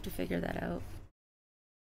open. I'll have to figure that out.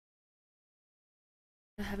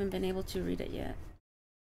 I haven't been able to read it yet.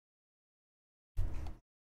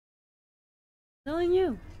 Telling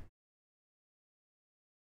you.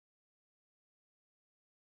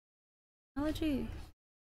 Technology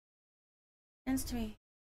tends to me.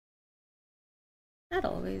 Not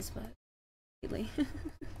always, but lately.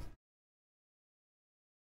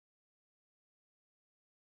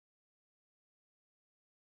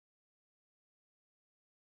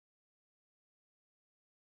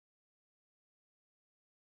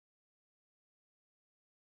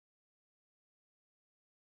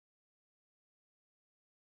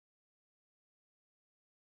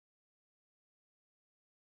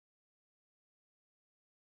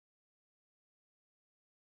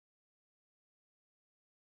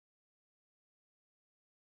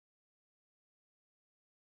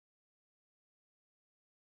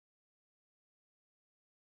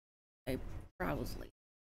 I probably.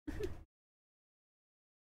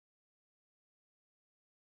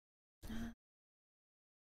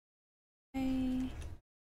 Okay.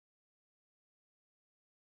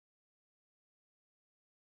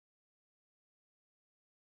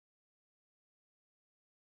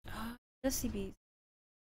 The CBs.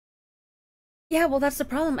 Yeah, well, that's the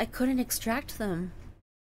problem. I couldn't extract them.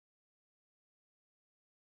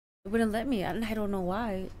 It wouldn't let me, and I don't know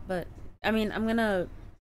why. But I mean, I'm gonna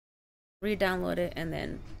re-download it and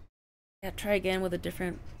then try again with a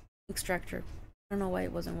different extractor. I don't know why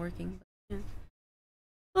it wasn't working. But, yeah.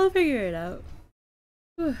 I'll figure it out.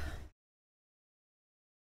 Whew.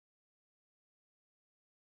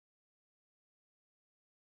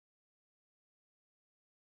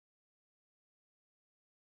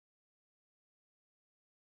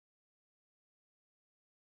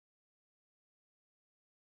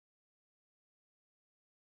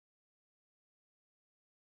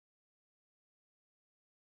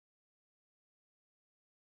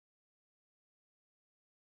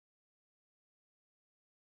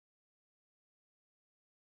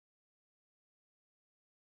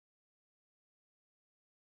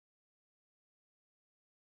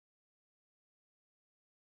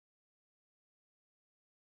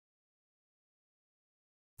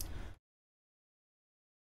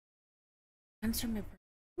 Answer my.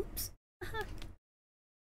 Oops.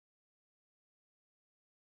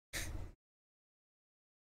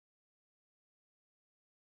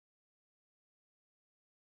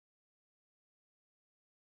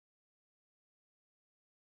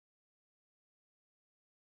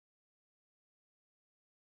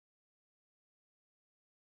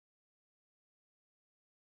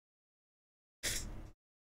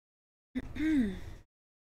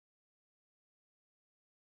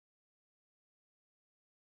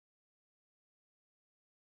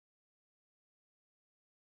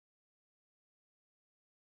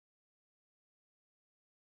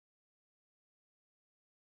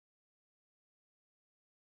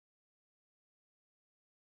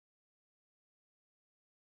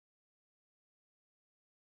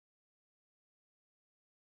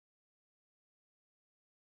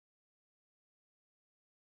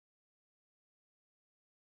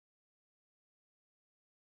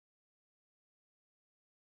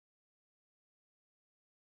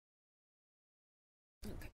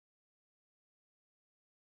 Okay.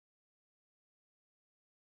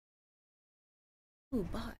 Ooh,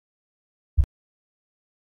 bot.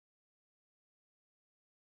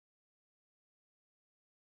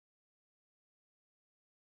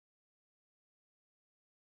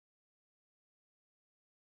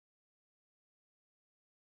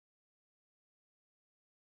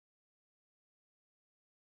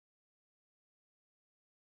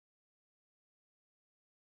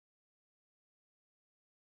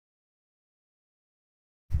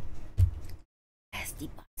 SD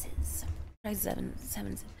boxes. Try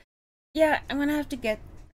 7-zip. Yeah, I'm gonna have to get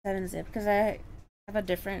 7-zip because I have a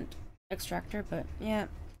different extractor, but yeah,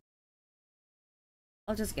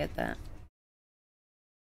 I'll just get that.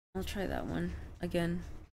 I'll try that one again.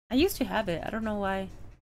 I used to have it. I don't know why I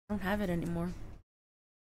don't have it anymore.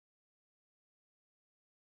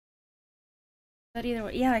 But either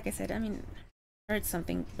way, yeah, like I said, I mean, or it's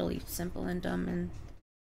something really simple and dumb and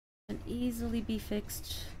can easily be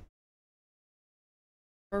fixed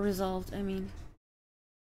or resolved. I mean,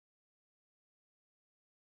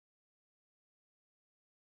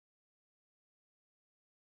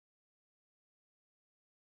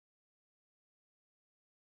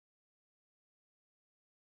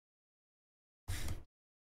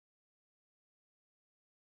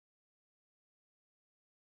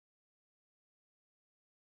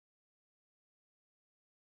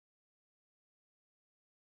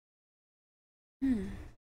 Hmm.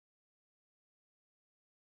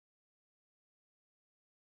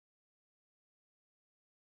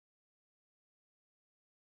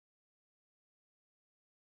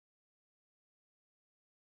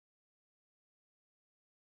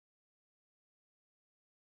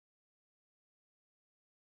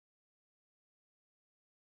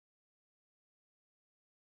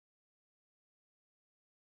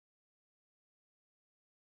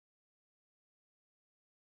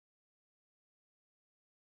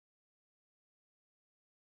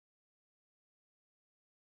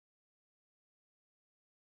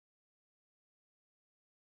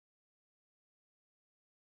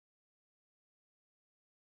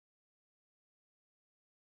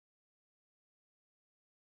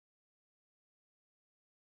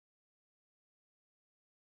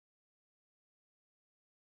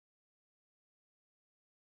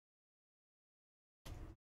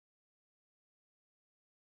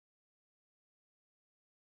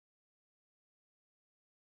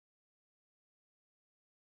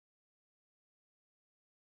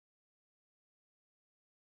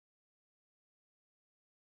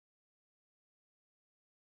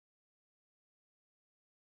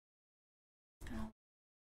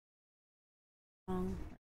 Wrong.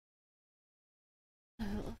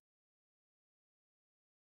 Oh.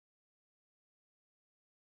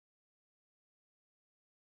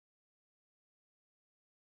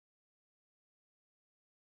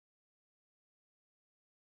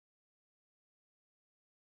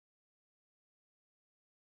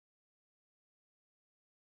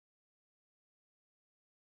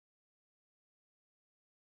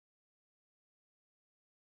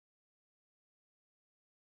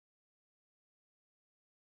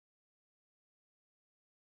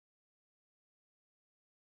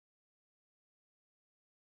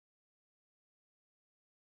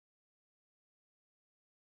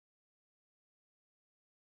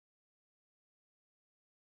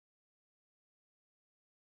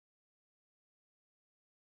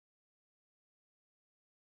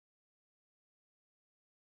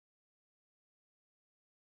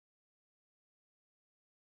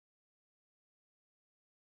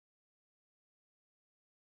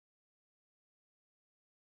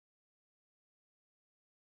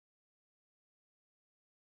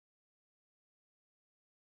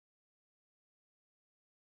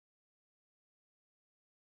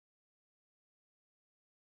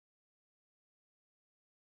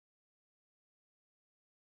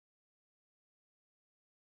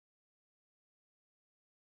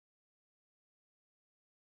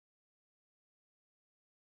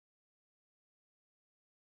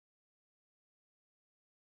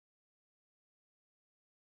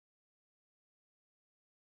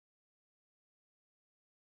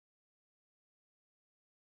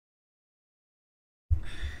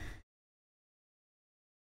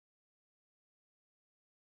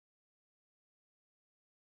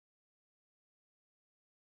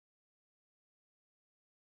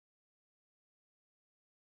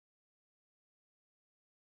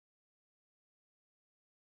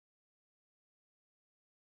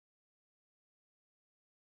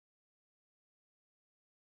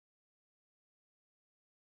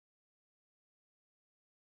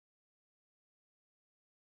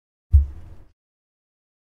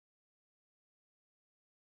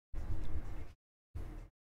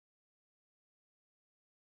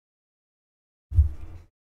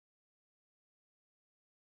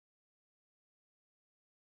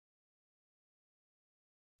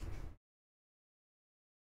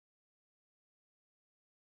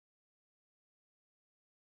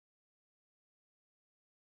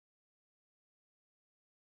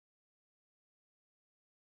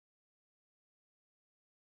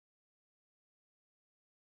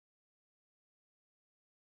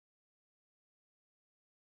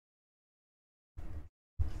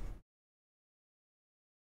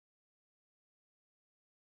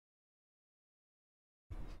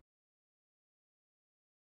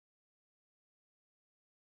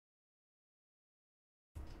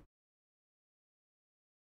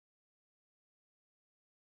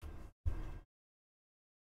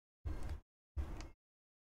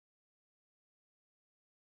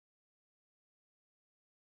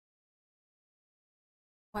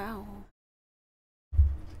 Wow.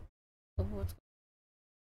 Oh, what's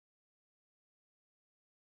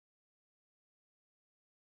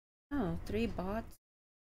oh, three bots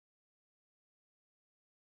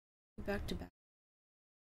back to back.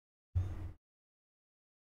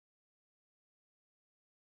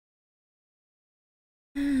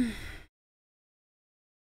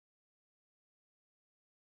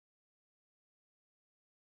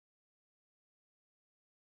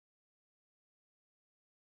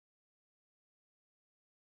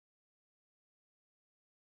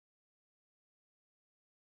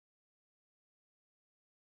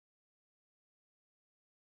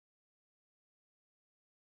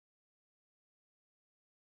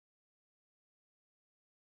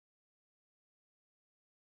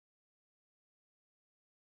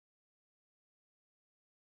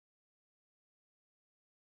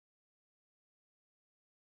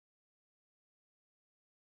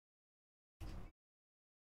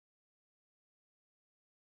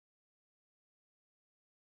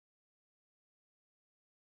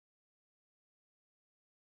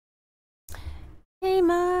 Hey,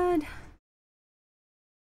 Mud.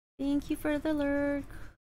 Thank you for the lurk.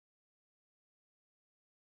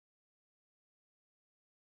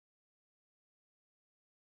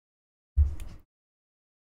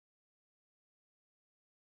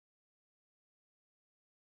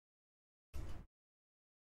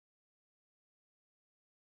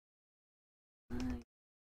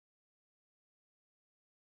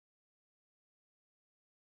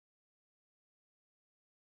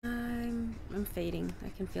 I'm fading. I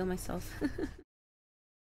can feel myself.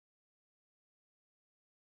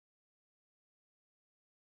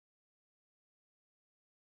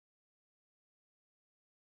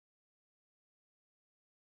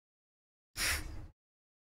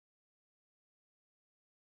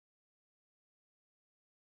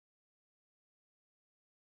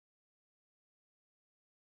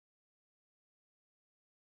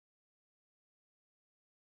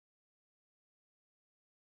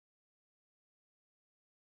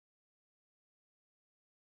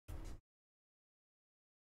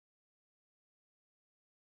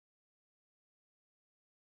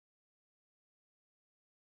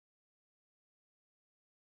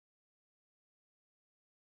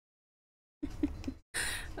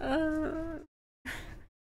 uh,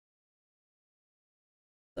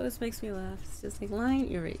 always makes me laugh. It's just like line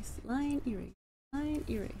erase, line erase, line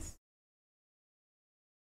erase.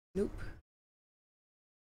 Nope.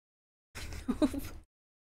 Nope.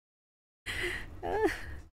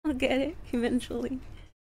 I'll get it eventually.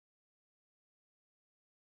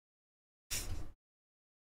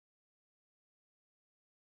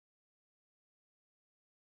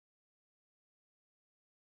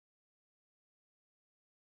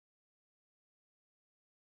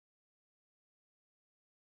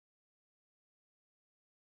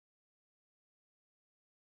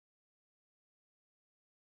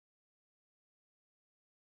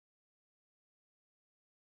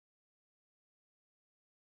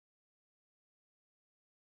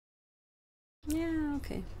 Yeah,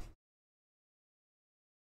 okay.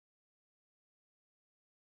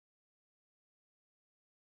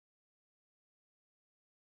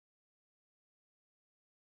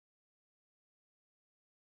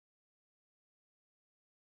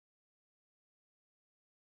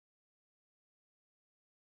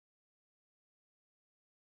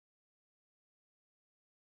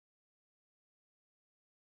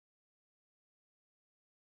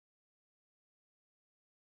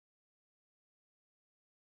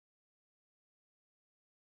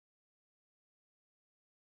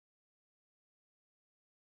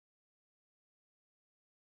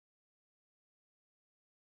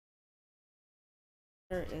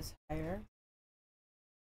 There is higher.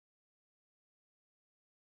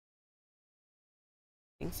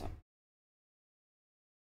 I think so.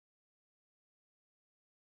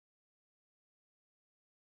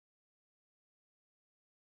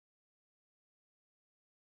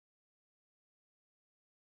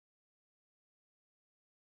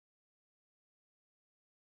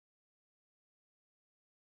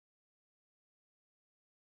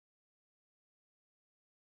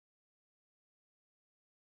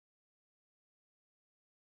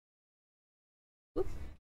 Oop.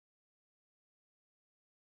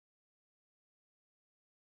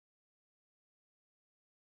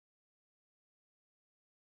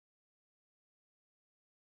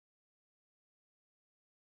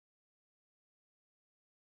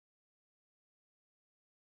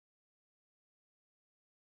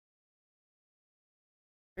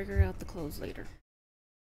 Figure out the clothes later.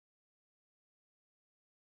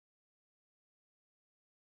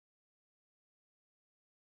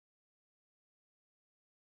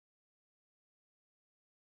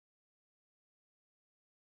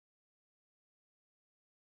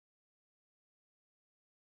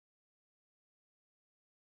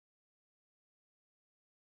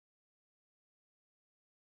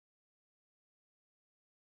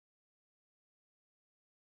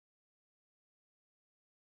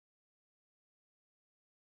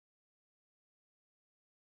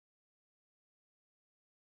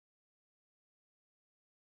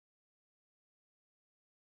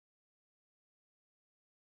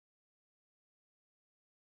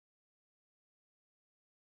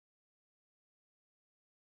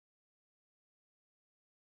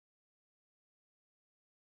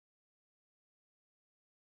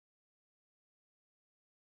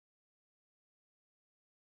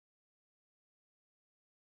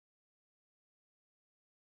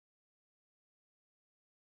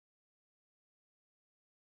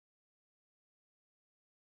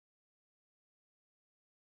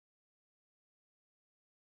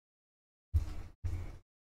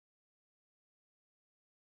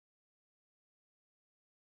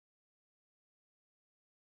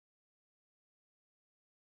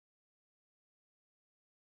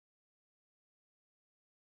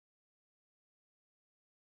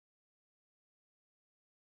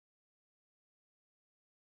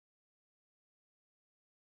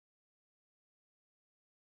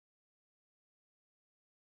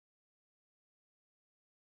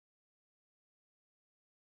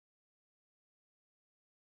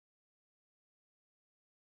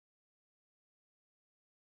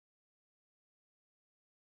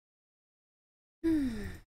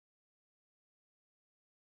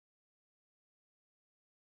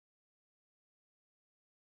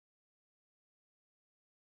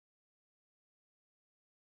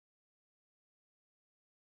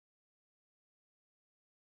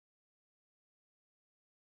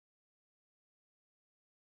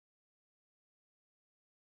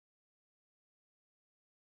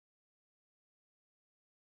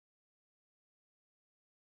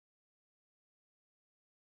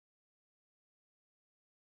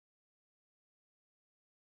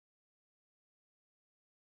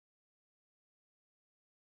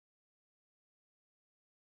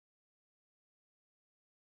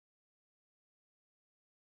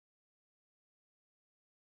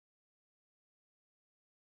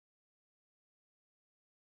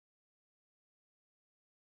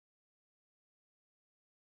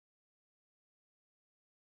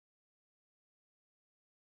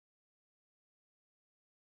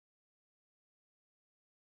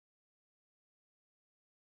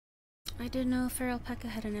 I didn't know Feral Pekka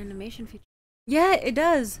had an animation feature. Yeah, it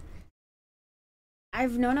does.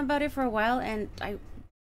 I've known about it for a while, and I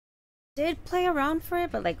did play around for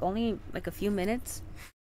it, but like only like a few minutes.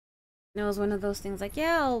 And it was one of those things like,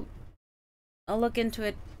 yeah, I'll look into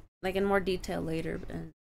it like in more detail later,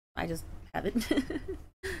 and I just haven't.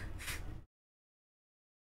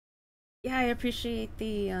 Yeah, I appreciate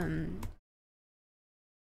the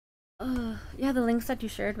yeah, the links that you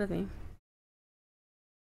shared with me.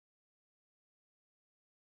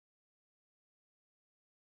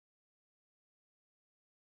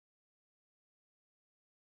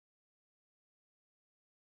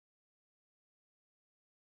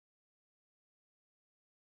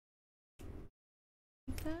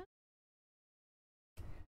 Okay.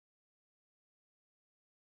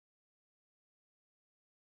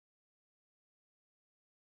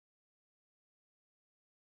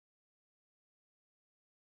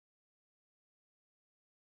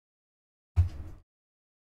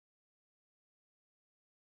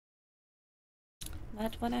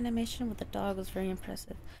 That one animation with the dog was very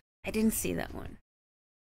impressive. I didn't see that one.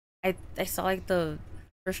 I saw like the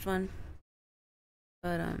first one,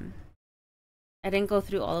 but I didn't go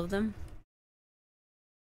through all of them.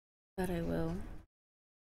 But I will.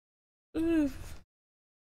 Oof.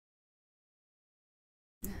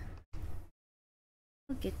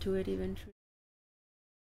 I'll get to it eventually.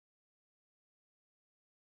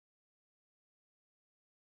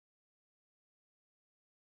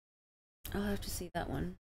 I'll have to see that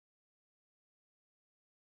one.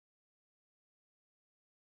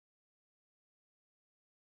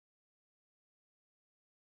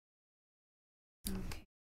 Okay.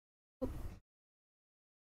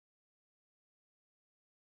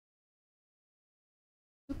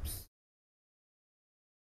 Oops.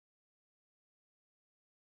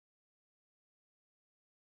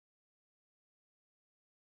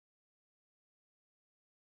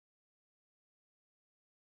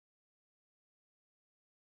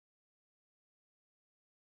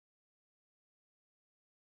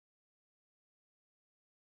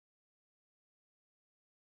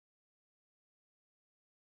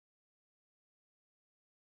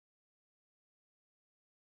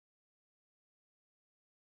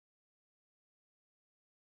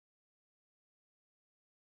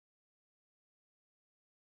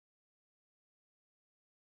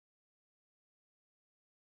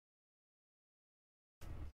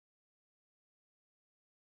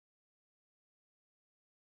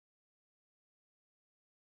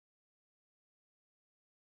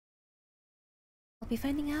 I'll be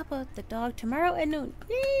finding out about the dog tomorrow at noon.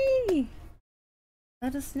 Yay!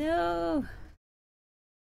 Let us know.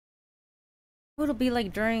 Oh, it'll be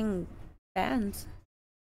like during bands.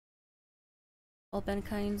 All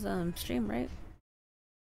Benkind's stream, right?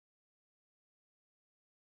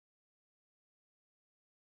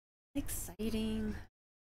 Exciting.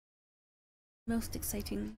 Most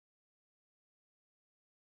exciting.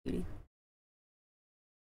 Beauty.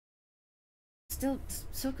 Still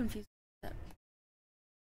so confused.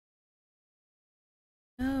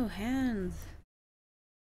 No hands.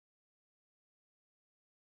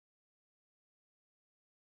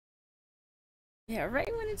 Yeah,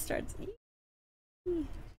 right when it starts.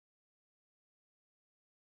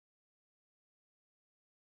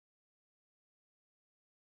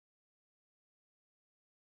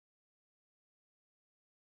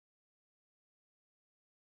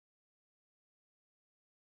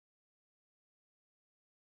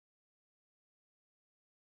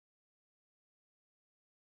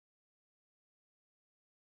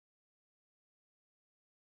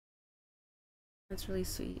 That's really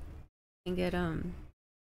sweet. And get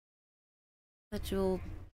that you'll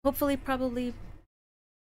hopefully probably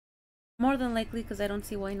More than likely, because I don't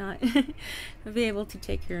see why not. I'll be able to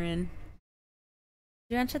take her in. Did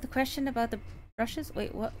you answer the question about the brushes?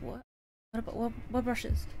 Wait, what? What about what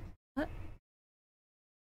brushes? What?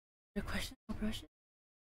 Your question about brushes?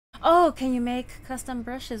 Oh, can you make custom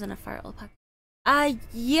brushes in a Fire Alpaca?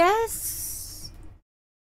 Yes.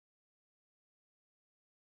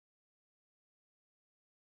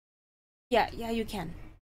 Yeah, you can.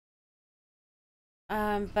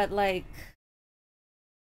 But like,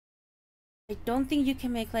 I don't think you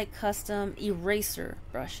can make like custom eraser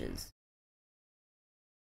brushes.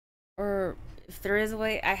 Or if there is a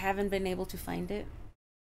way, I haven't been able to find it.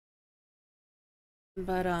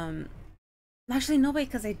 But actually no way,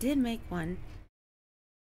 because I did make one.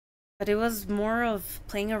 But it was more of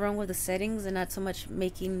playing around with the settings and not so much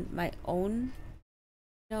making my own,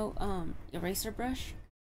 eraser brush.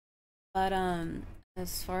 But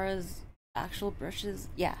as far as actual brushes,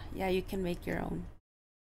 yeah, you can make your own.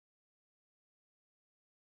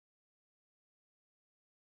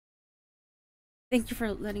 Thank you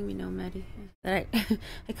for letting me know, Maddie. That I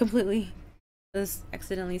I completely just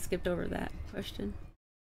accidentally skipped over that question.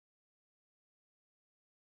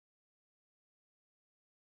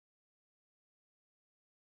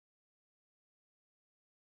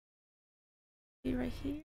 Right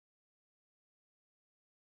here.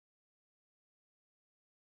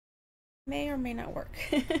 May or may not work.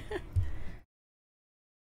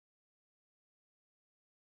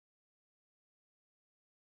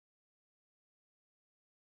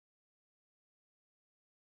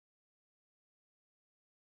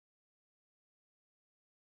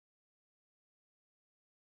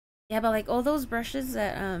 Yeah, but like all those brushes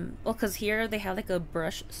that well, cause here they have like a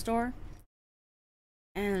brush store,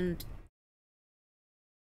 and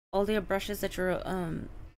all the brushes that are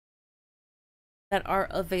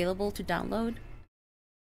available to download.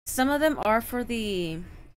 Some of them are for the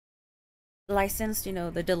licensed,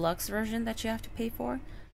 the deluxe version that you have to pay for.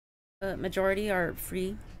 The majority are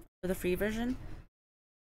free for the free version.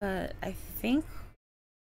 But I think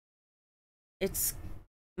it's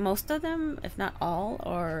most of them, if not all,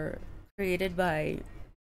 are created by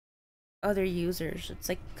other users. It's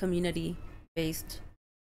like community based.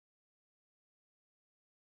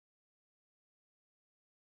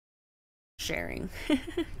 Sharing.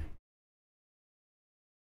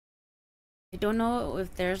 I don't know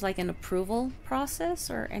if there's like an approval process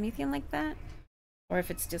or anything like that, or if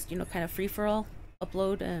it's just, kind of free for all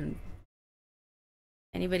upload and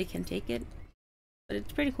anybody can take it. But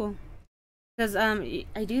it's pretty cool because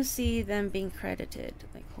I do see them being credited.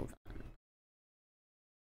 Like, hold on,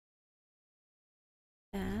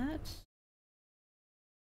 that.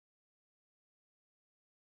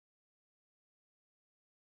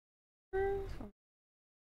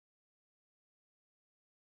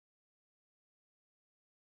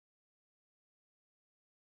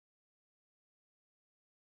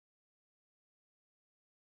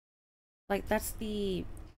 Like, that's the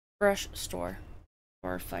brush store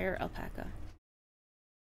for Fire Alpaca.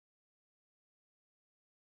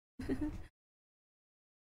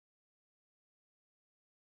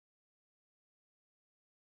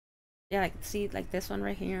 Yeah, like, see, like this one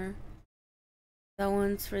right here. That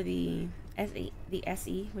one's for the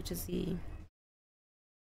SE, which is the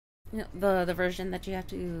version that you have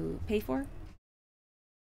to pay for.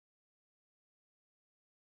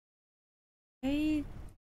 I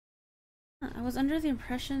I was under the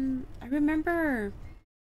impression, I remember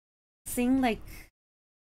seeing like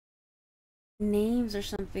names or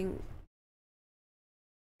something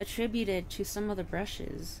attributed to some of the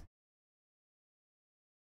brushes.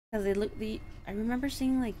 Because I remember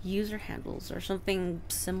seeing like user handles or something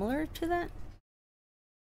similar to that.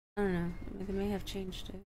 I don't know. They may have changed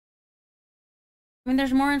it. I mean,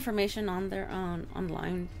 there's more information on there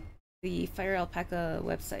online. The Fire Alpaca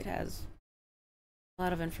website has a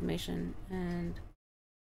lot of information, and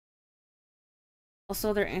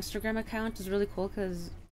also their Instagram account is really cool because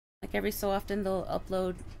like every so often they'll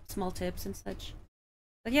upload small tips and such.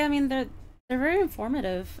 But yeah, I mean they're very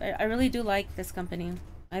informative. I really do like this company.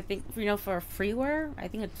 I think for freeware, I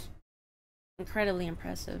think it's incredibly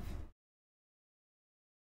impressive.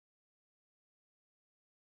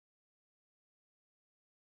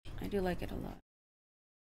 I do like it a lot.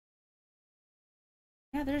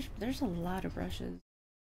 Yeah, there's a lot of brushes.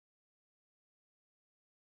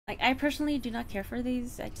 Like, I personally do not care for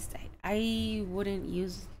these. I wouldn't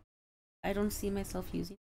use. I don't see myself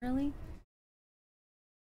using them really.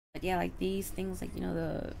 But yeah, like these things, like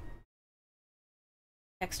the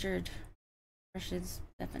textured brushes,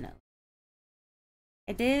 definitely.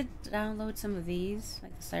 I did download some of these,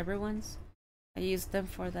 like the cyber ones. I used them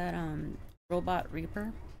for that robot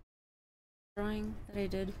Reaper. drawing that I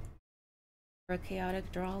did for a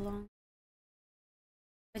chaotic draw along.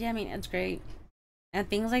 But yeah, I mean, it's great. And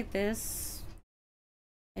things like this,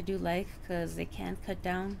 I do like because they can cut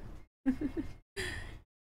down.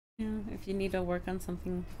 You know, if you need to work on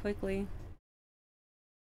something quickly.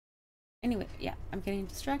 Anyway, yeah, I'm getting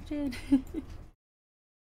distracted.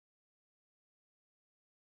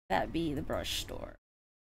 That be the brush store.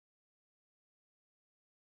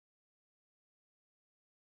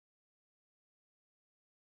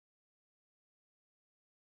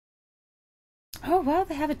 Oh wow,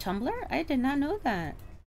 they have a Tumblr? I did not know that.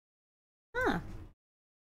 Huh.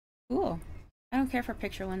 Cool. I don't care for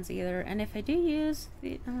picture ones either. And if I do use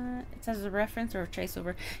the it says a reference or a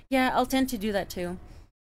traceover. Yeah, I'll tend to do that too.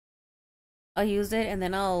 I'll use it and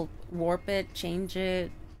then I'll warp it, change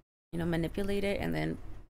it, you know, manipulate it, and then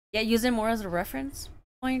yeah, use it more as a reference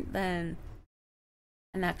point than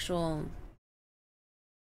an actual,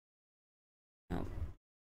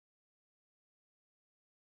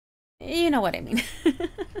 you know what I mean.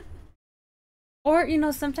 Or, you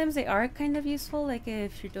know, sometimes they are kind of useful, like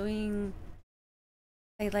if you're doing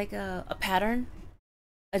like a pattern,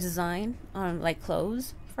 a design on like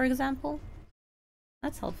clothes, for example.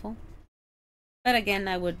 That's helpful. But again,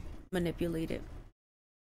 I would manipulate it.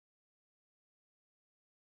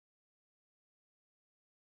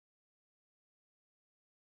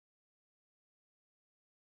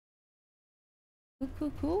 Cool,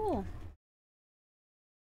 cool, cool.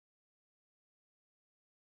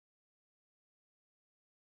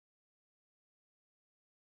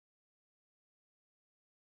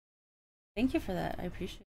 Thank you for that. I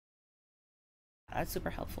appreciate it. That's super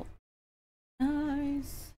helpful.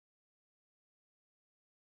 Nice.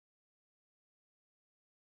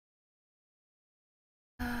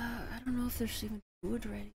 I don't know if there's even food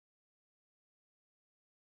ready.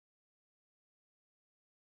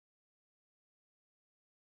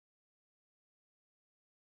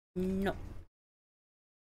 No.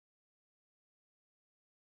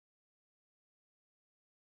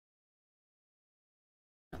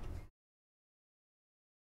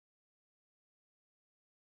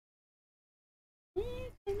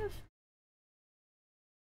 Kind of.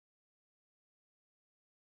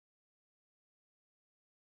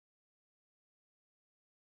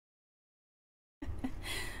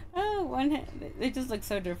 Oh, one hand. They just look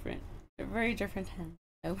so different. They're very different hands.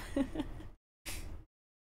 Oh.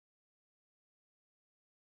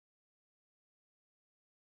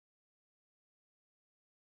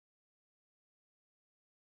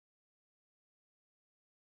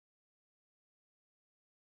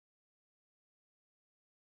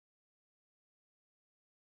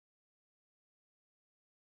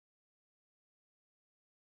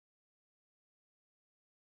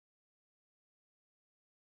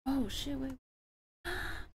 Oh shit! Wait.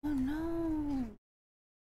 Oh no.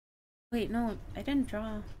 Wait, no, I didn't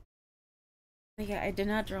draw. Oh, yeah, I did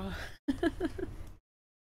not draw.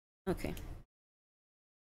 Okay.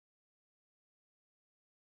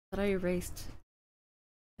 Thought I erased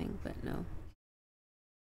thing, but no.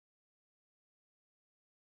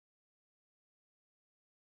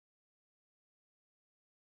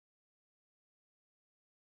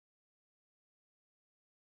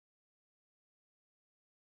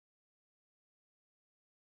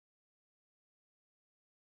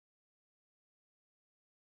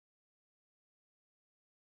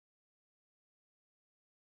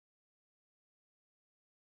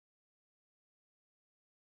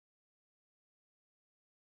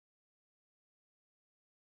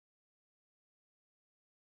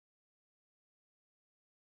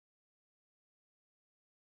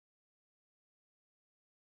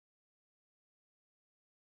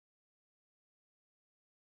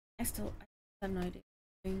 I have no idea.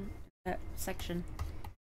 That section.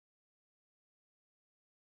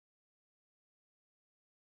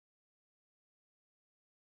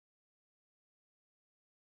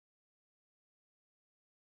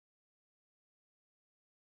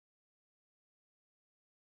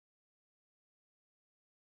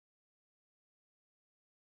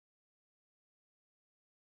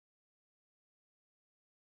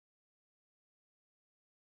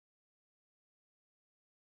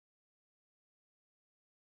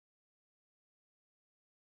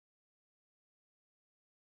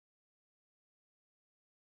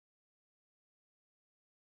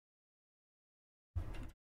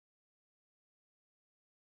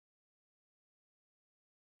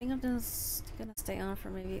 I think I'm just gonna stay on for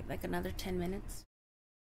maybe like another 10 minutes.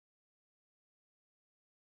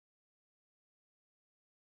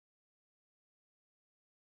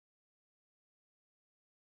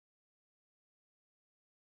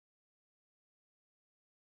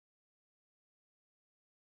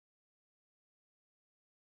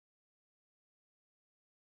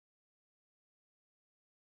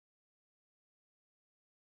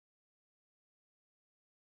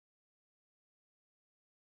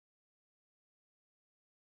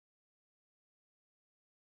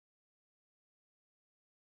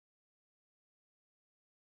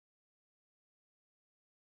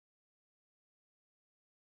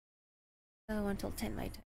 Oh, until 10 my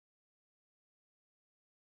time.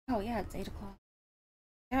 Oh yeah, it's 8 o'clock.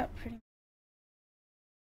 Yeah, pretty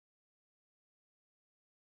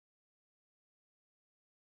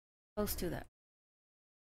close to that.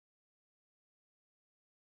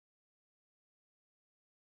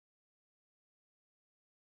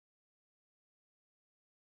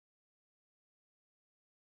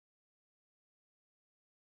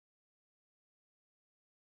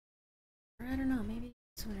 Or I don't know, maybe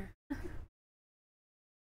sooner.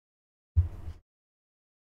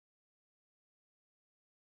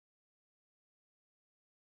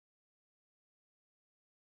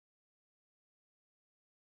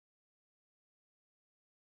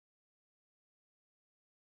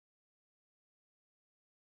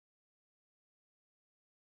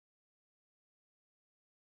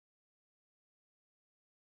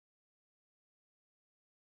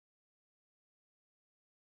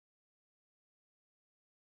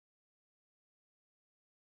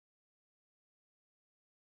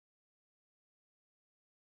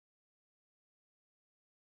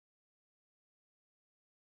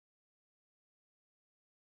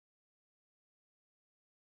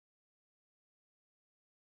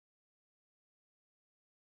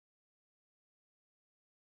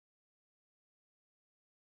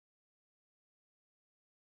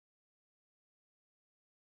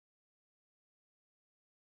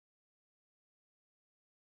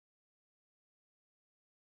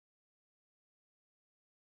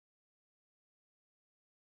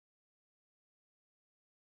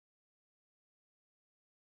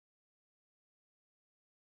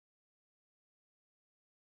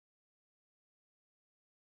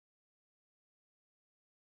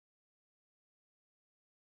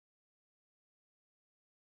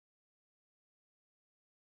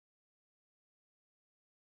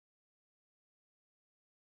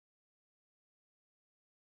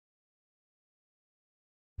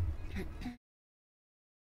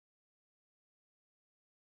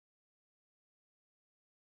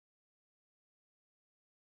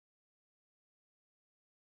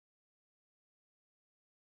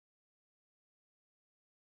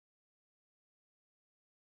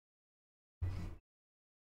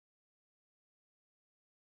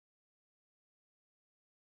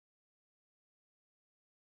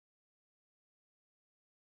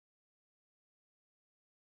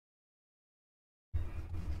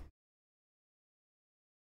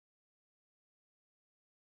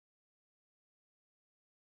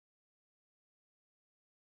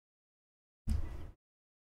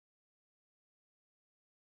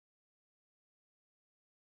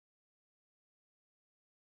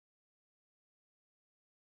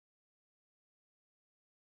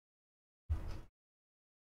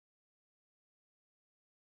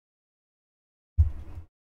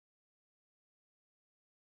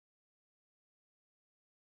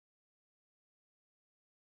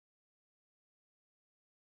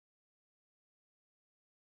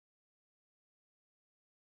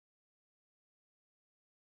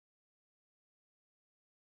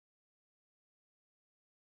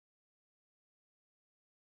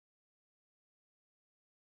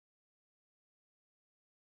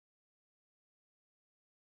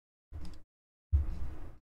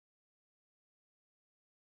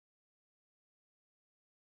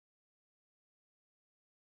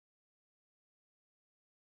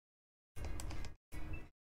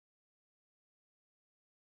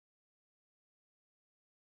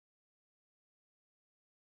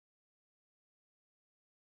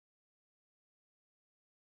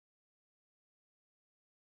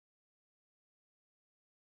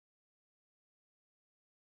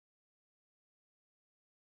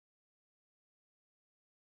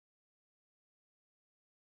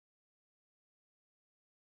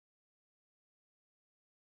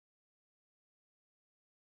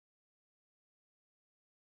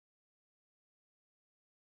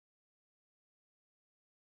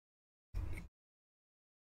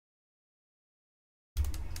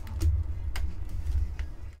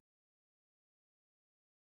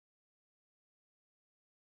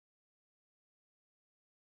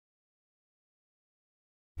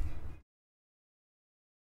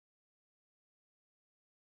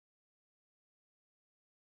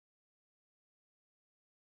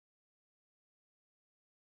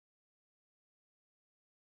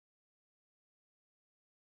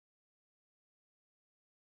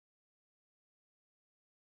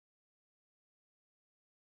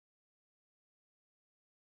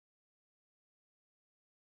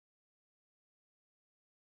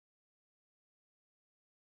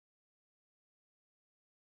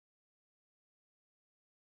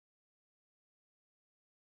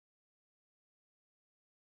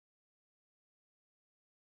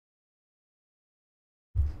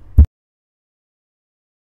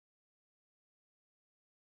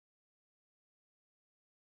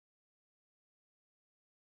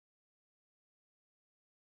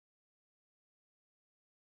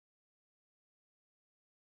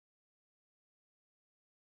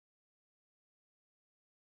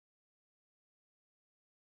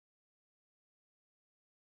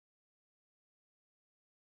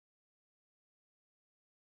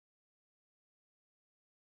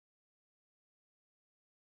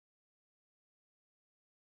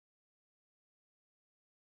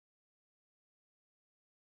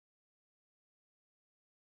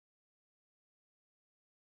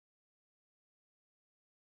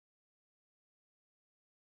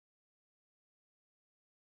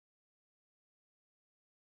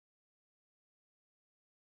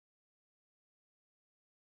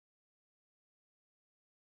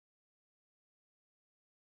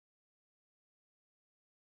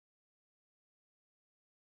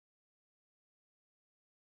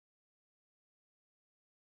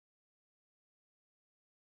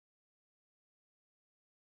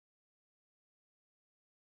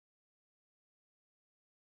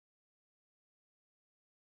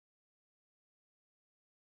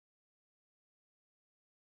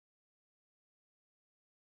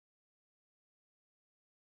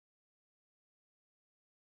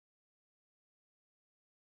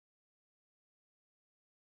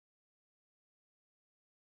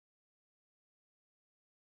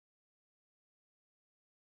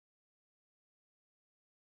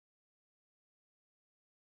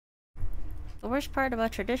 The worst part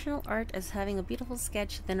about traditional art is having a beautiful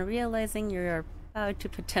sketch, then realizing you're about to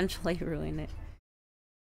potentially ruin it.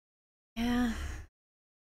 Yeah.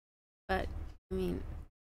 But, I mean,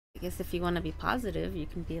 I guess if you want to be positive, you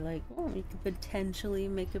can be like, oh, you could potentially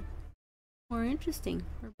make it more interesting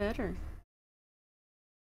or better.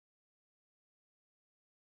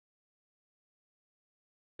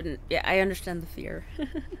 But yeah, I understand the fear.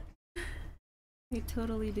 I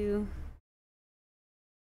totally do.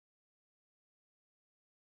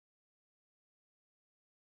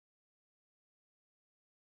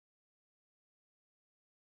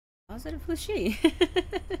 Positive? Who's she?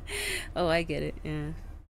 Oh, I get it. Yeah.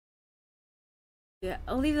 Yeah,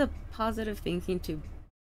 I'll leave the positive thinking to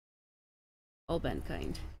all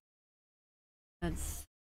mankind. That's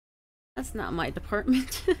that's not my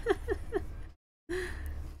department.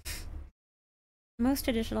 Most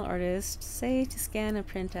traditional artists say to scan and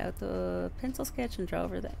print out the pencil sketch and draw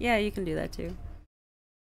over that. Yeah, you can do that too.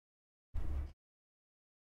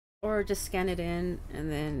 Or just scan it in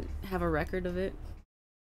and then have a record of it.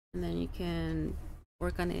 And then you can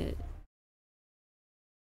work on it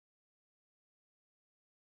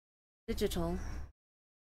digital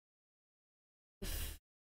if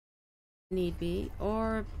need be.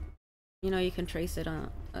 Or, you can trace it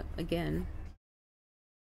on again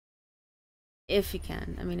if you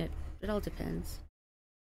can. I mean, it all depends.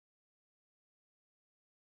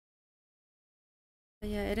 But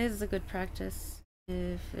yeah, it is a good practice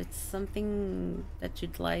if it's something that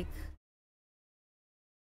you'd like.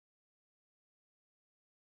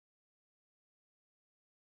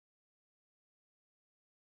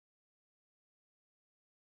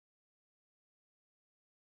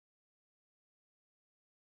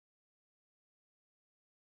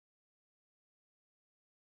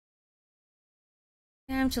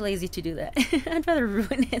 Yeah, I'm too lazy to do that. I'd rather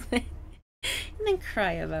ruin it and then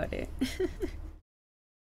cry about it.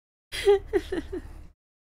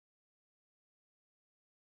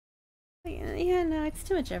 Yeah, no, it's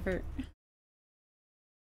too much effort.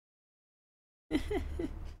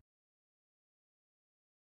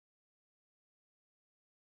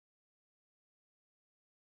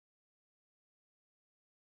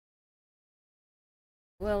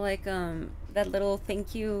 Well, like that little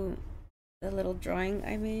thank you, the little drawing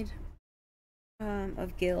I made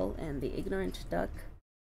of Gil and the ignorant duck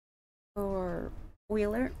or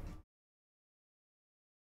Wheeler.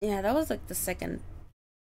 Yeah, that was like the second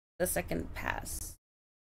pass.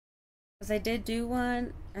 Cuz I did do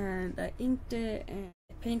one and I inked it and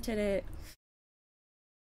I painted it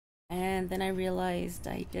and then I realized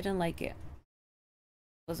I didn't like it. It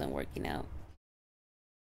wasn't working out.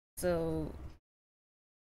 So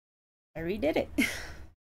I redid it.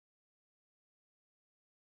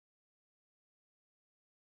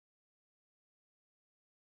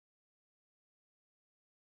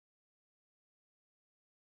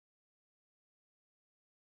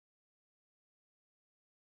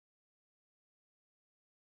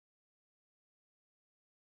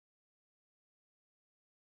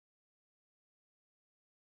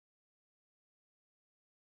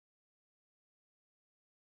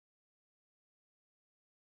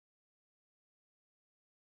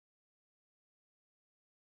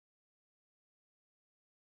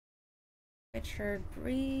 Richard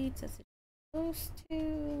breeds as it's supposed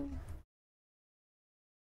to.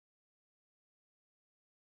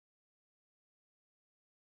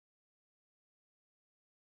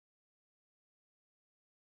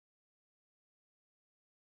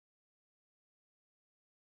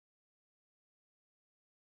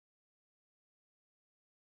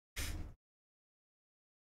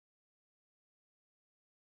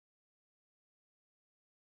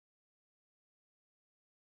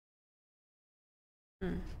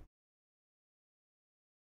 Hmm.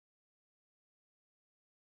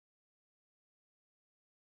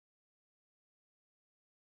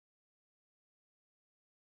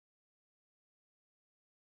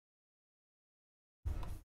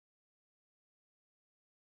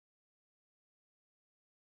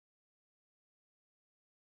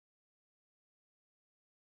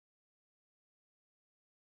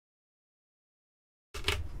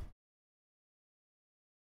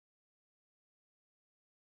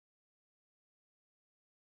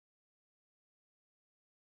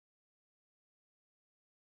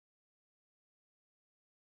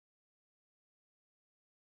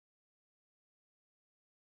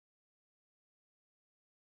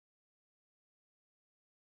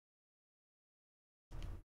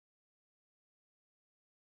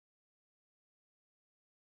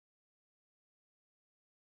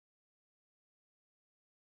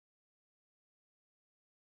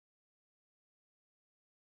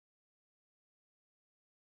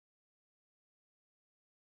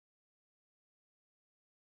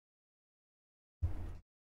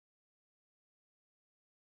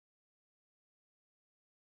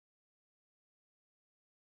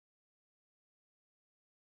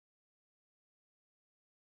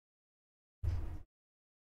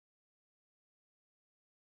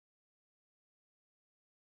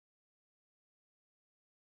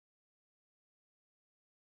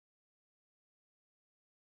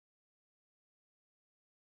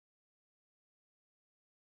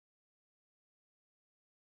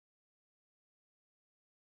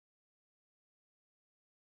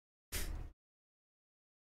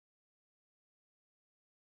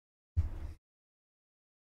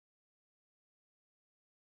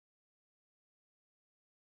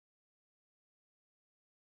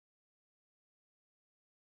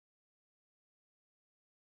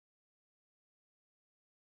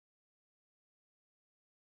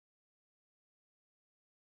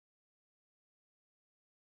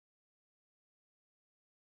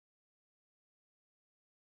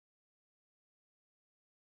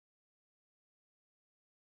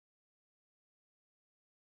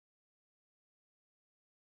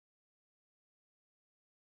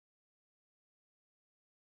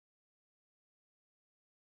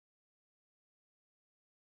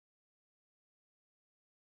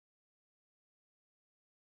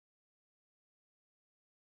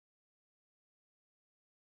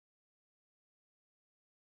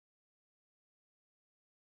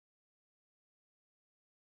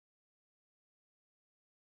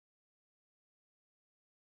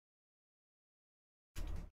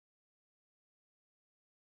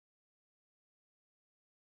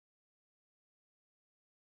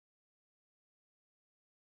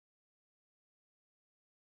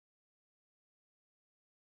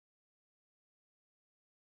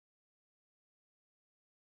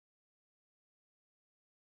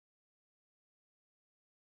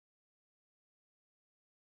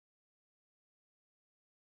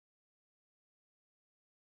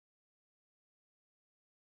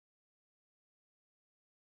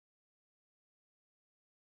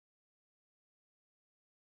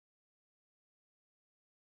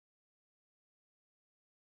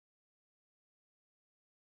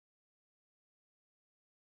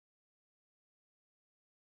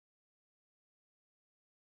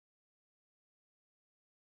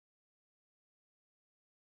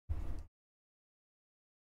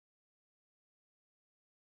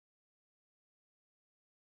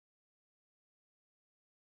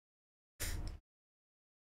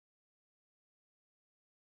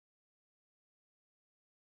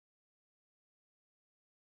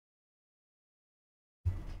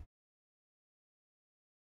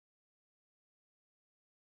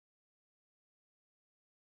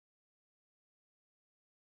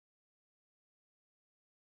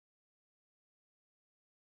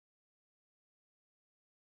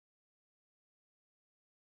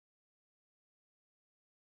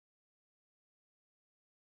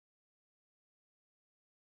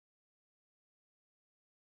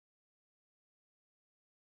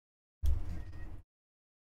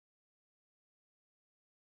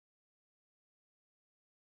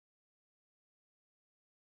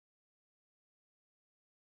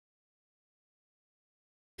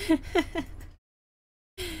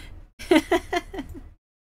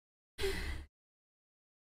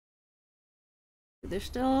 There's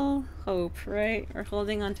still hope, right? We're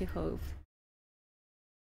holding on to hope.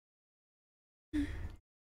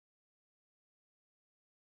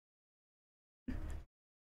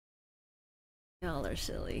 Y'all are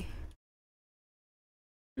silly.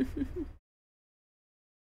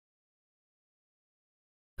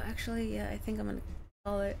 Actually, yeah, I think I'm gonna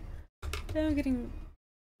call it. I'm getting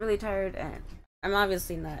really tired, and I'm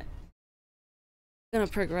obviously not gonna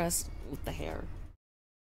progress with the hair.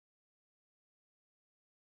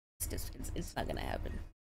 It's not gonna happen.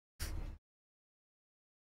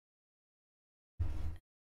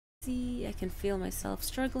 See, I can feel myself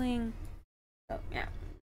struggling. Oh yeah,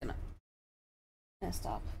 gonna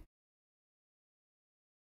stop.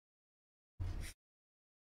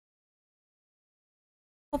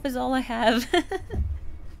 Hope is all I have.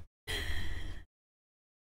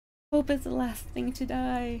 Hope is the last thing to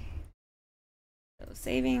die. So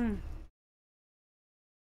saving.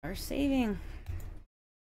 Are saving.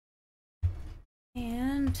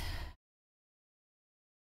 And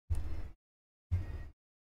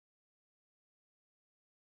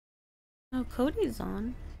oh, Cody's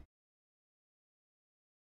on.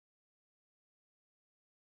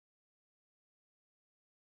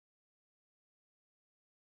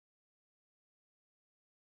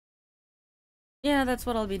 Yeah, that's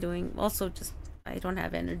what I'll be doing. Also, just I don't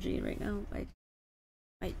have energy right now. I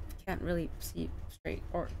can't really see straight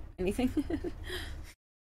or anything.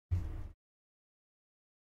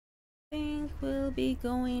 I think we'll be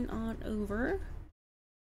going on over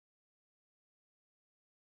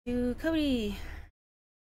to Cody.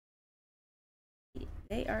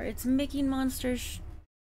 They are. It's Making Monsters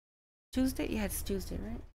Tuesday. Yeah, it's Tuesday,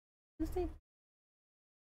 right? Tuesday.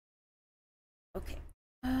 Okay.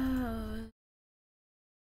 I'm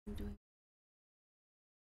doing.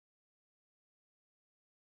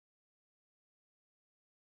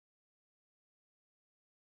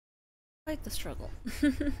 Quite the struggle.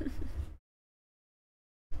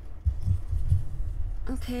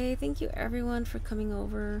 Okay, thank you everyone for coming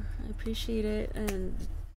over. I appreciate it, and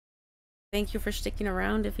thank you for sticking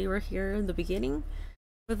around if you were here in the beginning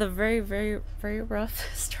with a very, very, very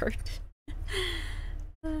rough start.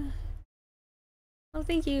 Oh,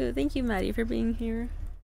 thank you, Maddie, for being here.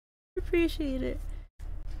 Appreciate it.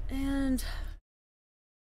 And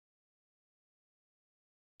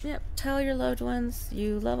yep, tell your loved ones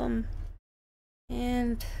you love them,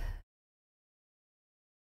 and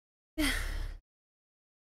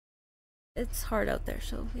it's hard out there,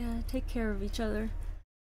 so yeah, take care of each other.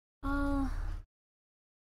 I'll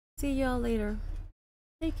see y'all later.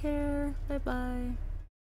 Take care. Bye bye.